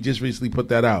just recently put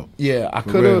that out. Yeah, I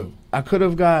could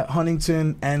have got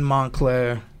Huntington and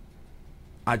Montclair.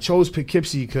 I chose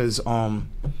Poughkeepsie because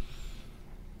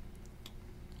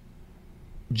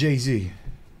Jay-Z.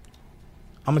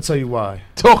 I'm gonna tell you why.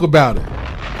 Talk about it.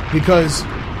 Because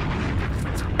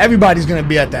everybody's gonna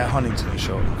be at that Huntington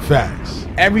show. Facts.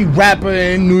 Every rapper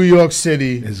in New York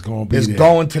City is going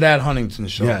to that Huntington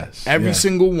show. Yes. Every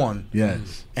single one.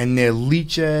 Yes. And they're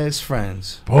leech ass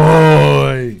friends.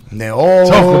 Boy. And they're all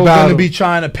gonna be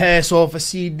trying to pass off a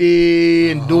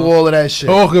CD and do all of that shit.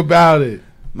 Talk about it.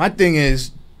 My thing is,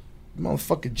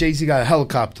 motherfucker Jay-Z got a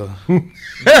helicopter. He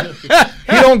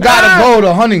don't gotta go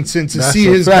to Huntington to see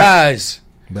his guys.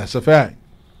 That's a fact.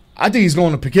 I think he's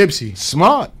going to Poughkeepsie.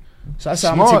 Smart. So that's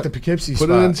how I'm gonna take the Poughkeepsie spot.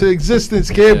 Put it into existence,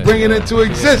 kid. Bring it into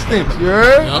existence. You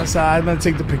heard? That's how I'm gonna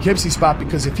take the Poughkeepsie spot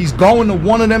because if he's going to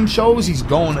one of them shows, he's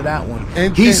going to that one.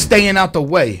 And he's staying out the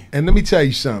way. And let me tell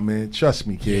you something, man. Trust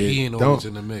me, kid. He ain't always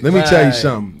in the mix. Let me tell you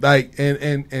something. Like,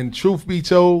 and truth be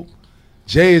told,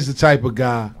 Jay is the type of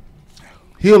guy.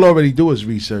 he'll already do his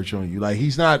research on you. Like he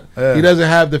doesn't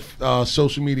have the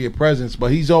social media presence,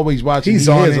 but he's always watching. He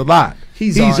hears a lot.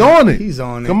 He's on it. He's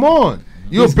on it. Come on.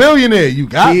 You're a billionaire. You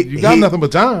got nothing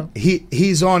but time.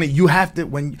 He's on it. You have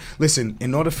to listen.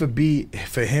 In order for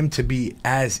him to be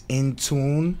as in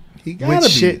tune with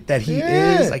shit that he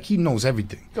is, like he knows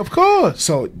everything. Of course.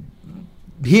 So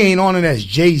he ain't on it as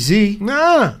Jay-Z.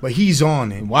 Nah, but he's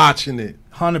on it, watching it.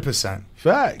 100%.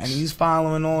 Facts. And he's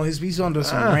following all his. He's under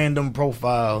some random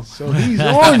profile. So he's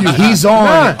on you. He's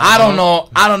on it. I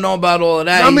don't know about all of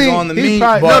that. He's on the meat.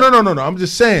 No. I'm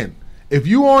just saying. If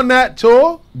you on that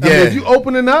tour, if you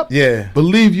opening up,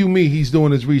 believe you me, he's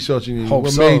doing his research on you.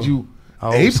 What made you?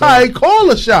 He probably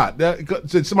call a shot.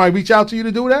 Did somebody reach out to you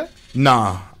to do that?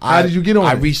 Nah. How did you get on?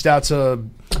 I reached out to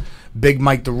Big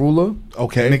Mike the Ruler.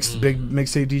 Okay. Big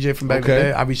mixtape DJ from back in the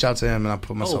day. I reached out to him and I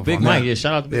put myself Big on Mike. that. Yeah,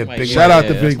 shout out to Big Mike. Shout out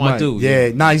to Big Mike. Dude,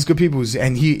 yeah, nah, he's good people.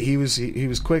 And he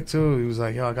was quick too. He was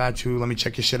like, yo, I got you. Let me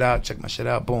check your shit out. Check my shit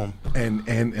out. Boom.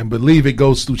 And believe it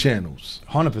goes through channels.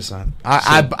 100%.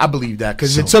 I believe that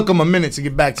because it took him a minute to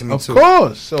get back to me too. Of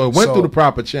course. So it went through the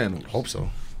proper channels. Hope so.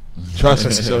 Trust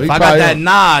me. So if I got that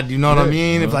nod, you know what I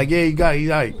mean? If like, yeah, you got it, he's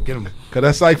all right. Get him. Cause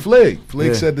that's like Flig.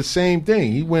 Flig said the same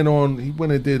thing. He went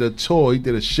and did a tour. He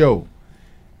did a show.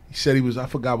 He said I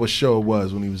forgot what show it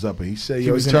was when he was up there. He said he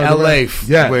was in L.A.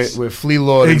 with Flea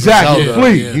Lord. Exactly,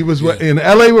 Flea. Yeah. He was in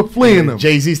L.A. with Flea in them.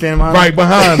 Jay-Z standing behind right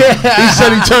behind him. He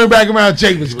said he turned back around.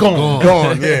 Jay was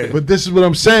gone. Yeah. But this is what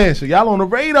I'm saying. So y'all on the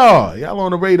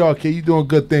radar. Kid. You doing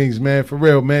good things, man. For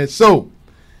real, man. So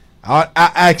I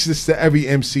ask this to every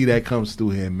MC that comes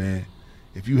through here, man.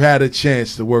 If you had a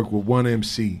chance to work with one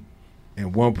MC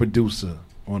and one producer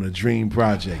on a dream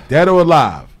project, dead or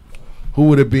alive, who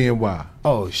would it be and why?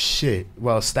 Oh shit!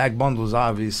 Well, Stack Bundles,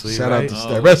 obviously. Shout out to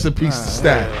Stack. Rest in peace to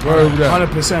Stack.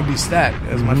 100% be Stack.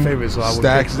 That's my favorite. So I would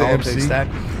Stack's the MC. Stack.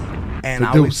 And producer.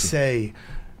 I would say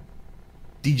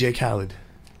DJ Khaled.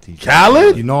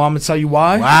 Khaled? You know I'm gonna tell you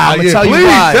why. Wow, I'm gonna tell you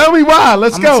why. Tell me why.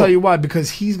 Let's go. I'm gonna tell you why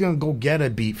because he's gonna go get a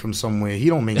beat from somewhere. He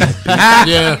don't make that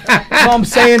beat. Yeah. You know what I'm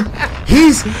saying?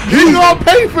 He's gonna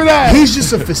pay for that. He's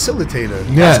just a facilitator.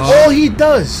 Yes. That's all he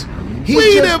does.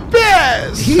 We the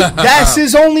best. That's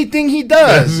his only thing he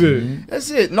does.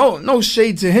 That's it. No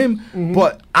shade to him,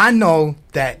 but I know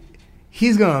that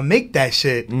he's gonna make that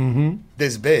shit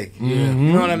this big. You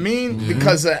know what I mean?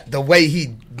 Because the way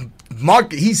he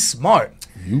market, he's smart.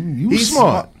 He's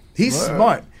smart. He's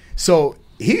smart. So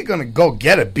he's gonna go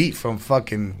get a beat from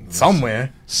fucking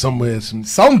somewhere. Some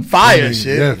fire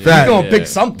shit. Yeah, he's gonna pick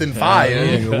something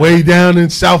fire. Way down in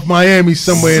South Miami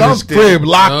somewhere in his crib,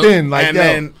 locked in. Like, and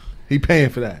then he paying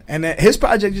for that. And then his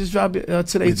project just dropped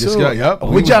today too.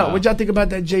 What y'all think about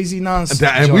that Jay-Z nonsense?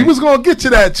 And we was gonna get to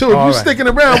that too. If you sticking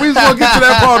around, we was gonna get to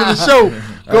that part of the show.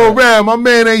 Go around. My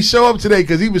man ain't show up today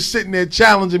because he was sitting there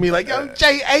challenging me like, yo,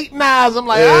 Jay 8 Nas. I'm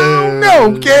like, I don't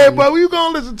know, kid, but we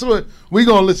gonna listen to it. We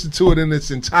gonna listen to it in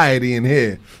its entirety in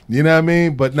here. You know what I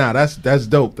mean? But nah, that's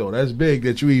dope though. That's big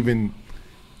that you even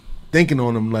thinking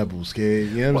on them levels,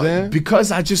 kid. You know what I'm saying?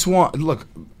 Because I just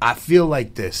I feel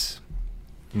like this.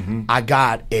 I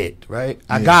got it, right?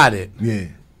 I got it. Yeah.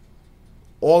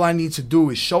 All I need to do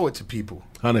is show it to people.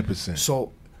 100%.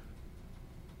 So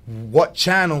what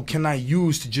channel can I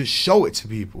use to just show it to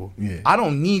people? Yeah. I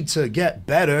don't need to get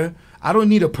better. I don't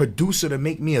need a producer to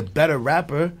make me a better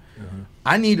rapper.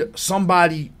 I need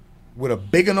somebody with a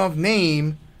big enough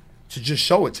name to just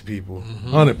show it to people.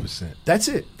 100%. That's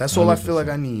it. That's all I feel like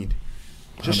I need.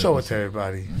 Just 100%. Show it to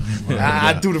everybody.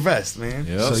 I do the rest, man.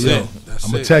 Yep. So,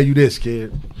 I'm going to tell you this,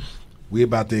 kid. We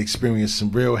about to experience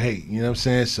some real hate. You know what I'm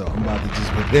saying? So I'm about to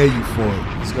just prepare you for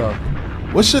it. Let's go.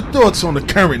 What's your thoughts on the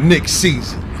current Knicks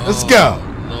season? Let's go.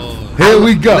 Lord. Here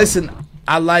we go. Listen,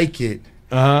 I like it.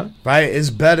 Right? It's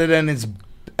better than it's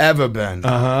ever been.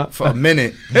 For a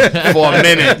minute.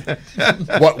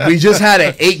 What, we just had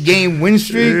an 8-game win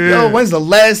streak? Yo, when's the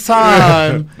last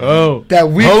time that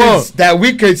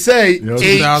we could say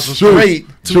 8 straight?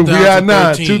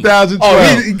 2012.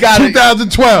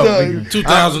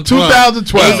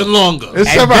 2012. Even longer. And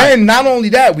then not only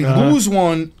that, we lose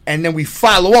one and then we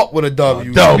follow up with a W.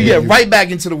 We get right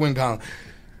back into the win column.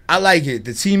 I like it.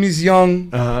 The team is young.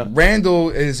 Randall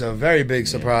is a very big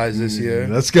surprise this year.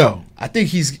 Let's go. I think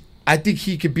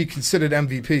he could be considered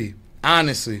MVP.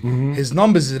 Honestly, his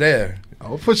numbers are there.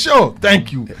 Oh, for sure.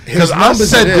 Thank you. Because I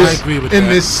said this in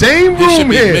the same room should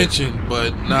be here. Mentioned,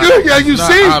 but not, you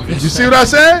see? Obvious. You see what I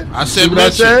said? I said what I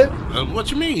said?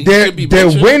 What you mean? They're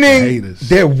winning.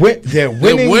 They're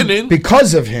winning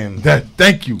because of him.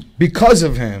 Thank you. Because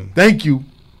of him. Thank you.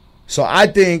 So I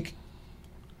think,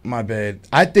 my bad.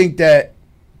 I think that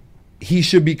he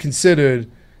should be considered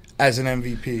as an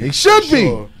MVP. He should for be.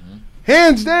 sure.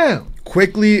 Hands down.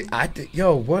 Quickly, I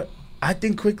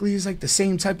think Quickly is like the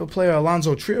same type of player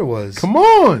Alonzo Trier was. Come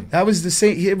on. That was the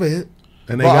same.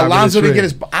 And they Well, got Alonzo rid didn't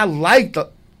of get his. I liked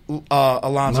Alonzo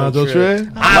Alonzo Trier.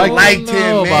 Trier? I liked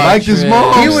him, man. Liked his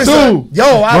mom He was too.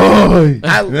 Boy.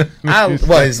 Boy.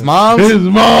 What, his mom's? His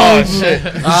mom's shit.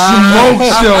 smoke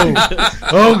show.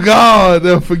 Oh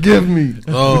God, forgive me.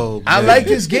 Oh, I man. like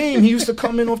his game. He used to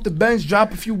come in off the bench,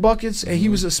 drop a few buckets, and he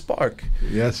was a spark.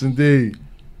 Yes, indeed.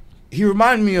 He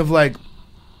reminded me of like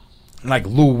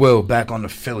Lou Will back on the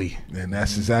Philly. And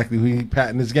that's exactly who he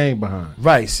patting his game behind.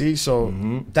 Right, see? So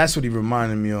that's what he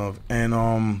reminded me of.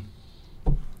 And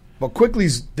but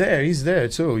Quickly's there. He's there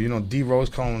too. You know, D Rose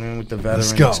coming in with the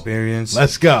Let's veteran go. experience.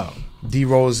 Let's go. D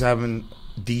Rose having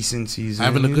decent season.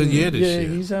 Having a good year this year.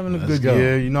 He's having a Let's good go.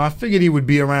 year. You know, I figured he would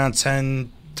be around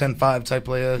 10-5 type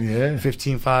player. Yeah.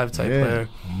 15-5 type player.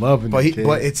 I'm loving But it, kid.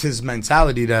 but it's his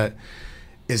mentality that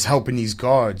is helping these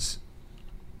guards.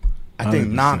 I think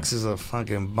 100%. Knox is a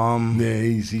fucking bum. Yeah,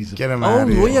 he's Get him Oh, out of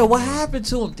here. well, yeah. What happened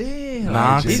to him? Damn.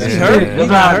 Knox Is he is hurt? dead. He's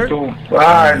not hurt.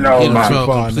 He not fell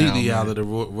far completely now, out man. of the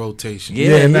rotation.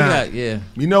 Yeah, he nah. got, yeah.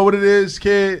 You know what it is,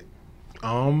 kid?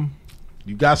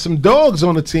 You got some dogs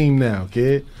on the team now,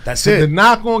 kid. That's The it.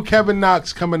 knock on Kevin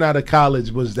Knox coming out of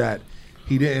college was that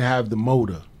he didn't have the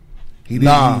motor. He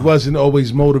wasn't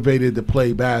always motivated to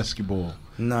play basketball.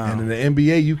 Nah. And in the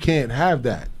NBA, you can't have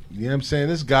that. You know what I'm saying?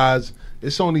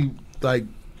 It's only like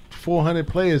 400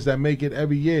 players that make it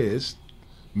every year. It's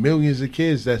millions of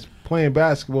kids that's playing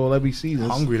basketball every season.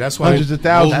 It's Hungry. That's why hundreds of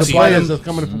thousands that's of why players them- that's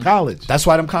coming from college. That's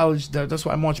why that's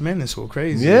why March Madness is so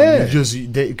crazy. Yeah.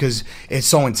 Because it's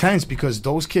so intense because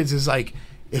those kids is like,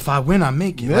 if I win, I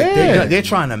make it. Like Yeah. they're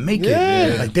trying to make Yeah.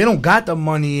 it. Like they don't got the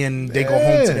money and they go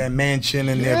home to Yeah. their mansion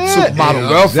and their Yeah. supermodel Yeah,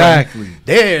 girlfriend. exactly.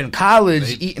 They're in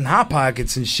college eating Hot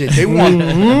Pockets and shit. They want.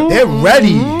 They're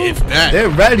ready. If that. They're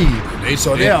ready. They-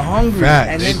 So they- they're hungry. Facts.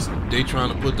 And They, then they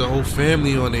trying to put the whole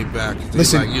family on their back. They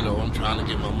Listen. like, I'm trying to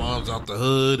get my mom's out the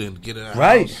hood and get her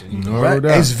right. house. And, Right.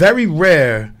 doubt. It's very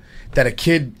rare that a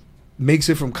kid makes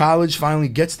it from college, finally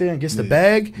gets there and gets the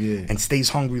bag, Yeah. and stays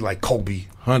hungry like Kobe,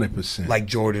 100%. like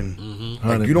Jordan. Mm-hmm.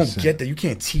 Like you don't 100%. get that. You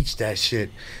can't teach that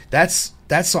shit. That's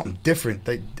something different.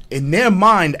 In their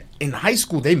mind, in high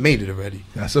school, they made it already,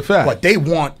 That's a fact. but they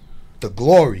want the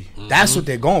glory. Mm-hmm. That's what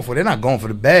they're going for. They're not going for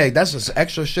the bag. That's just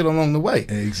extra shit along the way.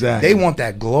 Exactly. They want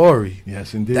that glory.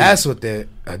 Yes, indeed. That's what they're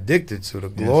addicted to, the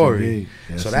glory. indeed.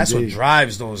 Yes, So that's what indeed.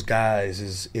 drives those guys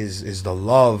is the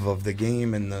love of the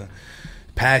game and the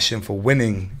passion for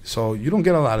winning. So you don't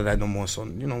get a lot of that no more. So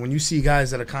when you see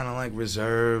guys that are kind of like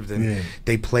reserved and Yeah.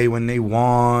 they play when they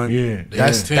want, Yeah. They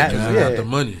that's content 'cause that. they Yeah, got the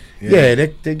money. yeah,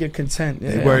 they get content.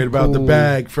 They Yeah, worried I'm about the cool.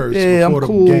 bag first Yeah, before I'm the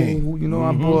cool. game. Mm-hmm. You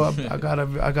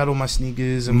know, I got all my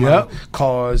sneakers and Yep. my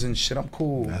cars and shit. I'm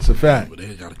cool. That's a fact. But they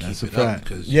got to keep That's a it up fact.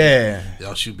 because Yeah,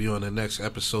 y'all should be on the next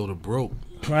episode of Broke.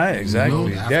 right.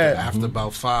 Exactly. After, Yeah. after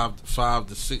about five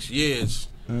to 6 years,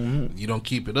 you don't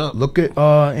keep it up. Look at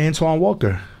Antoine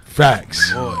Walker.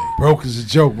 Facts. Boy. Broke is a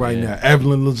joke right now.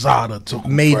 Evelyn Lozada took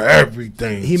him Made- for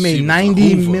everything. He made was a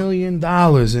 $90 Hoover. million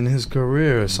in his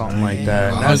career or something like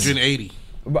that. That's- 180.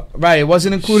 Right, it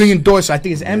wasn't including endorsement. I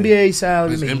think his NBA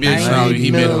salary. His made NBA 90 salary,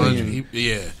 he made million. 100.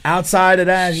 Yeah. Outside of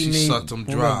that, he She made sucked him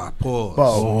dry. Pause.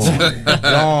 Oh,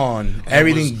 gone.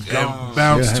 Everything And gone.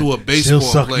 bounced to a She'll baseball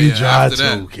suck player you dry after too,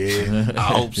 that. kid. I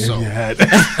hope so. You had-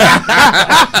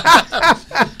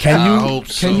 Can hope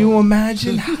so. Can you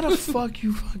imagine how the fuck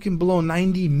you fucking blow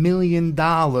 $90 million?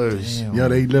 Yo,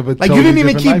 they live a Like totally you didn't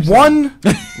even different keep lifestyle. one.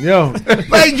 Yo,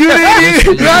 Like you didn't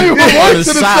even. not even one to the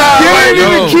side. You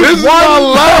didn't even keep This is my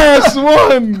last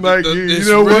one. Like you It's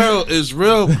know what? real. It's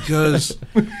real because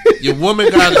your woman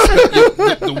got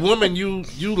the woman you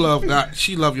love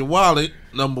she love your wallet.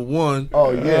 Number one.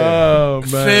 Oh yeah. Oh man.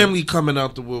 Family coming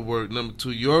out the woodwork. Number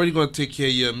two, you're already gonna take care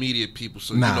of your immediate people.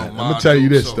 So Nah, you know, I'ma tell you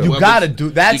this, though. You gotta do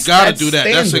that. You gotta do that.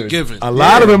 That's a given. A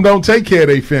lot of them don't take care of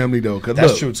their family though. 'Cause That's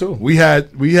look, true, too. We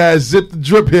had Zip the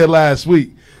Drip here last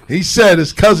week. He said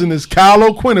his cousin is Kyle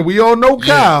O'Quinn. We all know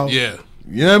Kyle. Yeah.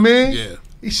 You know what I mean? Yeah.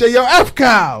 He said, "Yo, F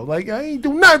Kyle. Like I ain't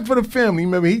do nothing for the family."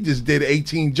 Remember, he just did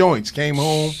 18 joints. Came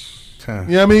home. You know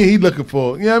what I mean? He looking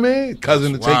for, you know what I mean?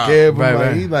 Cousin to take Wow. care of him. Right, like,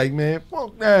 right. He like, man,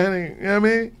 fuck that. You know what I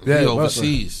mean? He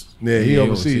overseas. Yeah, he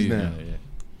overseas now.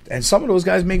 And some of those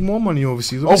guys make more money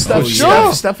overseas. Oh, for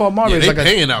sure. Stephon Marbury is they like a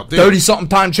paying out there. 30-something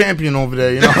time champion over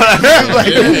there. You know what I mean?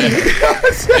 Like,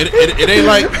 It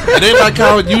ain't like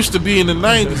how it used to be in the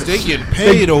 90s. They getting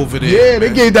paid over there. yeah,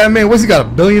 they gave that man. What's he got?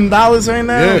 $1 billion right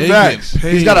now. Yeah, facts.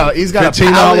 He's got a $15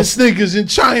 palace. sneakers in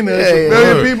China. Yeah, There's a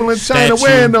million people in China Statue.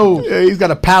 wearing those. Yeah, he's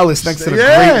got a palace next to the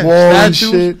Yeah, Great Wall and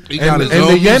statues. shit. He got And his the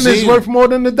own yen is museum. worth more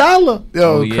than $1. Yo,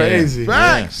 Oh, yeah. crazy.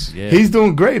 Facts. Yeah. He's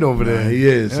doing great over there. He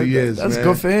is. He is. That's man.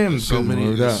 good for him. So 'cause many,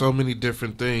 Word up. so many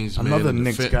different things. Another man.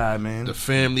 Knicks guy, man. The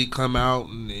family come out,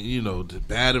 and the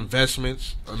bad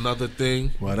investments. Another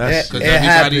thing. Well, that's Because It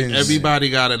happens. everybody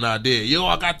got an idea. Yo,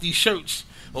 I got these shirts.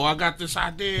 Oh, I got this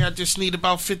idea. I just need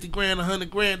about 50 grand,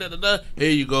 100 grand. Da, da, da. Here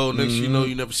you go. Next, you know,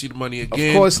 you never see the money again.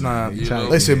 Of course not. You know?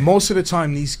 Listen, most of the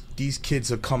time these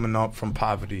kids are coming up from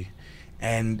poverty,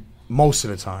 and most of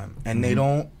the time, and they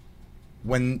don't.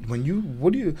 When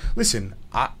you listen?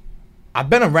 I've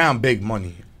been around big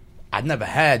money. I never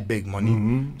had big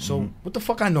money. So what the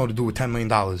fuck I know to do with $10 million?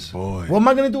 Boy. What am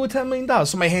I gonna do with $10 million?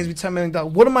 Somebody hands me $10 million.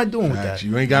 What am I doing with that?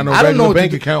 You ain't got no I don't know regular what to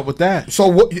bank do. account with that. So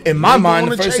what? In my ain't mind,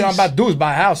 going the to first thing I'm chase. about to do is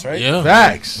buy a house, right? Yeah.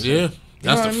 Facts. Yeah.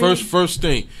 That's know the what I first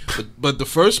thing. But the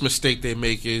first mistake they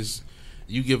make is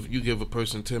you give a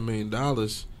person $10 million,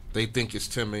 they think it's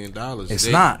 $10 million. It's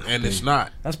not. And it's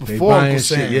not. That's They before buying Uncle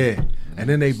shit, Sam. yeah. And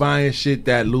then they buying shit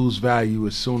that lose value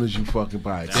as soon as you fucking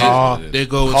buy it. They- Car, they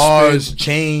go and Cars, spend,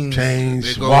 chains,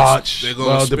 chains, They go- watch. they go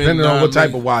Well, and spend depending on what $9 type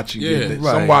million. of watch you Yeah. get.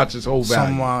 Right. Some watches hold value.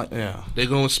 somewhat, yeah. they're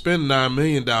going to spend $9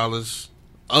 million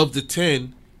of the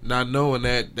 10, not knowing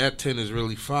that 10 is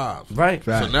really 5. Right,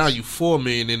 Facts. So now you $4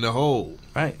 million in the hole.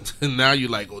 right. And now you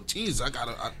like, oh, geez, I got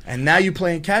to. And now you're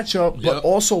playing catch up, but Yep.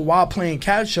 also while playing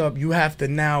catch up, you have to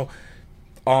now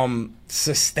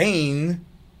sustain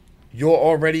your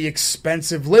already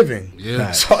expensive living.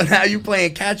 Yeah. So now you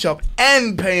playing catch up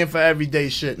and paying for everyday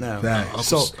shit now. Facts.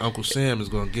 So Uncle Sam is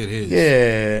going to get his.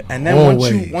 yeah, and then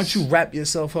Always. once you wrap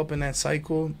yourself up in that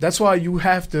cycle, that's why you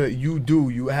have to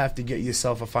get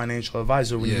yourself a financial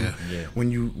advisor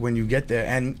when when you get there,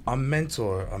 and a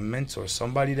mentor,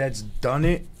 somebody that's done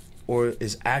it or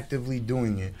is actively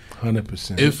doing it.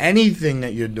 100%. If Anything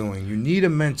that you're doing, you need a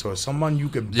mentor, someone you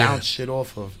can Yeah. bounce shit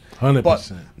off of. 100%.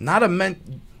 But not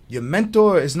your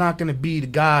mentor is not going to be the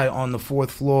guy on the 4th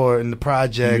floor in the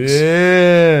projects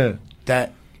Yeah.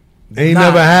 that Ain't not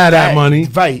never had that money.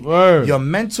 Right. Word. Your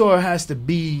mentor has to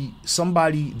be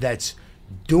somebody that's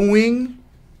doing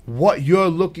what you're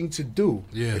looking to do.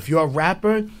 Yeah. If you're a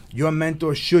rapper, your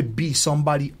mentor should be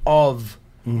somebody of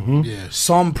yeah.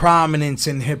 some prominence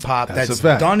in hip hop That's that's a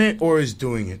fact. done it or is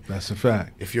doing it. That's a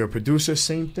fact. If you're a producer,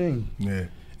 same thing. Yeah.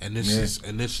 And this is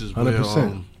 100%.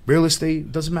 where Real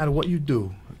estate, doesn't matter what you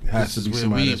do. It has this to be is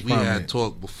somebody where that's we had prominent.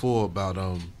 talked before about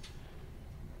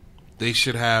they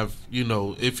should have,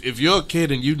 if you're a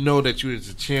kid and you know that there's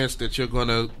a chance that you're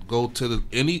gonna go to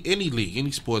any league,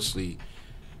 any sports league,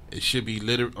 it should be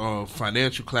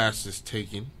financial classes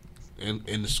taken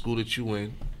in the school that you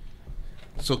in,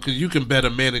 so because you can better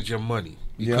manage your money.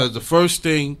 Because the first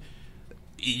thing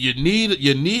you need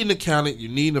an accountant, you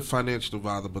need a financial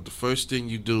advisor, but the first thing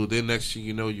you do, then next thing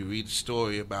you know, you read the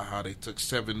story about how they took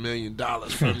 $7 million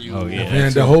from you. Oh, yeah.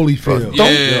 And the Holyfield.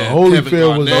 Yeah, The Holyfield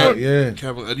Kevin was Garnett, that, yeah.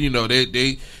 Kevin,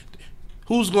 they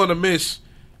who's going to miss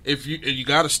if you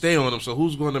got to stay on them? So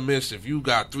who's going to miss if you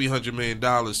got $300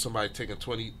 million? Somebody taking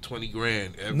 20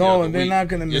 grand. Every No, other they're week? not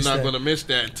gonna miss You're not that. going to miss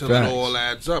that until Facts. it all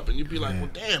adds up, and you'd be like, well,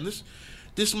 damn,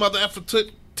 this mother effer took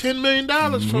 $10 million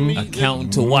from me.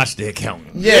 Accountant to watch the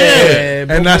accountant. Yeah.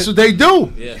 And that's what they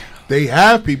do. Yeah. They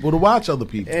have people to watch other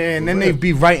people. And then they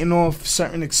be writing off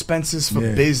certain expenses for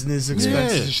Yeah. business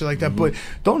expenses Yeah. and shit like that. But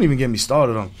don't even get me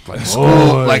started on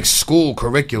Boy. school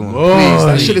curriculum. Boy. Please,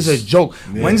 that shit is a joke.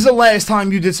 Yeah. When's the last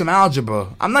time you did some algebra?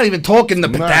 I'm not even talking the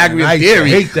Nah, Pythagorean I theory.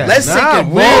 hate that. Let's Nah, take it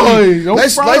boy, really. don't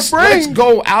Let's fry the let's brain.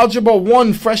 go algebra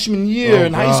 1 freshman year Oh,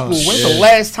 in high gosh. school. When's Yeah. the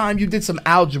last time you did some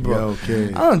algebra? Yeah,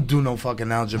 okay. I don't do no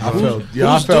fucking algebra. I felt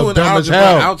Who's dumb doing as algebra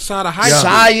hell. outside of high school?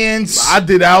 Science. I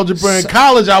did algebra in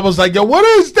college. I was like, yo, what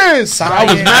is this? I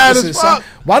was Science, mad as fuck.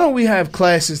 Why don't we have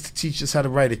classes to teach us how to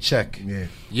write a check? Yeah.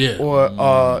 Yeah.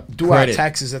 Or do our Credit.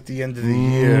 taxes at the end of the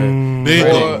year?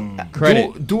 Bingo. Or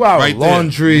Credit. do our Right there.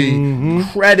 laundry,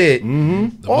 credit,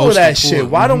 all of most that shit.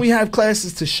 important. Why don't we have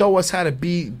classes to show us how to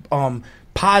be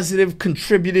positive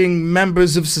contributing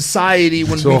members of society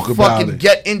when Talk we about fucking it.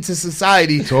 get into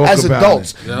society Talk as about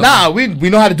adults. it. Yep. Nah, we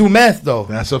know how to do math though.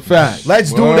 That's a fact.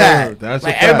 Let's do Word. that. That's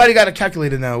like a fact. everybody got a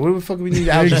calculator now. What the fuck we need?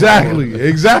 algebra Exactly. for?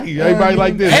 Exactly. Everybody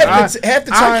like this. Half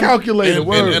the I time, calculate it.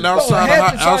 Word. And outside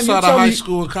half the time you of tell high me-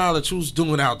 school and college, who's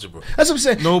doing algebra? That's what I'm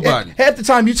saying. Nobody. Half the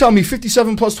time you tell me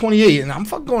 57 plus 28, and I'm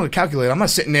fucking going to calculate. I'm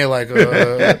not sitting there like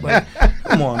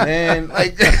come on, man.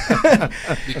 Like,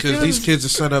 Because these kids are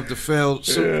set up to fail.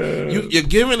 So you're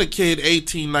giving a kid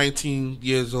 18, 19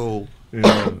 years old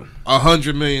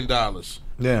 $100 million.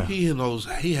 Yeah. He knows,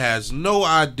 he has no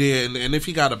idea, and if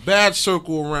he got a bad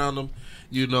circle around him,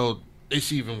 you know,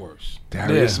 it's even worse.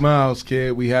 Darius Miles,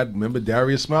 kid. Remember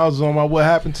Darius Miles was on my What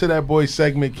Happened to That Boy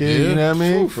segment, kid. Yeah. You know what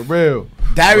I mean? For real.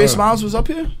 Darius Miles was up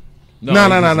here?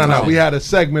 No. We had a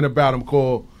segment about him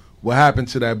called What Happened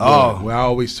to That Boy, where I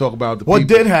always talk about the What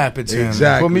people. did happen to him?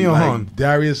 Exactly. Put me on. Like,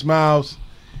 Darius Miles,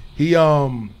 he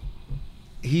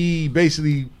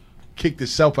basically kicked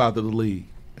himself out of the league.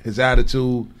 His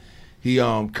attitude, he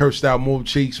cursed out Move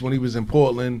Cheeks when he was in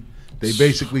Portland. They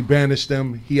basically banished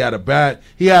him. He had a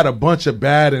bunch of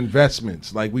bad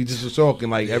investments. Like we just were talking,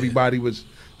 like everybody was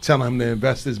telling him to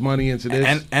invest his money into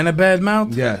this. And a bad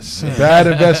mouth? Yes. Bad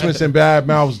investments and bad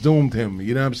mouths doomed him.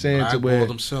 You know what I'm saying? Blackballed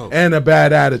himself. And a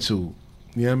bad attitude.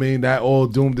 You know what I mean? That all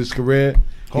doomed his career.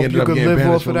 Hope you could live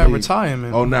off of that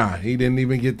retirement. Oh nah, he didn't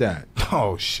even get that.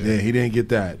 Oh shit. Yeah, he didn't get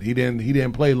that. He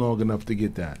didn't play long enough to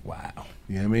get that. Wow.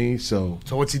 You know what I mean? So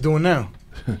what's he doing now?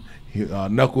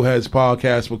 Knuckleheads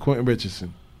podcast with Quentin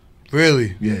Richardson.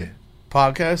 Really? Yeah.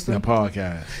 Podcasting? That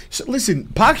podcast. So listen,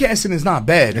 podcasting is not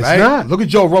bad, It's right? not. Look at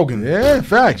Joe Rogan. Yeah,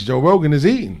 facts. Joe Rogan is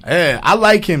eating. Yeah, I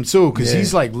like him too because Yeah.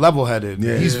 he's like level-headed.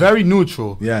 Yeah. He's very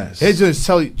neutral. Yes. He just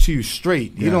tell you to you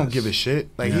straight. He Yes. don't give a shit.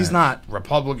 Like Yes. he's not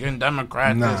Republican,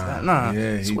 Democrat, Nah. this, that. Nah. Yeah,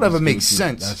 it's he whatever just makes goes-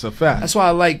 sense. That's a fact. That's why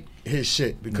I like his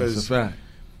shit because That's a fact.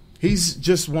 he's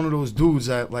just one of those dudes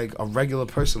that like a regular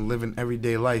person living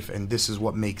everyday life, and this is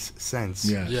what makes sense.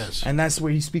 Yes. And that's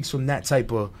where he speaks from that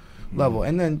type of level.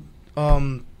 And then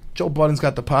Joe Budden's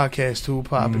got the podcast too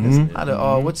popping.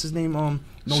 What's his name? No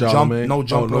Charlamagne.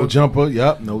 Jumper. No Jumper.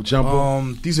 Yep, No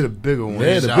Jumper. These are the bigger ones.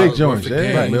 Yeah, the $1 big joints. worth of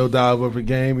Yeah, game. $1 worth of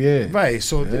game. Yeah. Right,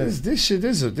 so this shit,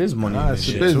 there's money in It's this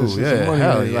a shit business. too. It's Yeah, money.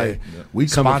 hell Man. yeah. Like we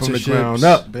coming from the ground Sponsorships.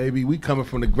 up, baby. We coming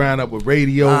from the ground up with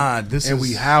radio, This and is-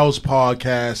 we house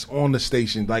podcasts on the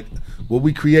station. Like what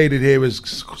we created here is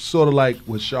sort of like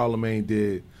what Charlamagne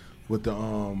did with the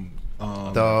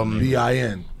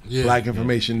BIN, Yeah. Black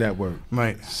Information Network.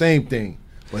 Right. Same thing.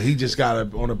 But he just got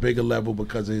it on a bigger level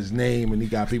because of his name, and he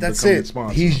got people That's to come and it.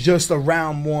 sponsor. He's just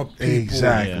around more people.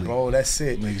 Exactly. Bro, that's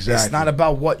it. Exactly. It's not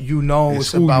about what you know.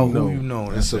 It's about who you know.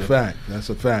 That's a it. fact. That's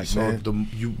a fact, So man.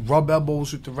 you rub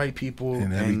elbows with the right people,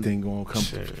 And everything gonna come to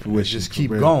shit, fruition. Just for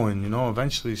keep real. going. You know,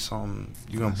 eventually you're gonna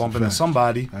That's bump a into fact.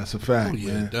 somebody. That's a fact, Oh,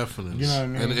 yeah, man. definitely. You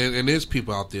know what I mean? And there's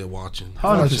people out there watching.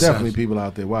 100%. There's definitely people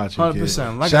out there watching.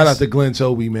 100%. Kid. Like Shout I out to Glenn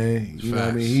Toby, man. You know what I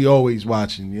Facts. mean? He always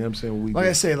watching. You know what I'm saying? What we Like do.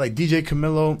 I said, like DJ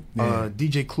Camilo, Yeah.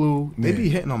 DJ Clue, they Yeah. be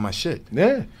hitting on my shit,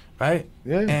 Yeah. right?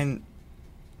 Yeah.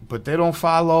 But they don't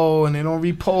follow and they don't But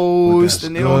repost that's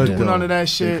and they don't good, do none though, of that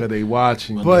shit. Because they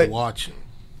watching. When But- they're watching.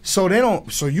 So they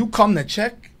don't. So you come to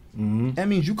check. Mm-hmm. That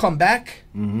means you come back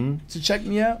Mm-hmm. to check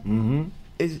me out. Mm-hmm.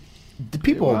 The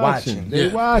people are watching. They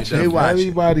Yeah, watching. they watching.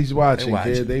 Everybody's watching, They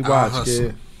watching. kid. They I watch, hustle.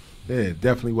 kid. Yeah,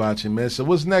 definitely watching, man. So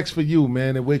what's next for you,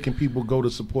 man? And where can people go to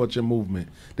support your movement?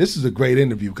 This is a great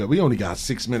interview because we only got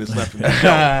 6 minutes left in the show.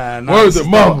 Nah, Word this to is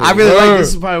mumble. dope. I really like Word. this.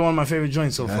 Is probably one of my favorite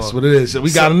joints so That's far. what it is. So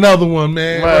we got another one,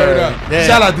 man. Word. Word up. Yeah.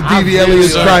 Shout out to I D.D. really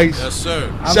Elias like- Christ. Yes, sir.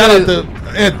 Shout out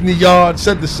to Anthony Yard.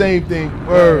 Said the same thing.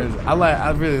 Word.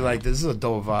 I really like this. This is a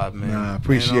dope vibe, man. Nah,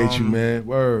 appreciate And, you, man.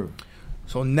 Word.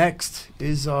 So next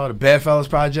is the Bad Fellas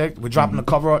project. We're dropping the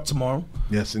cover art tomorrow.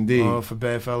 Yes, indeed. For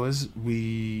Bad Fellas.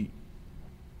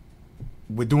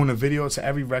 We're doing a video to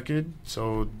every record,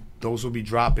 so those will be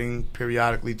dropping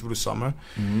periodically through the summer.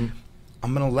 Mm-hmm.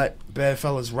 I'm gonna let Bad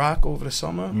Fellas rock over the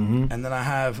summer, Mhm. and then I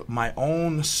have my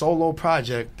own solo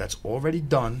project that's already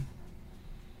done.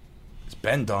 It's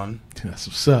been done. That's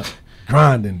what's up.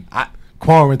 Grinding. I-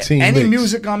 Quarantine Any mix.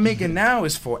 music I'm making now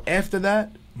is for after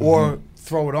that or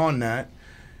throw it on that.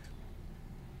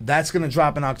 That's gonna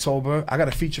drop in October. I got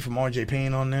a feature from RJ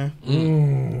Payne on there.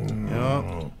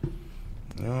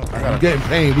 I I'm got getting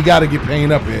pain. We got to get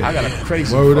pain up here. I got a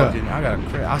crazy Word up. fucking.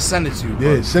 I'll send it to you. Yeah,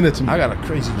 bro. send it to me. I got a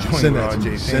crazy joint Send with that to RJ me.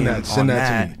 Payne. Send on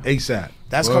that to me ASAP.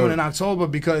 That's Word. coming in October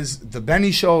because the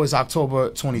Benny show is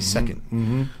October 22nd.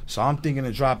 Mm-hmm. So I'm thinking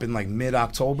of dropping like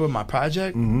mid-October my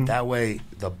project. Mhm. That way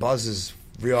the buzz is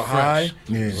real Fresh. high.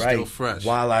 Yeah. Right. Still fresh.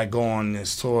 While I go on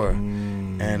this tour.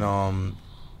 And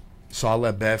So I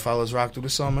let Bedfellas rock through the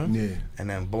summer. Yeah. And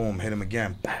then boom, hit him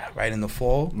again. Right in the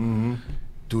fall. Mm-hmm.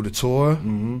 Do the tour.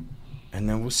 Mm-hmm. And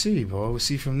then we'll see, bro. We'll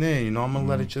see from there. You know, I'm gonna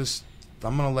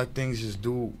let things just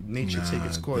do nature take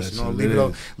its course. You know,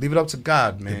 leave it up to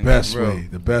God, man.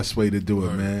 The best way to do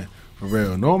it, man. For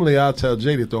real. Normally I'll tell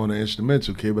Jay to throw in an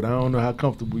instrumental, kid, but I don't know how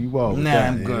comfortable you are with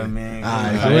that. I'm good, man. All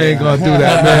right, so we ain't gonna do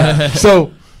that, man.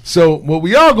 So what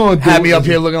we are gonna do? Have me up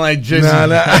here looking like Jizzy.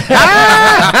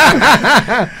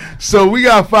 So we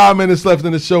got 5 minutes left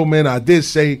in the show, man. I did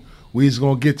say we was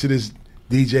gonna get to this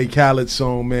DJ Khaled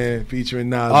song, man, featuring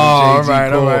Nas and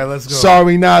Jay-Z. All right, let's go.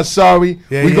 Sorry, Not Sorry.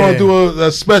 We're going to do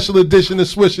a special edition, a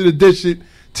Swish It edition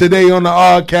today on the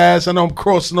Oddcast. I know I'm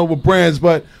crossing over brands,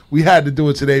 but we had to do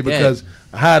it today because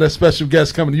I had a special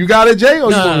guest coming. You got it, Jay,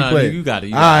 or you want to play it? You got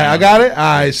it. All right, I got it? All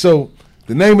right, so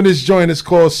the name of this joint is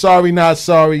called Sorry, Not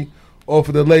Sorry, off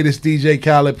of the latest DJ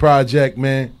Khaled project,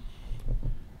 man.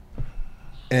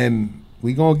 And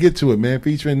we going to get to it, man,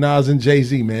 featuring Nas and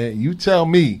Jay-Z, man. You tell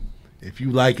me if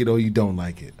you like it or you don't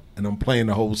like it. And I'm playing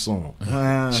the whole song.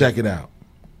 Check it out.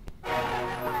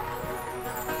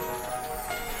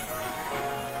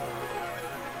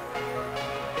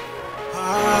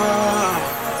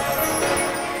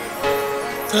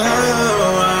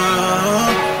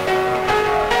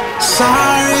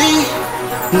 Sorry,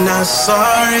 not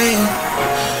sorry.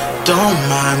 Don't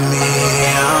mind me.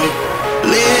 I'm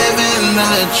living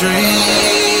a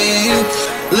dream.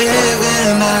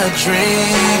 Living a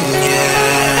dream,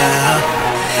 yeah.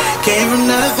 Came from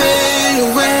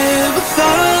nothing, where we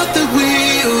thought that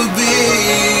we would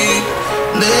be.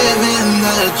 Living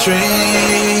a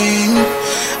dream,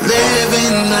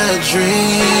 living a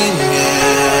dream,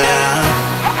 yeah.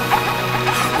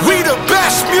 We the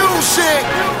best music.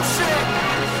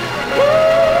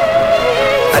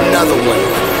 Another one.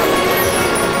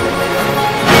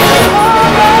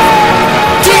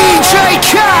 DJ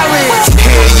Khaled.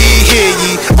 Hear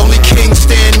ye, only kings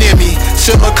stand near me.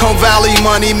 Silicon Valley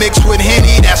money mixed with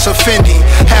Henny, that's a Fendi.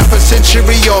 Half a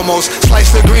century almost,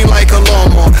 slice the green like a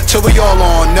lawnmower. Till we all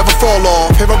on, never fall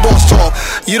off, hear a boss talk.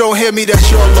 You don't hear me,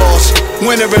 that's your loss.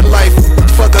 Winner in life,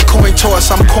 fuck a coin toss,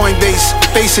 I'm Coinbase.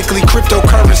 Basically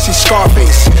cryptocurrency,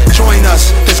 Scarface. Join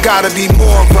us, there's gotta be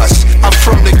more of us. I'm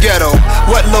from the ghetto,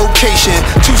 what location?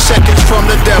 2 seconds from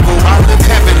the devil. I live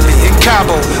heavenly in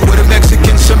Cabo, with a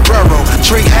Mexican sombrero.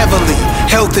 Drink heavily,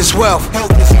 health is wealth.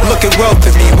 Look at wealth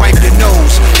in me, wipe the nose.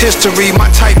 History,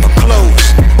 my type of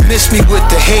clothes. Miss me with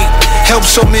the hate. Help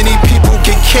so many people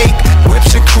get cake.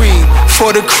 Whips and cream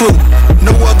for the crew.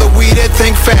 No other weed that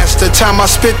think fast. The time I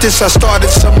spit this, I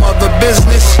started some other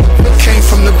business. Came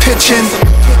from the pitching,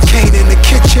 Kane in the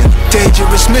kitchen.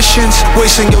 Dangerous missions,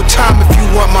 wasting your time if you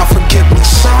want my forgiveness.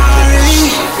 Sorry,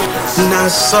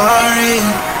 not sorry.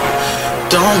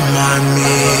 Don't mind me,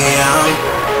 I'm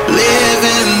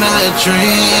living a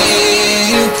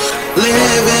dream.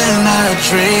 Living a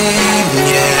dream,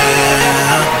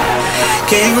 yeah.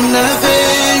 Came from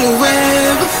nothing,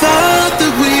 where we thought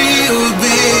that we would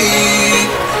be.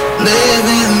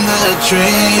 Living a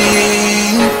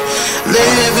dream,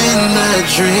 living a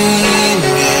dream,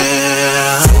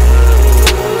 yeah.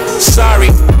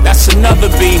 Sorry, that's another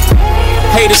B.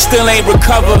 Haters still ain't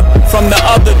recovered from the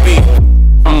other B.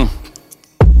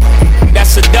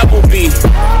 That's a double B.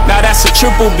 Now that's a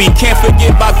triple B. Can't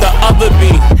forget about the other B.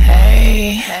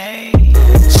 Hey.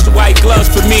 It's the white gloves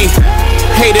for me.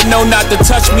 Hater know not to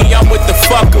touch me. I'm with the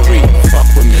fuckery.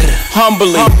 Fuck with me.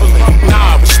 Humbly.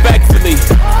 Nah, respectfully.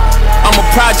 I'm a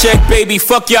project, baby.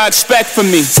 Fuck y'all expect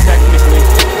from me.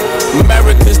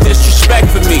 America's disrespect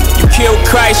for me. You killed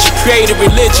Christ, you created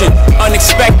religion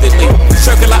unexpectedly.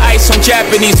 Circular ice on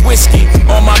Japanese whiskey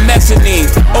on my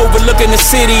mezzanine, overlooking the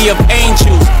city of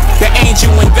angels. The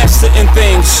angel invested in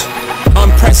things.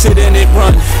 Unprecedented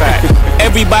run.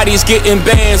 Everybody's getting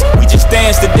bands, we just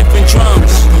dance to different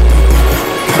drums.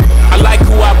 I like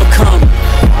who I become.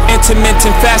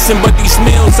 Intermittent fasting, but these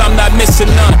meals I'm not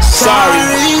missing none.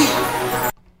 Sorry.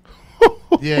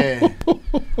 Yeah.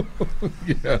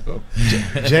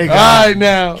 Jay all right,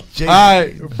 now. All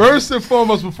right. First and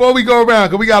foremost, before we go around,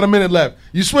 because we got a minute left,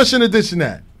 you switching or dishing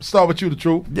that? Start with you, the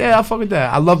truth. Yeah, I fuck with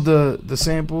that. I love the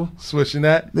sample. Switching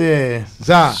that? Yeah.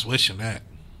 Zah. Switching that.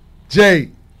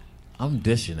 Jay. I'm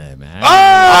dishing that, man. Shout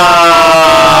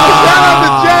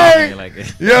out to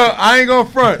Jay. Yo, I ain't gonna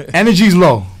front. Energy's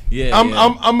low. Yeah.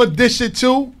 I'm a dish it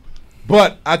too,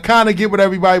 but I kind of get what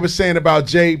everybody was saying about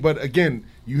Jay. But again,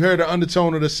 you heard the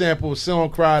undertone of the sample. Song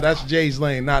Cry. That's Jay's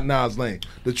lane, not Nas' lane.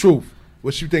 The truth.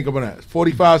 What you think about that?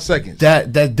 45 seconds.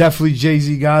 That definitely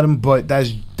Jay-Z got him, but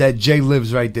that Jay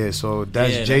lives right there. So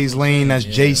that's Jay's lane, that's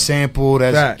Jay's sample,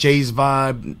 that's Jay's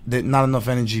vibe. Not enough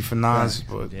energy for Nas.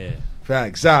 But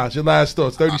Facts. Zaz, your last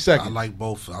thoughts, 30 seconds. I like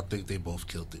both. I think they both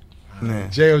killed it.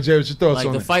 J.O.J., what's your thoughts like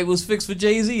on the it? fight was fixed for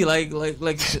Jay-Z, like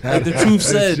the truth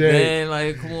said, man.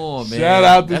 Like, come on, man. Shout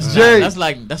out to Jay.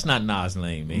 That's not Nas'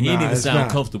 lane, man. He didn't even sound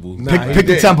comfortable. Pick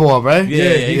the tempo up, right?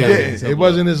 Yeah, he did. It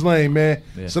wasn't his lane, man.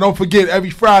 Yeah. So don't forget,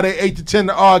 every Friday, 8 to 10,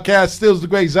 the Rcast, Stills the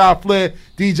Great, Zy Flair,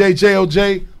 DJ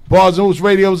J.O.J., Bars and Hoops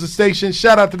Radio's the station.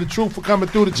 Shout out to The Truth for coming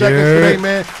through to check us today,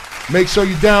 man. Make sure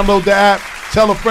you download the app. Tell a friend.